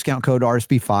the discount code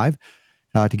RSB5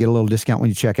 to get a little discount when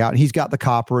you check out. And he's got the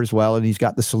copper as well, and he's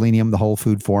got the selenium, the whole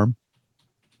food form.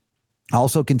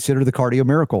 Also consider the Cardio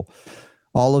Miracle.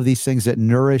 All of these things that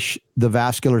nourish the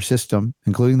vascular system,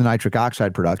 including the nitric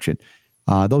oxide production.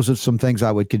 Those are some things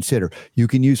I would consider. You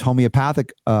can use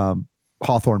homeopathic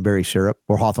hawthorn berry syrup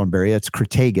or hawthorn berry. That's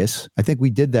Crataegus. I think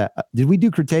we did that. Did we do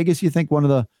Crataegus? You think one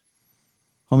of the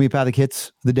homeopathic hits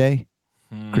of the day?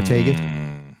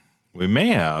 Crataegus? We may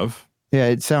have. Yeah,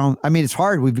 it's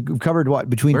hard. We've covered what,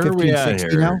 between Where 50 and 60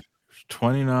 here? now?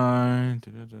 29.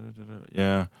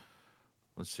 Yeah.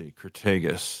 Let's see.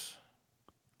 Crataegus.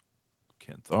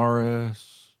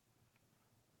 Cantharis.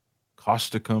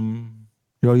 Causticum.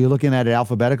 You're looking at it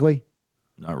alphabetically?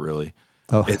 Not really.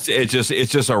 Oh, it's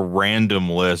just a random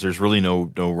list. There's really no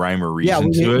rhyme or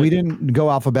reason to it. We didn't go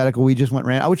alphabetical. We just went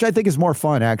random, which I think is more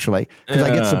fun actually, because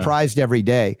I get surprised every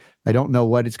day. I don't know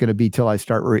what it's going to be till I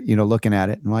start, looking at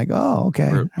it. I'm like, oh, okay.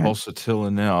 We're at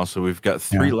Pulsitilla now, so we've got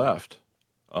 3 left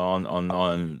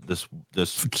on this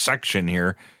section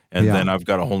here, and then I've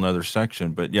got a whole nother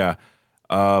section. But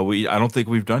I don't think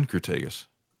we've done Crataegus.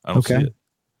 I don't see it.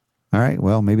 All right.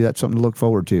 Well, maybe that's something to look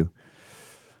forward to.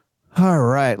 All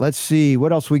right. Let's see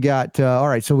what else we got. All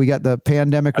right. So we got the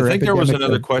pandemic. I think there was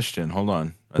another question. Hold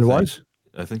on.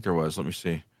 I think there was. Let me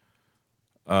see.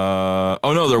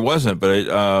 No, there wasn't.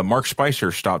 But Mark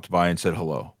Spicer stopped by and said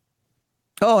hello.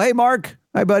 Oh, hey, Mark.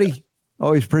 Hi, buddy.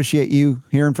 Always appreciate you,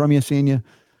 hearing from you, seeing you.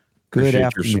 Good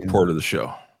afternoon. Your support of the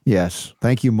show. Yes.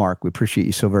 Thank you, Mark. We appreciate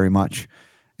you so very much.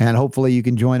 And hopefully you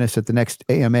can join us at the next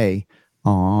AMA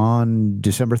on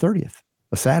December 30th,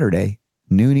 a Saturday,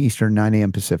 noon Eastern, 9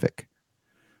 a.m. Pacific.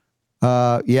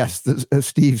 Yes,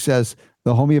 Steve says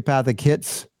the homeopathic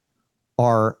hits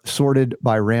are sorted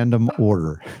by random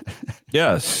order.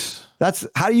 Yes. That's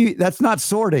not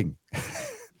sorting.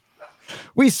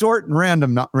 We sort in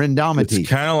randomity. It's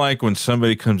kind of like when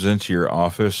somebody comes into your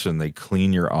office and they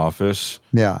clean your office.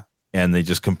 Yeah. And they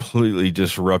just completely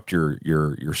disrupt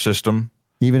your system.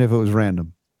 Even if it was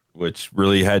random. Which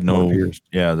really had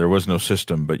there was no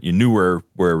system, but you knew where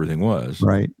everything was.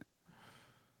 Right.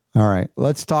 All right.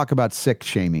 Let's talk about sick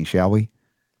shaming, shall we?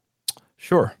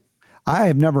 Sure. I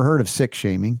have never heard of sick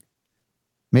shaming.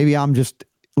 Maybe I'm just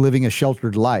living a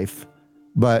sheltered life,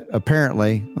 but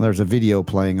apparently there's a video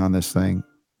playing on this thing.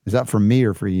 Is that from me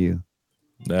or for you?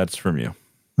 That's from you.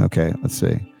 Okay. Let's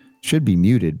see. Should be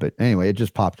muted, but anyway, it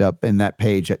just popped up in that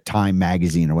page at Time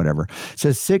Magazine or whatever. It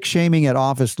says sick shaming at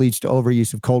office leads to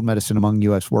overuse of cold medicine among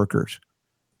U.S. workers.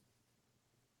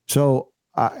 So,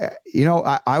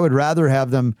 I would rather have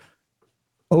them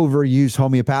overuse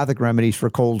homeopathic remedies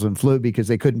for colds and flu because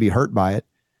they couldn't be hurt by it.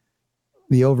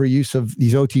 The overuse of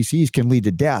these OTCs can lead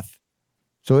to death.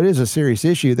 So it is a serious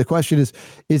issue. The question is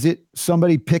it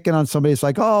somebody picking on somebody? It's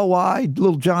like, oh, why,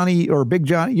 little Johnny or big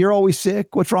Johnny, you're always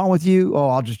sick. What's wrong with you? Oh,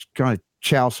 I'll just kind of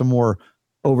chow some more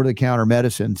over-the-counter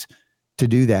medicines to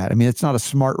do that. I mean, it's not a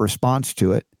smart response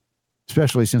to it,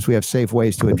 especially since we have safe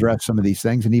ways to address some of these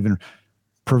things and even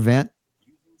prevent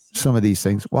some of these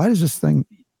things. Why does this thing,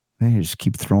 they just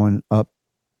keep throwing up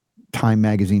Time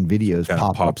Magazine videos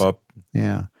pop up?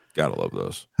 Yeah. Gotta love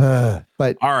those.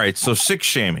 But all right, so sick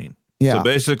shaming. Yeah. So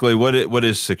basically, what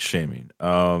is sick shaming?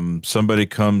 Somebody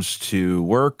comes to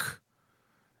work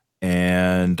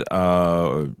and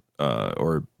or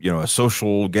a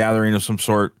social gathering of some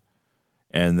sort,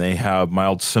 and they have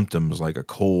mild symptoms like a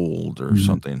cold or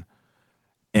something,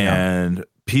 and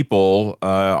people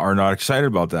are not excited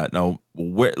about that. Now,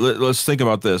 let's think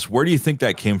about this. Where do you think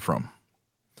that came from?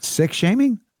 Sick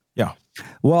shaming? Yeah.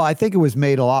 Well, I think it was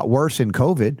made a lot worse in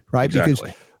COVID, right? Exactly.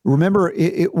 Because remember,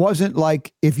 it wasn't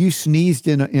like if you sneezed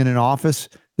in an office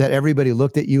that everybody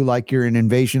looked at you like you're an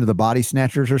invasion of the body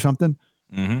snatchers or something.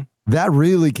 Mm-hmm. That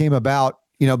really came about,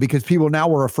 because people now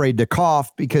were afraid to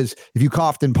cough because if you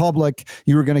coughed in public,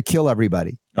 you were going to kill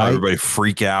everybody. Right? Everybody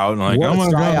freak out and like, what oh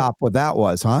my God. What that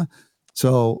was, huh?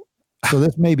 So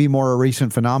this may be more a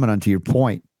recent phenomenon to your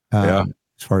point.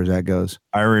 As far as that goes.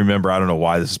 I remember, I don't know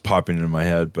why this is popping into my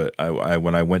head, but I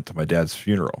when I went to my dad's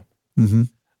funeral,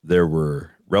 there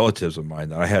were relatives of mine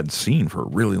that I hadn't seen for a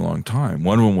really long time.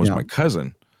 One of them was my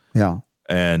cousin. Yeah.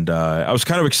 And I was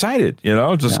kind of excited,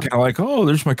 just kind of like, oh,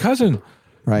 there's my cousin.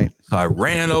 Right. So I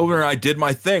ran over and I did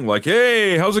my thing like,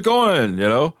 hey, how's it going?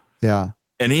 Yeah.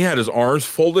 And he had his arms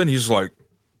folded. And he's like,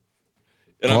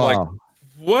 and I'm like,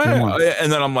 what?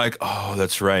 And then I'm like, oh,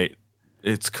 that's right.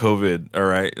 It's COVID. All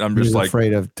right. I'm just like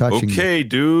afraid of touching. Okay,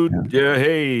 dude. Yeah.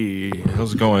 Hey,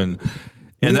 how's it going?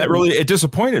 And that really, it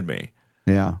disappointed me.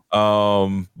 Yeah.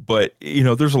 But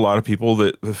there's a lot of people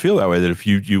that feel that way, that if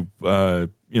you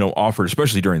offered,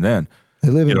 especially during then, they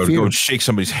live in to fear. go and shake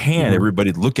somebody's hand,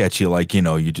 everybody'd look at you like,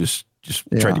 you just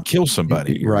tried to kill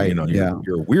somebody. Right.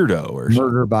 You're a weirdo or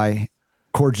murder something. by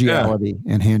cordiality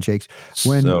and handshakes.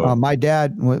 When my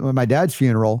dad's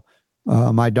funeral,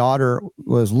 my daughter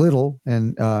was little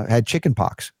and had chicken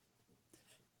pox.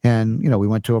 And, we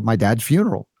went to my dad's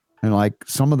funeral, and like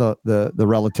some of the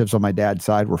relatives on my dad's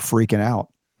side were freaking out.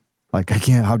 Like,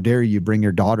 how dare you bring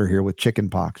your daughter here with chicken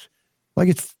pox? Like,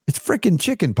 it's freaking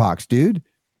chicken pox, dude.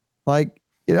 Like,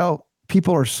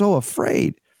 people are so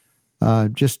afraid.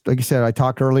 Just like I said, I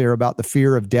talked earlier about the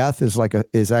fear of death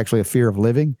is actually a fear of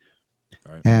living.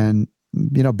 Right. And,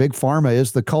 big pharma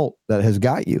is the cult that has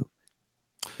got you.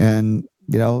 And,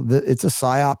 it's a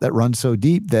psyop that runs so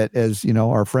deep that, as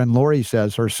our friend Lori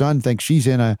says, her son thinks she's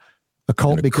in a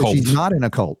cult because she's not in a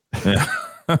cult. Yeah.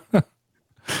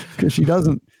 Because she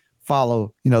doesn't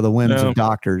follow, the whims of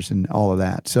doctors and all of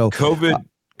that. So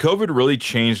COVID really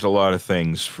changed a lot of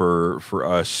things for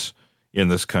us in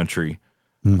this country.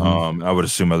 I would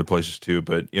assume other places too,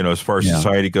 but as far as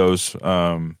society goes,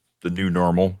 the new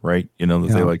normal, right? They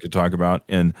like to talk about.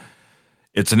 And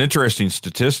it's an interesting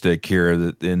statistic here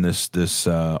that in this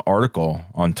article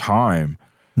on Time,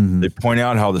 they point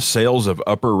out how the sales of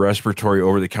upper respiratory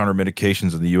over-the-counter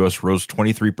medications in the U.S. rose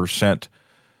 23%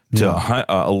 to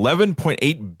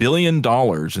 $11.8 billion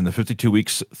in the 52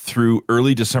 weeks through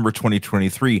early December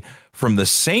 2023 from the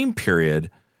same period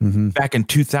back in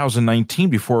 2019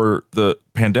 before the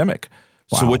pandemic.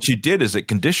 Wow. So what you did is it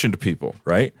conditioned people,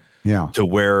 right? Yeah. To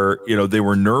where, they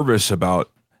were nervous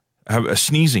about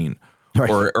sneezing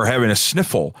or having a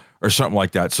sniffle or something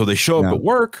like that. So they show up at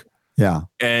work. Yeah.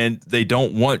 And they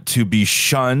don't want to be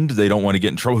shunned. They don't want to get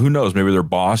in trouble. Who knows? Maybe their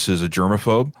boss is a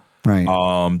germaphobe. Right.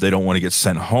 They don't want to get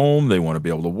sent home. They want to be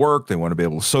able to work. They want to be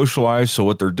able to socialize. So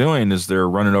what they're doing is they're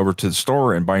running over to the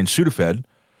store and buying Sudafed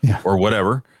or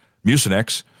whatever,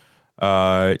 Mucinex,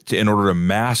 in order to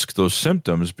mask those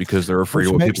symptoms because they're afraid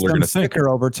of what people are going to think.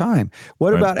 Over time.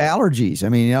 What about allergies? I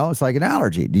mean, it's like an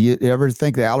allergy. Do you ever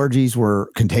think the allergies were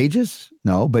contagious?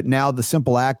 No, but now the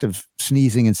simple act of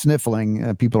sneezing and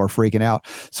sniffling, people are freaking out.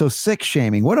 So sick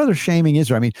shaming. What other shaming is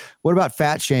there? I mean, what about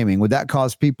fat shaming? Would that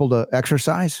cause people to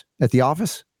exercise at the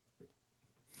office?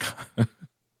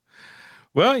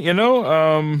 Well,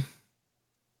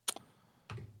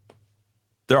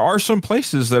 there are some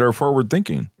places that are forward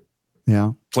thinking.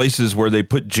 Yeah. Places where they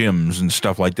put gyms and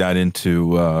stuff like that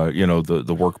into,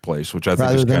 the workplace, which I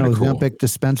think is kind of cool. Olympic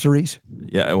dispensaries.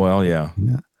 Yeah. Well, yeah.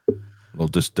 A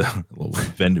little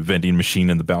vending machine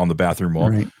on the bathroom wall.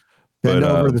 Right. Bend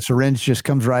over, the syringe just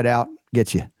comes right out,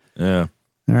 gets you. Yeah.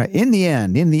 All right. In the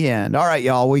end. All right,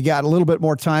 y'all. We got a little bit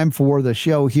more time for the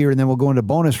show here, and then we'll go into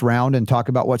bonus round and talk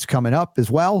about what's coming up as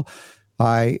well.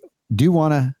 I do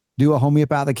want to do a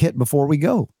homeopathic hit before we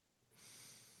go.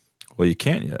 Well, you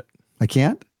can't yet. I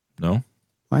can't? No.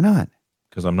 Why not?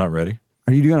 Because I'm not ready.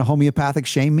 Are you doing a homeopathic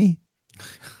shame me?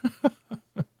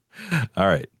 All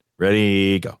right.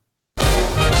 Ready, go.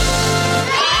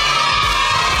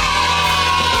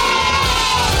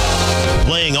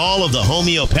 Playing all of the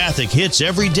homeopathic hits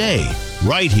every day,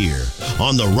 right here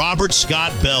on the Robert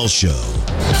Scott Bell Show.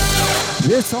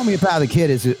 This homeopathic hit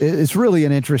is really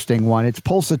an interesting one. It's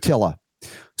Pulsitilla.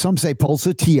 Some say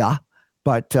Pulsitilla,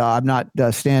 but I'm not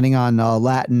standing on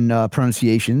Latin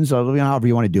pronunciations, however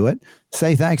you want to do it.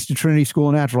 Say thanks to Trinity School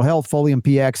of Natural Health, Folium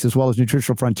PX, as well as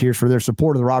Nutritional Frontiers for their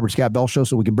support of the Robert Scott Bell Show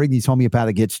so we can bring these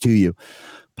homeopathic hits to you.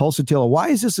 Pulsitilla, why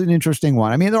is this an interesting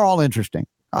one? I mean, they're all interesting.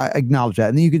 I acknowledge that.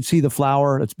 And then you can see the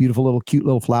flower. That's beautiful, cute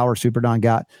little flower Super Don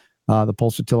got. The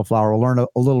Pulsitilla flower. We'll learn a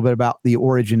little bit about the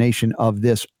origination of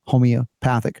this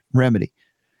homeopathic remedy.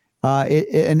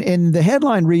 And the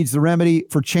headline reads, the remedy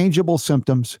for changeable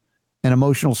symptoms and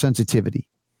emotional sensitivity.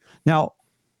 Now,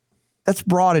 that's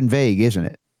broad and vague, isn't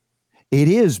it? It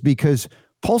is, because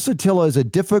Pulsitilla is a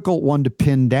difficult one to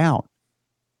pin down.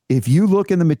 If you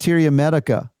look in the Materia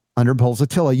Medica under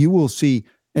Pulsitilla, you will see,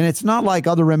 and it's not like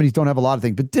other remedies don't have a lot of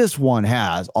things, but this one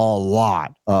has a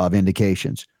lot of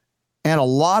indications. and a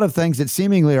lot of things that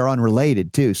seemingly are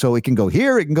unrelated too. So it can go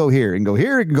here, it can go here, it can go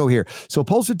here, it can go here. So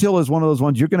Pulsitilla is one of those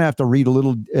ones you're going to have to read a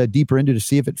little deeper into to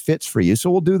see if it fits for you. So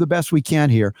we'll do the best we can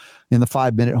here in the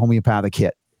 5-minute homeopathic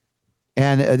hit.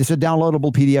 And it's a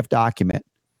downloadable PDF document.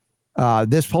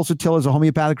 This Pulsitilla is a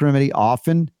homeopathic remedy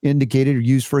often indicated or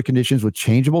used for conditions with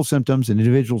changeable symptoms in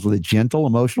individuals with a gentle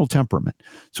emotional temperament.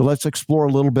 So let's explore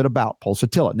a little bit about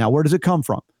Pulsitilla. Now, where does it come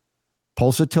from?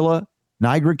 Pulsitilla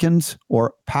nigricans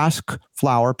or pasque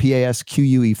flower,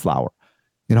 Pasque flower.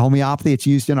 In homeopathy, it's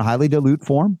used in a highly dilute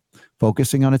form,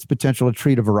 focusing on its potential to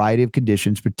treat a variety of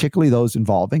conditions, particularly those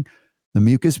involving the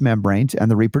mucous membranes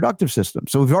and the reproductive system.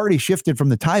 So we've already shifted from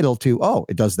the title to, oh,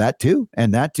 it does that too,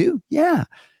 and that too? Yeah.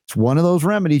 It's one of those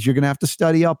remedies you're going to have to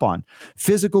study up on.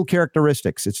 Physical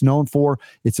characteristics. It's known for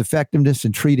its effectiveness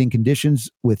in treating conditions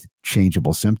with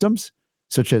changeable symptoms,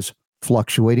 such as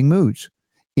fluctuating moods,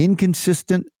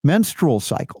 inconsistent menstrual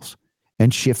cycles,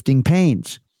 and shifting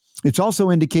pains. It's also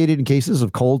indicated in cases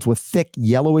of colds with thick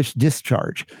yellowish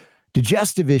discharge,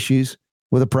 digestive issues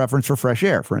with a preference for fresh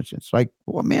air, for instance. Like,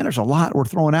 well, man, there's a lot we're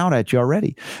throwing out at you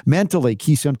already. Mentally,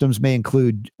 key symptoms may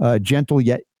include gentle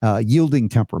yet yielding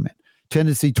temperament,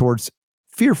 tendency towards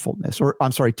tearfulness,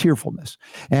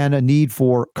 and a need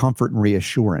for comfort and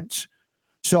reassurance.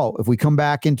 So if we come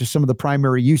back into some of the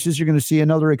primary uses, you're going to see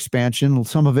another expansion,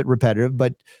 some of it repetitive,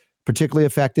 but particularly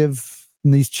effective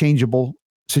in these changeable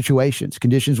situations,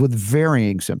 conditions with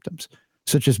varying symptoms,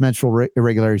 such as menstrual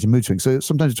irregularities and mood swings. So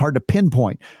sometimes it's hard to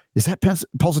pinpoint. Is that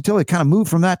Pulsitilla? Kind of move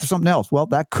from that to something else. Well,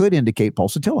 that could indicate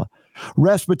Pulsitilla.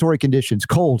 Respiratory conditions,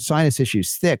 cold, sinus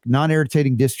issues, thick,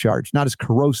 non-irritating discharge, not as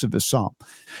corrosive as some.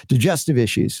 Digestive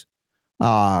issues,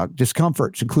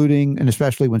 discomforts, including and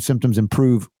especially when symptoms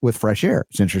improve with fresh air.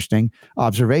 It's interesting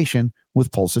observation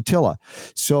with Pulsitilla.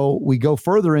 So we go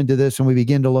further into this and we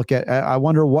begin to look at, I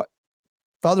wonder what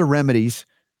other remedies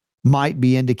might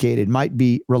be indicated, might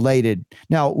be related.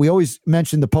 Now, we always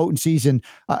mention the potencies, and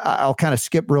I'll kind of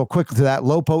skip real quickly to that.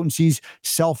 Low potencies,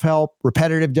 self-help,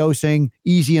 repetitive dosing,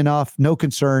 easy enough, no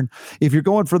concern. If you're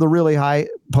going for the really high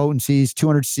potencies,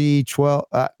 200C, 12,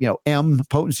 M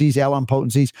potencies, LM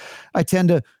potencies, I tend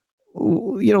to,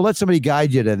 let somebody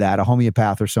guide you to that, a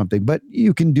homeopath or something, but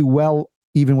you can do well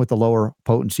even with the lower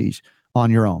potencies on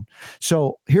your own.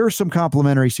 So here are some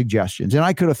complementary suggestions, and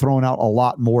I could have thrown out a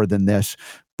lot more than this,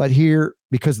 but here,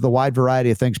 because of the wide variety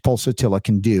of things Pulsitilla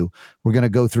can do, we're going to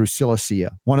go through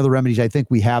silicea. One of the remedies I think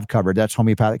we have covered, that's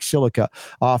homeopathic silica,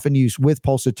 often used with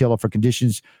Pulsitilla for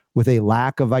conditions with a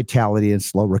lack of vitality and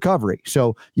slow recovery.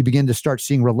 So you begin to start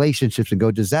seeing relationships and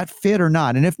go, does that fit or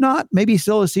not? And if not, maybe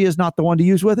silicea is not the one to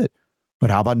use with it.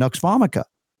 But how about Nux vomica?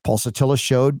 Pulsitilla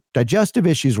showed digestive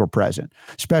issues were present,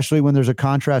 especially when there's a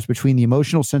contrast between the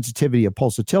emotional sensitivity of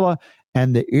Pulsitilla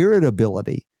and the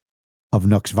irritability of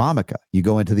Nux vomica. You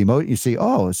go into the emotion, you see,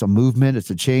 oh, it's a movement, it's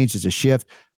a change, it's a shift,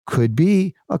 could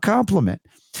be a compliment.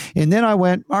 And then I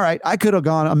went, all right, I could have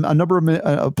gone a number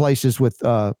of places with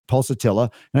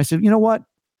Pulsitilla. And I said, you know what?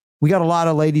 We got a lot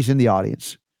of ladies in the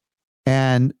audience.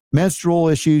 And menstrual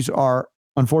issues are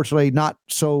unfortunately not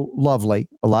so lovely.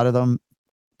 A lot of them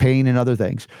pain and other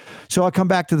things. So I come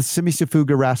back to the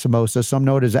Semicifuga racemosa, some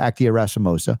know it as Actia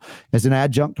racemosa, as an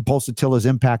adjunct to Pulsitilla's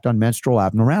impact on menstrual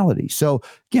abnormality. So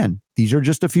again, these are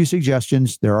just a few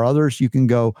suggestions. There are others you can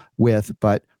go with,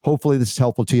 but hopefully this is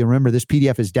helpful to you. Remember, this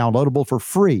PDF is downloadable for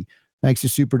free, thanks to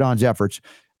Super Don's efforts,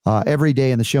 every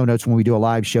day in the show notes when we do a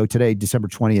live show today, December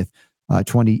 20th,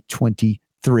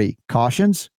 2023.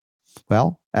 Cautions?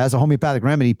 Well, as a homeopathic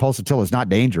remedy, Pulsitilla is not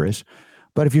dangerous.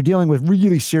 But if you're dealing with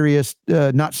really serious,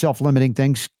 not self-limiting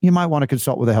things, you might want to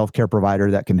consult with a healthcare provider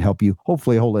that can help you,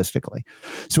 hopefully holistically.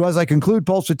 So as I conclude,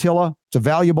 Pulsitilla, it's a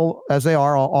valuable, as they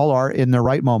are, all are in their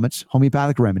right moments,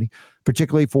 homeopathic remedy,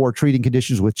 particularly for treating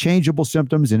conditions with changeable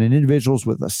symptoms and in individuals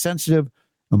with a sensitive,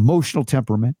 emotional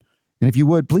temperament. And if you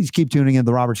would, please keep tuning in to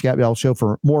the Robert Scott Bell Show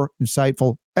for more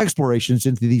insightful explorations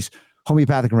into these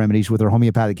homeopathic remedies with our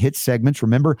homeopathic hit segments.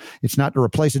 Remember, it's not to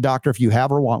replace a doctor if you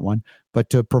have or want one, but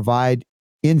to provide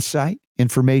insight,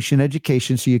 information,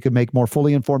 education, so you can make more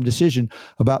fully informed decision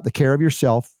about the care of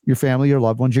yourself, your family, your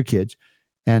loved ones, your kids.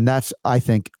 And that's, I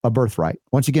think, a birthright.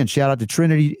 Once again, shout out to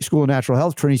Trinity School of Natural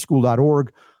Health,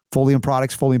 trinityschool.org, Folium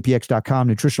Products, FoliumPX.com,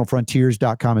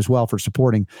 nutritionalfrontiers.com as well for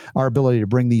supporting our ability to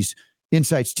bring these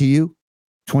insights to you.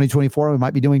 2024, we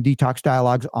might be doing detox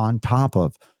dialogues on top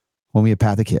of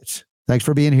homeopathic hits. Thanks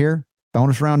for being here.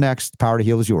 Bonus round next. The power to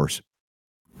heal is yours.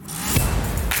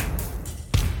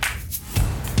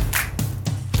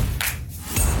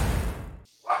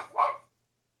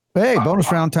 Hey, bonus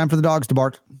round, time for the dogs to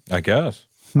bark. I guess.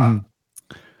 Well,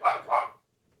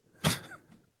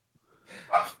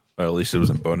 at least it was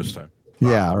in bonus time.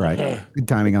 Yeah, all right. Good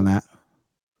timing on that.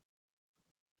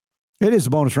 It is a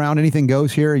bonus round. Anything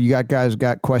goes here. You guys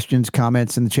got questions,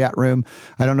 comments in the chat room.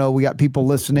 I don't know. We got people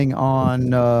listening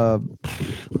on.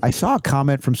 I saw a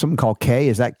comment from something called K.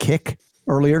 Is that Kick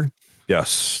earlier?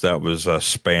 Yes, that was a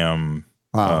spam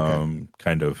okay.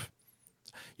 kind of.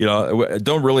 I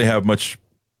don't really have much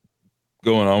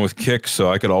going on with Kick,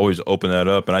 so I could always open that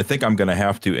up, and I think I'm going to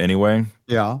have to anyway.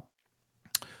 Yeah.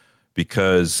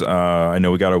 Because I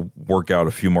know we got to work out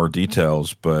a few more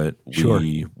details, but sure.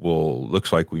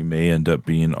 looks like we may end up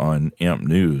being on AMP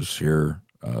News here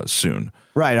soon.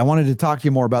 Right. I wanted to talk to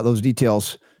you more about those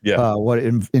details. Yeah. What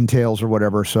it entails or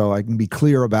whatever, so I can be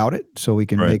clear about it, so we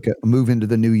can make a move into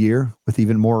the new year with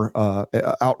even more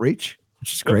outreach,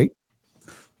 which is great.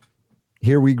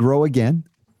 Here we grow again.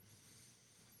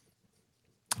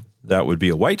 That would be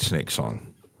a Whitesnake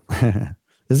song.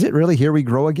 Is it really Here We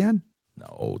Grow Again?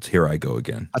 No, it's Here I Go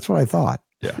Again. That's what I thought.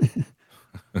 Yeah.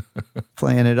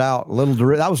 Playing it out a little.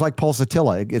 That was like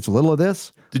Pulsitilla. It's a little of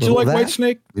this. Did you like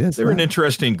Whitesnake? Yes. They were an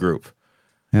interesting group.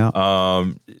 Yeah.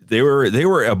 They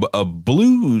were a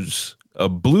blues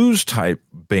type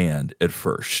band at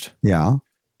first. Yeah.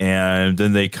 And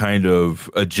then they kind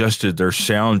of adjusted their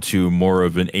sound to more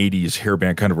of an 80s hair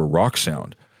band, kind of a rock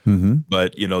sound. Mm-hmm.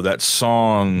 But, that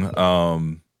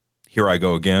song, Here I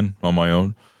Go Again on My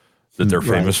Own, that they're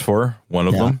famous for, one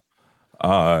of them.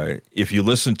 If you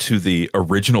listen to the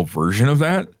original version of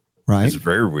that, it's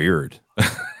very weird.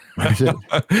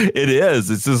 It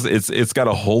is. It's just it's got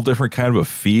a whole different kind of a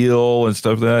feel and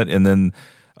stuff like that. And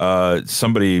then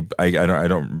somebody I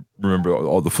don't remember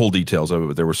all the full details of it,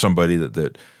 but there was somebody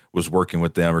that was working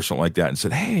with them or something like that and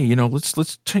said, hey,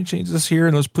 let's change this here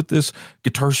and let's put this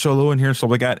guitar solo in here and stuff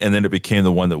like that. And then it became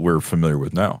the one that we're familiar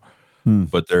with now.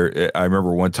 But I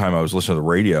remember one time I was listening to the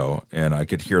radio and I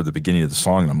could hear the beginning of the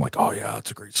song and I'm like, oh yeah,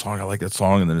 it's a great song. I like that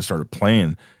song. And then it started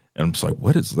playing and I'm just like,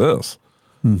 what is this?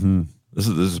 Mm-hmm. This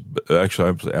is actually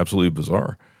absolutely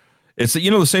bizarre. It's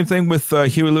the same thing with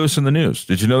Huey Lewis and the News.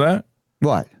 Did you know that?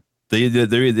 What? They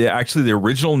actually the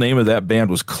original name of that band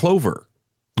was Clover.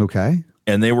 Okay.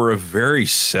 And they were a very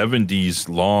 70s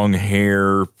long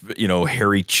hair,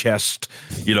 hairy chest,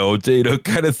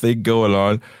 kind of thing going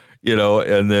on.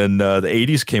 And then the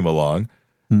 80s came along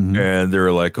and they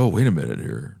were like, oh, wait a minute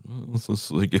here.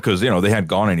 Because, they hadn't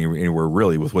gone anywhere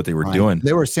really with what they were doing.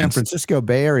 They were a San Francisco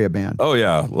Bay Area band. Oh,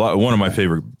 yeah. One of my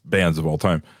favorite bands of all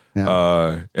time.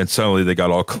 Yeah. And suddenly they got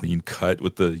all clean cut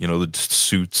with the, the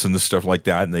suits and the stuff like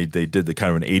that. And they did the kind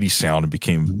of an 80s sound and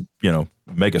became,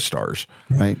 mega stars.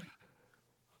 Right.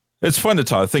 It's fun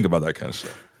to think about that kind of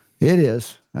stuff. It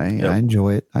is. I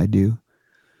enjoy it. I do.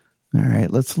 All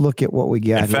right, let's look at what we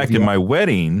got. In fact, in my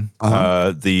wedding,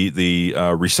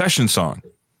 the Recession song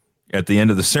at the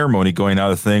end of the ceremony going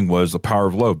out of the thing was The Power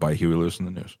of Love by Huey Lewis and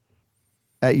the News.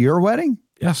 At your wedding?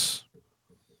 Yes.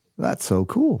 That's so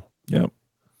cool. Yep.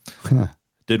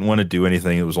 Didn't want to do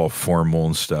anything. It was all formal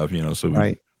and stuff, so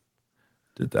we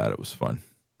did that. It was fun.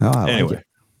 Oh, anyway, like it.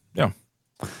 Yeah.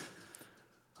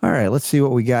 All right, let's see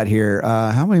what we got here.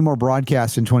 How many more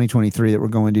broadcasts in 2023 that we're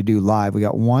going to do live? We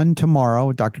got one tomorrow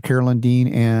with Dr. Carolyn Dean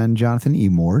and Jonathan E.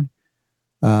 Mord.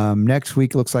 Next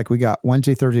week, looks like we got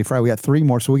Wednesday, Thursday, Friday. We got 3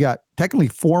 more. So we got technically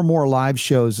 4 more live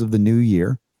shows of the new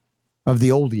year, of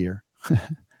the old year.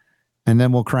 And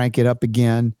then we'll crank it up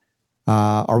again.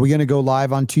 Are we going to go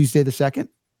live on Tuesday, the 2nd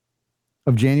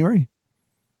of January?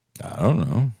 I don't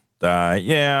know.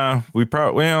 Yeah, we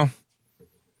probably,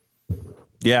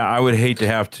 yeah, I would hate to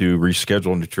have to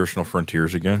reschedule Nutritional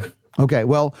Frontiers again. Okay,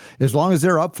 well, as long as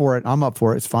they're up for it, I'm up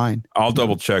for it. It's fine. I'll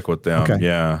double check with them. Okay.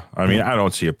 Yeah, I mean, I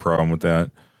don't see a problem with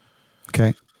that.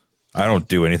 Okay. I don't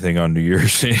do anything on New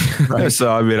Year's Eve, right.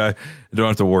 So I mean, I don't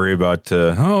have to worry about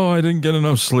I didn't get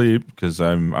enough sleep because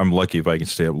I'm lucky if I can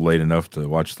stay up late enough to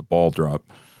watch the ball drop.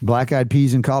 Black-eyed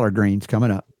peas and collard greens coming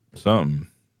up. Something.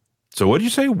 So what did you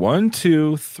say? 1,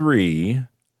 2, 3.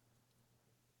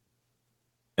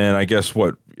 And I guess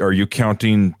what are you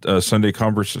counting Sunday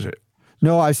conversation?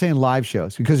 No, I was saying live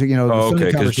shows because okay,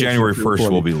 because January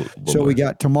 1st will be. So we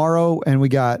got tomorrow and we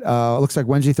got looks like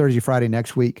Wednesday, Thursday, Friday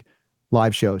next week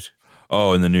live shows.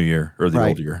 Oh, in the new year or the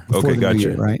old year. Okay, gotcha.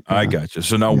 Year, right? I gotcha.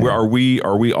 So now are we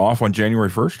off on January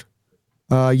 1st?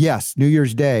 Yes, New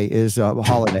Year's Day is a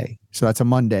holiday, so that's a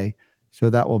Monday.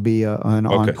 So that will be an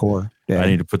encore day. I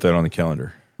need to put that on the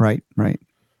calendar. Right.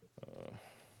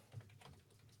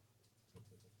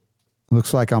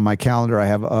 Looks like on my calendar I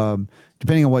have,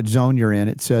 depending on what zone you're in,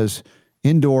 it says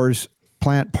indoors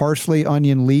plant parsley,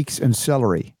 onion, leeks, and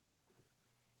celery.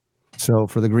 So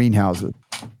for the greenhouses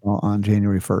on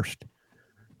January 1st.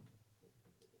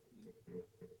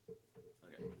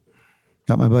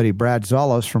 Got my buddy Brad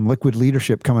Zalos from Liquid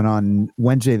Leadership coming on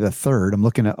Wednesday the 3rd. I'm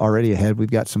looking at already ahead. We've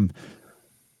got some.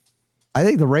 I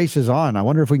think the race is on. I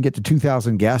wonder if we can get to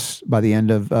 2,000 guests by the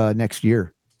end of next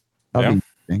year. That'll be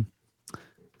interesting.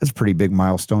 That's a pretty big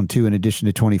milestone, too, in addition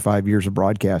to 25 years of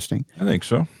broadcasting. I think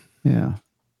so. Yeah.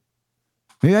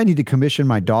 Maybe I need to commission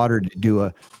my daughter to do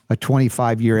a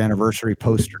 25-year anniversary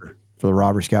poster for the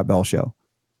Robert Scott Bell Show.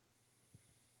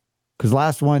 Because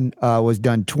last one was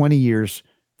done 20 years,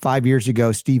 5 years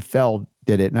ago. Steve Feld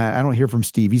did it. And I don't hear from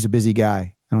Steve. He's a busy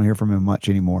guy. I don't hear from him much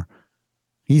anymore.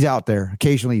 He's out there.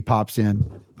 Occasionally he pops in.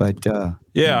 But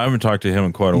yeah, I haven't talked to him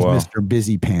in quite a while. Mr.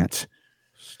 Busy Pants.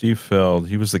 Steve Feld.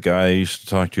 He was the guy I used to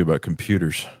talk to you about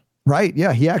computers. Right.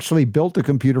 Yeah. He actually built a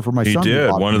computer for my son. He did.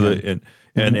 One of the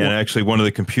and actually one of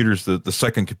the computers, the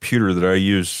second computer that I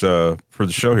use for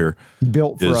the show here,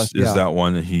 built for us. Is that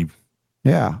one that he?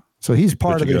 Yeah. So he's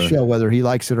part of the show, whether he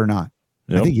likes it or not.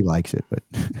 Yep. I think he likes it, but.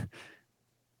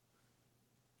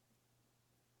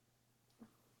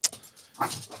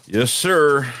 Yes,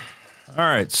 sir. All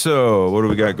right. So what do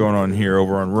we got going on here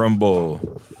over on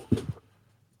Rumble?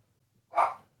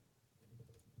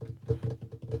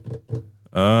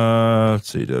 Let's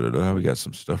see. We got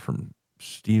some stuff from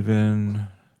Steven.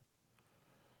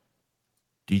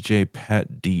 DJ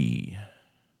Pat D.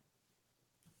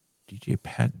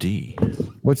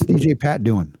 What's DJ Pat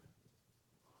doing?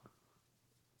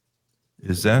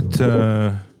 Is that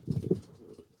I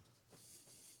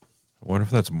wonder if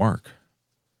that's Mark.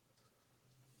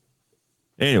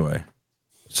 Anyway,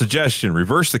 suggestion: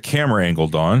 reverse the camera angle,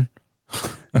 Don.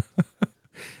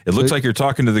 It looks like you're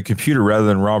talking to the computer rather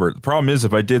than Robert. The problem is,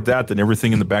 if I did that, then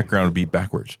everything in the background would be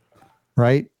backwards.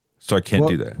 Right. So I can't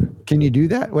do that. Can you do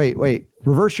that? Wait.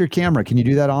 Reverse your camera. Can you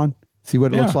do that on? See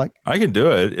what it looks like? I can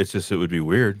do it. It's just, it would be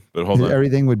weird. But hold on.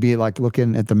 Everything would be like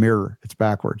looking at the mirror. It's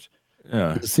backwards. Yeah.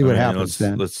 Let's see what happens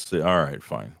then. Let's see. All right,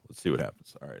 fine. Let's see what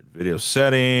happens. All right. Video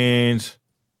settings.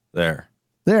 There.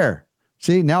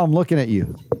 See, now I'm looking at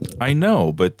you. I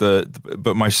know, but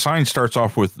my sign starts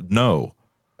off with no.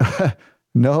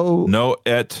 No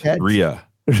et Ria.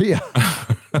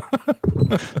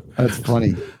 That's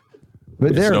funny.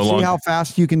 But see how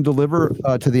fast you can deliver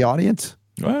to the audience?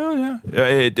 Well, yeah.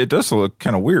 It does look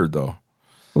kind of weird, though.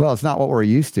 Well, it's not what we're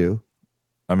used to.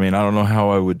 I mean, I don't know how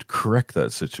I would correct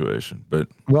that situation, but.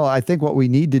 Well, I think what we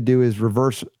need to do is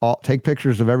take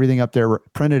pictures of everything up there,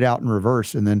 print it out in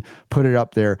reverse, and then put it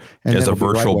up there. And as a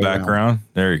virtual background?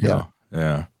 There you go.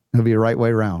 Yeah. It'll be a right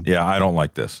way around. Yeah, I don't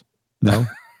like this. No?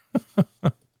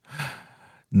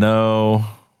 No.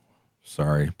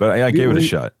 Sorry, but I gave it a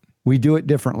shot. We do it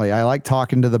differently. I like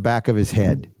talking to the back of his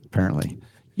head, apparently.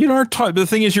 You know, the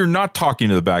thing is, you're not talking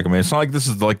to the back of me. It's not like this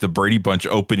is like the Brady Bunch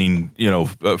opening,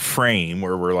 frame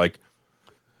where we're like,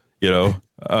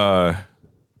 we're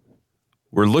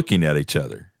looking at each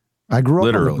other. I grew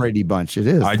up on the Brady Bunch. It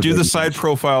is. I do the side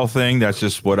profile thing. That's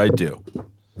just what I do.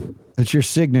 It's your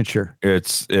signature.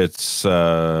 It's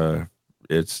a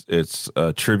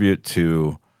tribute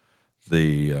to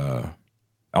the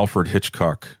Alfred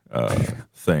Hitchcock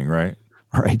thing, right?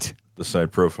 Right. The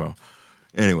side profile.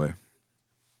 Anyway.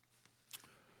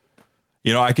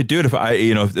 I could do it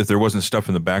if there wasn't stuff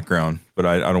in the background, but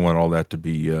I don't want all that to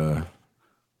be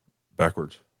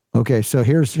backwards. Okay, so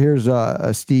here's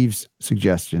Steve's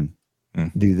suggestion.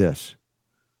 Do this.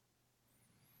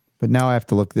 But now I have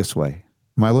to look this way.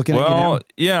 Am I looking at you now? Well,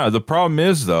 yeah, the problem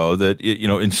is, though, that,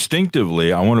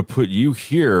 instinctively, I want to put you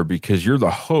here because you're the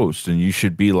host and you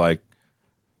should be like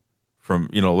from,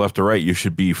 left to right. You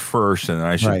should be first and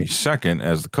I should be second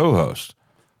as the co-host.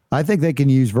 I think they can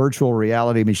use virtual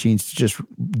reality machines to just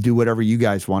do whatever you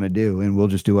guys want to do, and we'll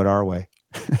just do it our way.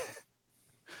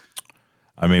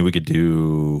 I mean, we could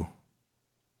do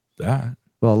that.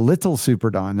 Well, little Super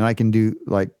Don, and I can do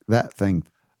like that thing.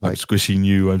 I'm squishing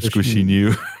you. I'm squishing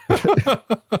you.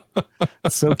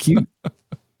 That's so cute.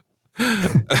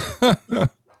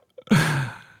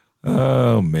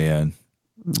 Oh, man.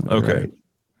 Okay. Right.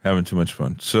 Having too much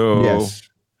fun. So, yes.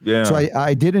 Yeah. So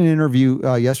I did an interview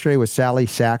yesterday with Sally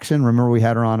Saxon. Remember we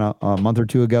had her on a month or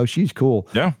two ago? She's cool.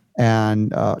 Yeah.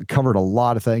 And covered a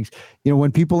lot of things.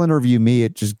 When people interview me,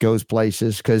 it just goes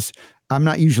places because I'm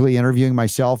not usually interviewing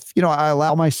myself. I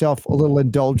allow myself a little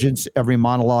indulgence every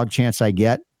monologue chance I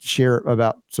get, share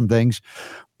about some things.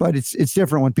 But it's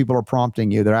different when people are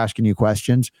prompting you. They're asking you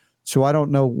questions. So I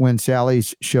don't know when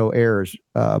Sally's show airs,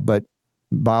 but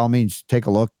by all means, take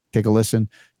a look, take a listen.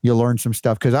 You'll learn some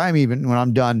stuff. Because when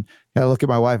I'm done, I look at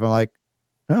my wife, I'm like,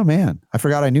 oh man, I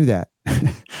forgot I knew that.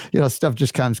 Stuff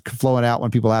just comes flowing out when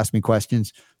people ask me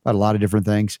questions about a lot of different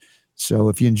things. So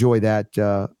if you enjoy that,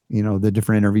 the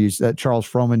different interviews that Charles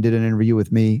Frohman did an interview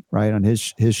with me, right, on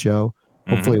his show.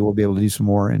 hopefully we'll be able to do some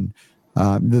more. And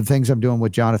the things I'm doing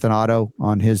with Jonathan Otto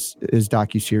on his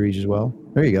docuseries as well.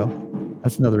 There you go.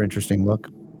 That's another interesting look.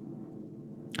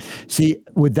 See,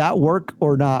 would that work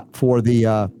or not for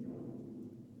the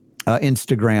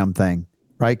Instagram thing,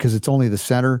 right? Because it's only the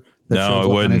center. No,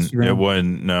 it wouldn't. It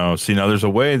wouldn't. No. See, now there's a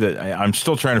way that I'm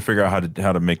still trying to figure out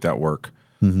how to make that work.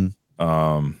 Mm-hmm.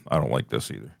 I don't like this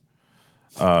either.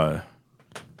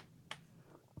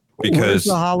 Because where's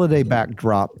the holiday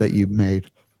backdrop that you made?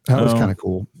 That was kind of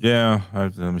cool. Yeah.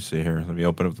 Let me see here. Let me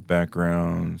open up the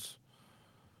backgrounds.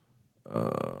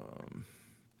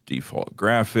 Default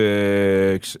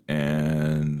graphics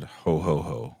and ho ho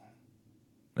ho.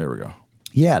 There we go.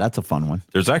 Yeah, that's a fun one.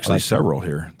 There's actually several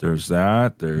here. There's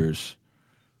that.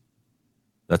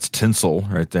 That's tinsel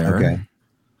right there. Okay.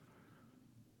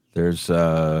 There's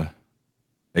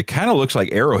it kind of looks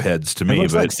like arrowheads to me,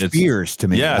 but like spears to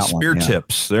me. Yeah, spear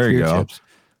tips. There you go. Tips.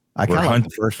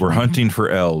 We're hunting for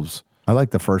elves. I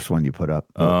like the first one you put up.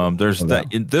 There's that.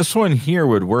 This one here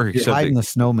would work. You're hiding the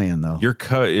snowman though. You're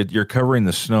covering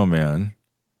the snowman,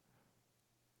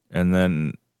 and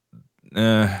then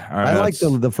I like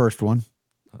the first one.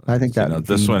 I think that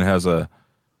this one has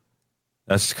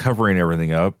that's covering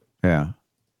everything up. Yeah.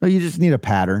 Well, you just need a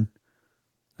pattern.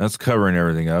 That's covering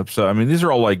everything up. So I mean, these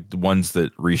are all like the ones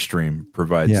that Restream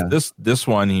provides. Yeah. This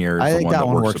one here is I think the one that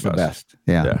one works the best.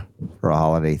 Yeah. For a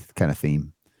holiday kind of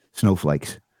theme.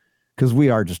 Snowflakes. Because we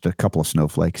are just a couple of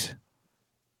snowflakes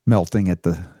melting at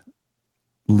the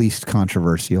least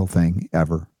controversial thing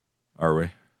ever. Are we?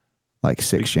 Like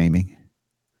sick shaming.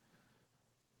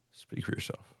 Speak for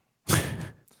yourself.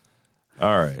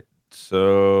 All right.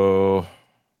 So,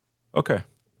 okay.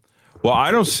 Well, I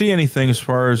don't see anything as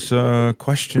far as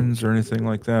questions or anything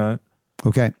like that.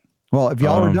 Okay. Well, if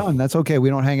y'all are done, that's okay. We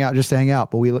don't hang out just to hang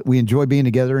out, but we enjoy being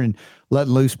together and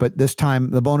letting loose. But this time,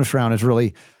 the bonus round is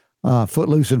really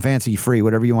footloose and fancy free,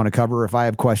 whatever you want to cover. If I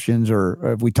have questions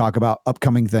or if we talk about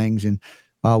upcoming things. And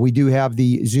we do have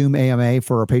the Zoom AMA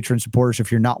for our patron supporters.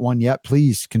 If you're not one yet,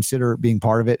 please consider being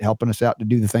part of it, helping us out to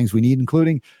do the things we need,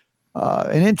 including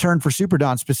an intern for Super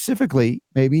Don, specifically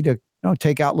maybe to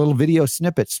take out little video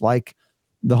snippets like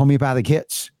the homeopathic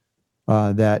hits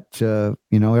that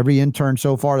every intern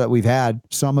so far that we've had,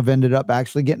 some have ended up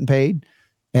actually getting paid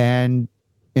and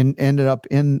ended up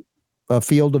in a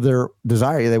field of their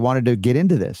desire. They wanted to get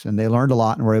into this and they learned a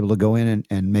lot and were able to go in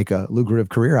and make a lucrative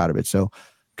career out of it. So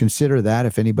consider that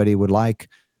if anybody would like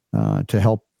to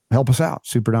help us out.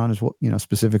 Super Don is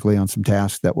specifically on some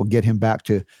tasks that will get him back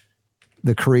to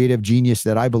the creative genius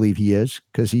that I believe he is,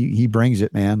 because he brings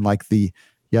it, man. Like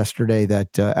yesterday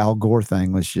that Al Gore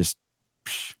thing was just,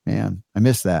 man, I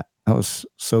missed that. That was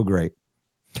so great.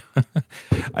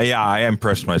 Yeah, I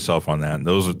impressed myself on that.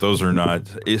 Those are not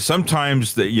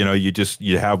sometimes that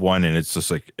you have one and it's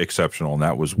just like exceptional, and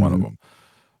that was one of them.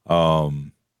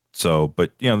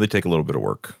 But they take a little bit of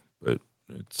work, but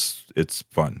it's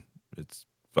fun.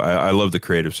 I love the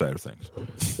creative side of things.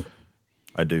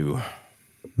 I do.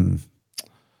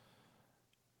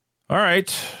 All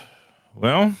right.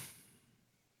 Well,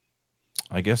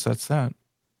 I guess that's that.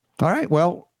 All right.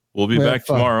 Well, we'll be back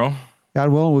tomorrow. God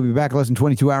willing, we'll be back less than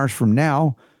 22 hours from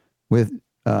now with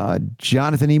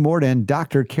Jonathan E. Mort and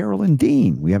Dr. Carolyn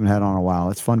Dean. We haven't had on a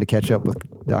while. It's fun to catch up with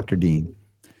Dr. Dean.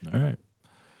 All right.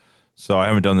 So I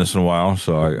haven't done this in a while,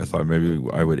 so I thought maybe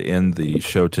I would end the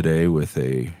show today with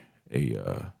a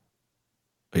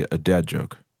dad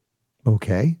joke.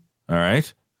 Okay. All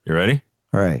right. You ready?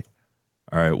 All right.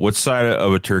 All right. What side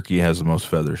of a turkey has the most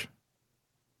feathers?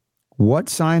 What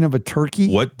sign of a turkey?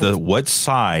 What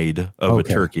side of a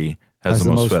turkey has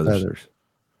the most feathers?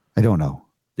 I don't know.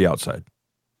 The outside.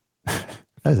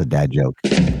 That's a dad joke.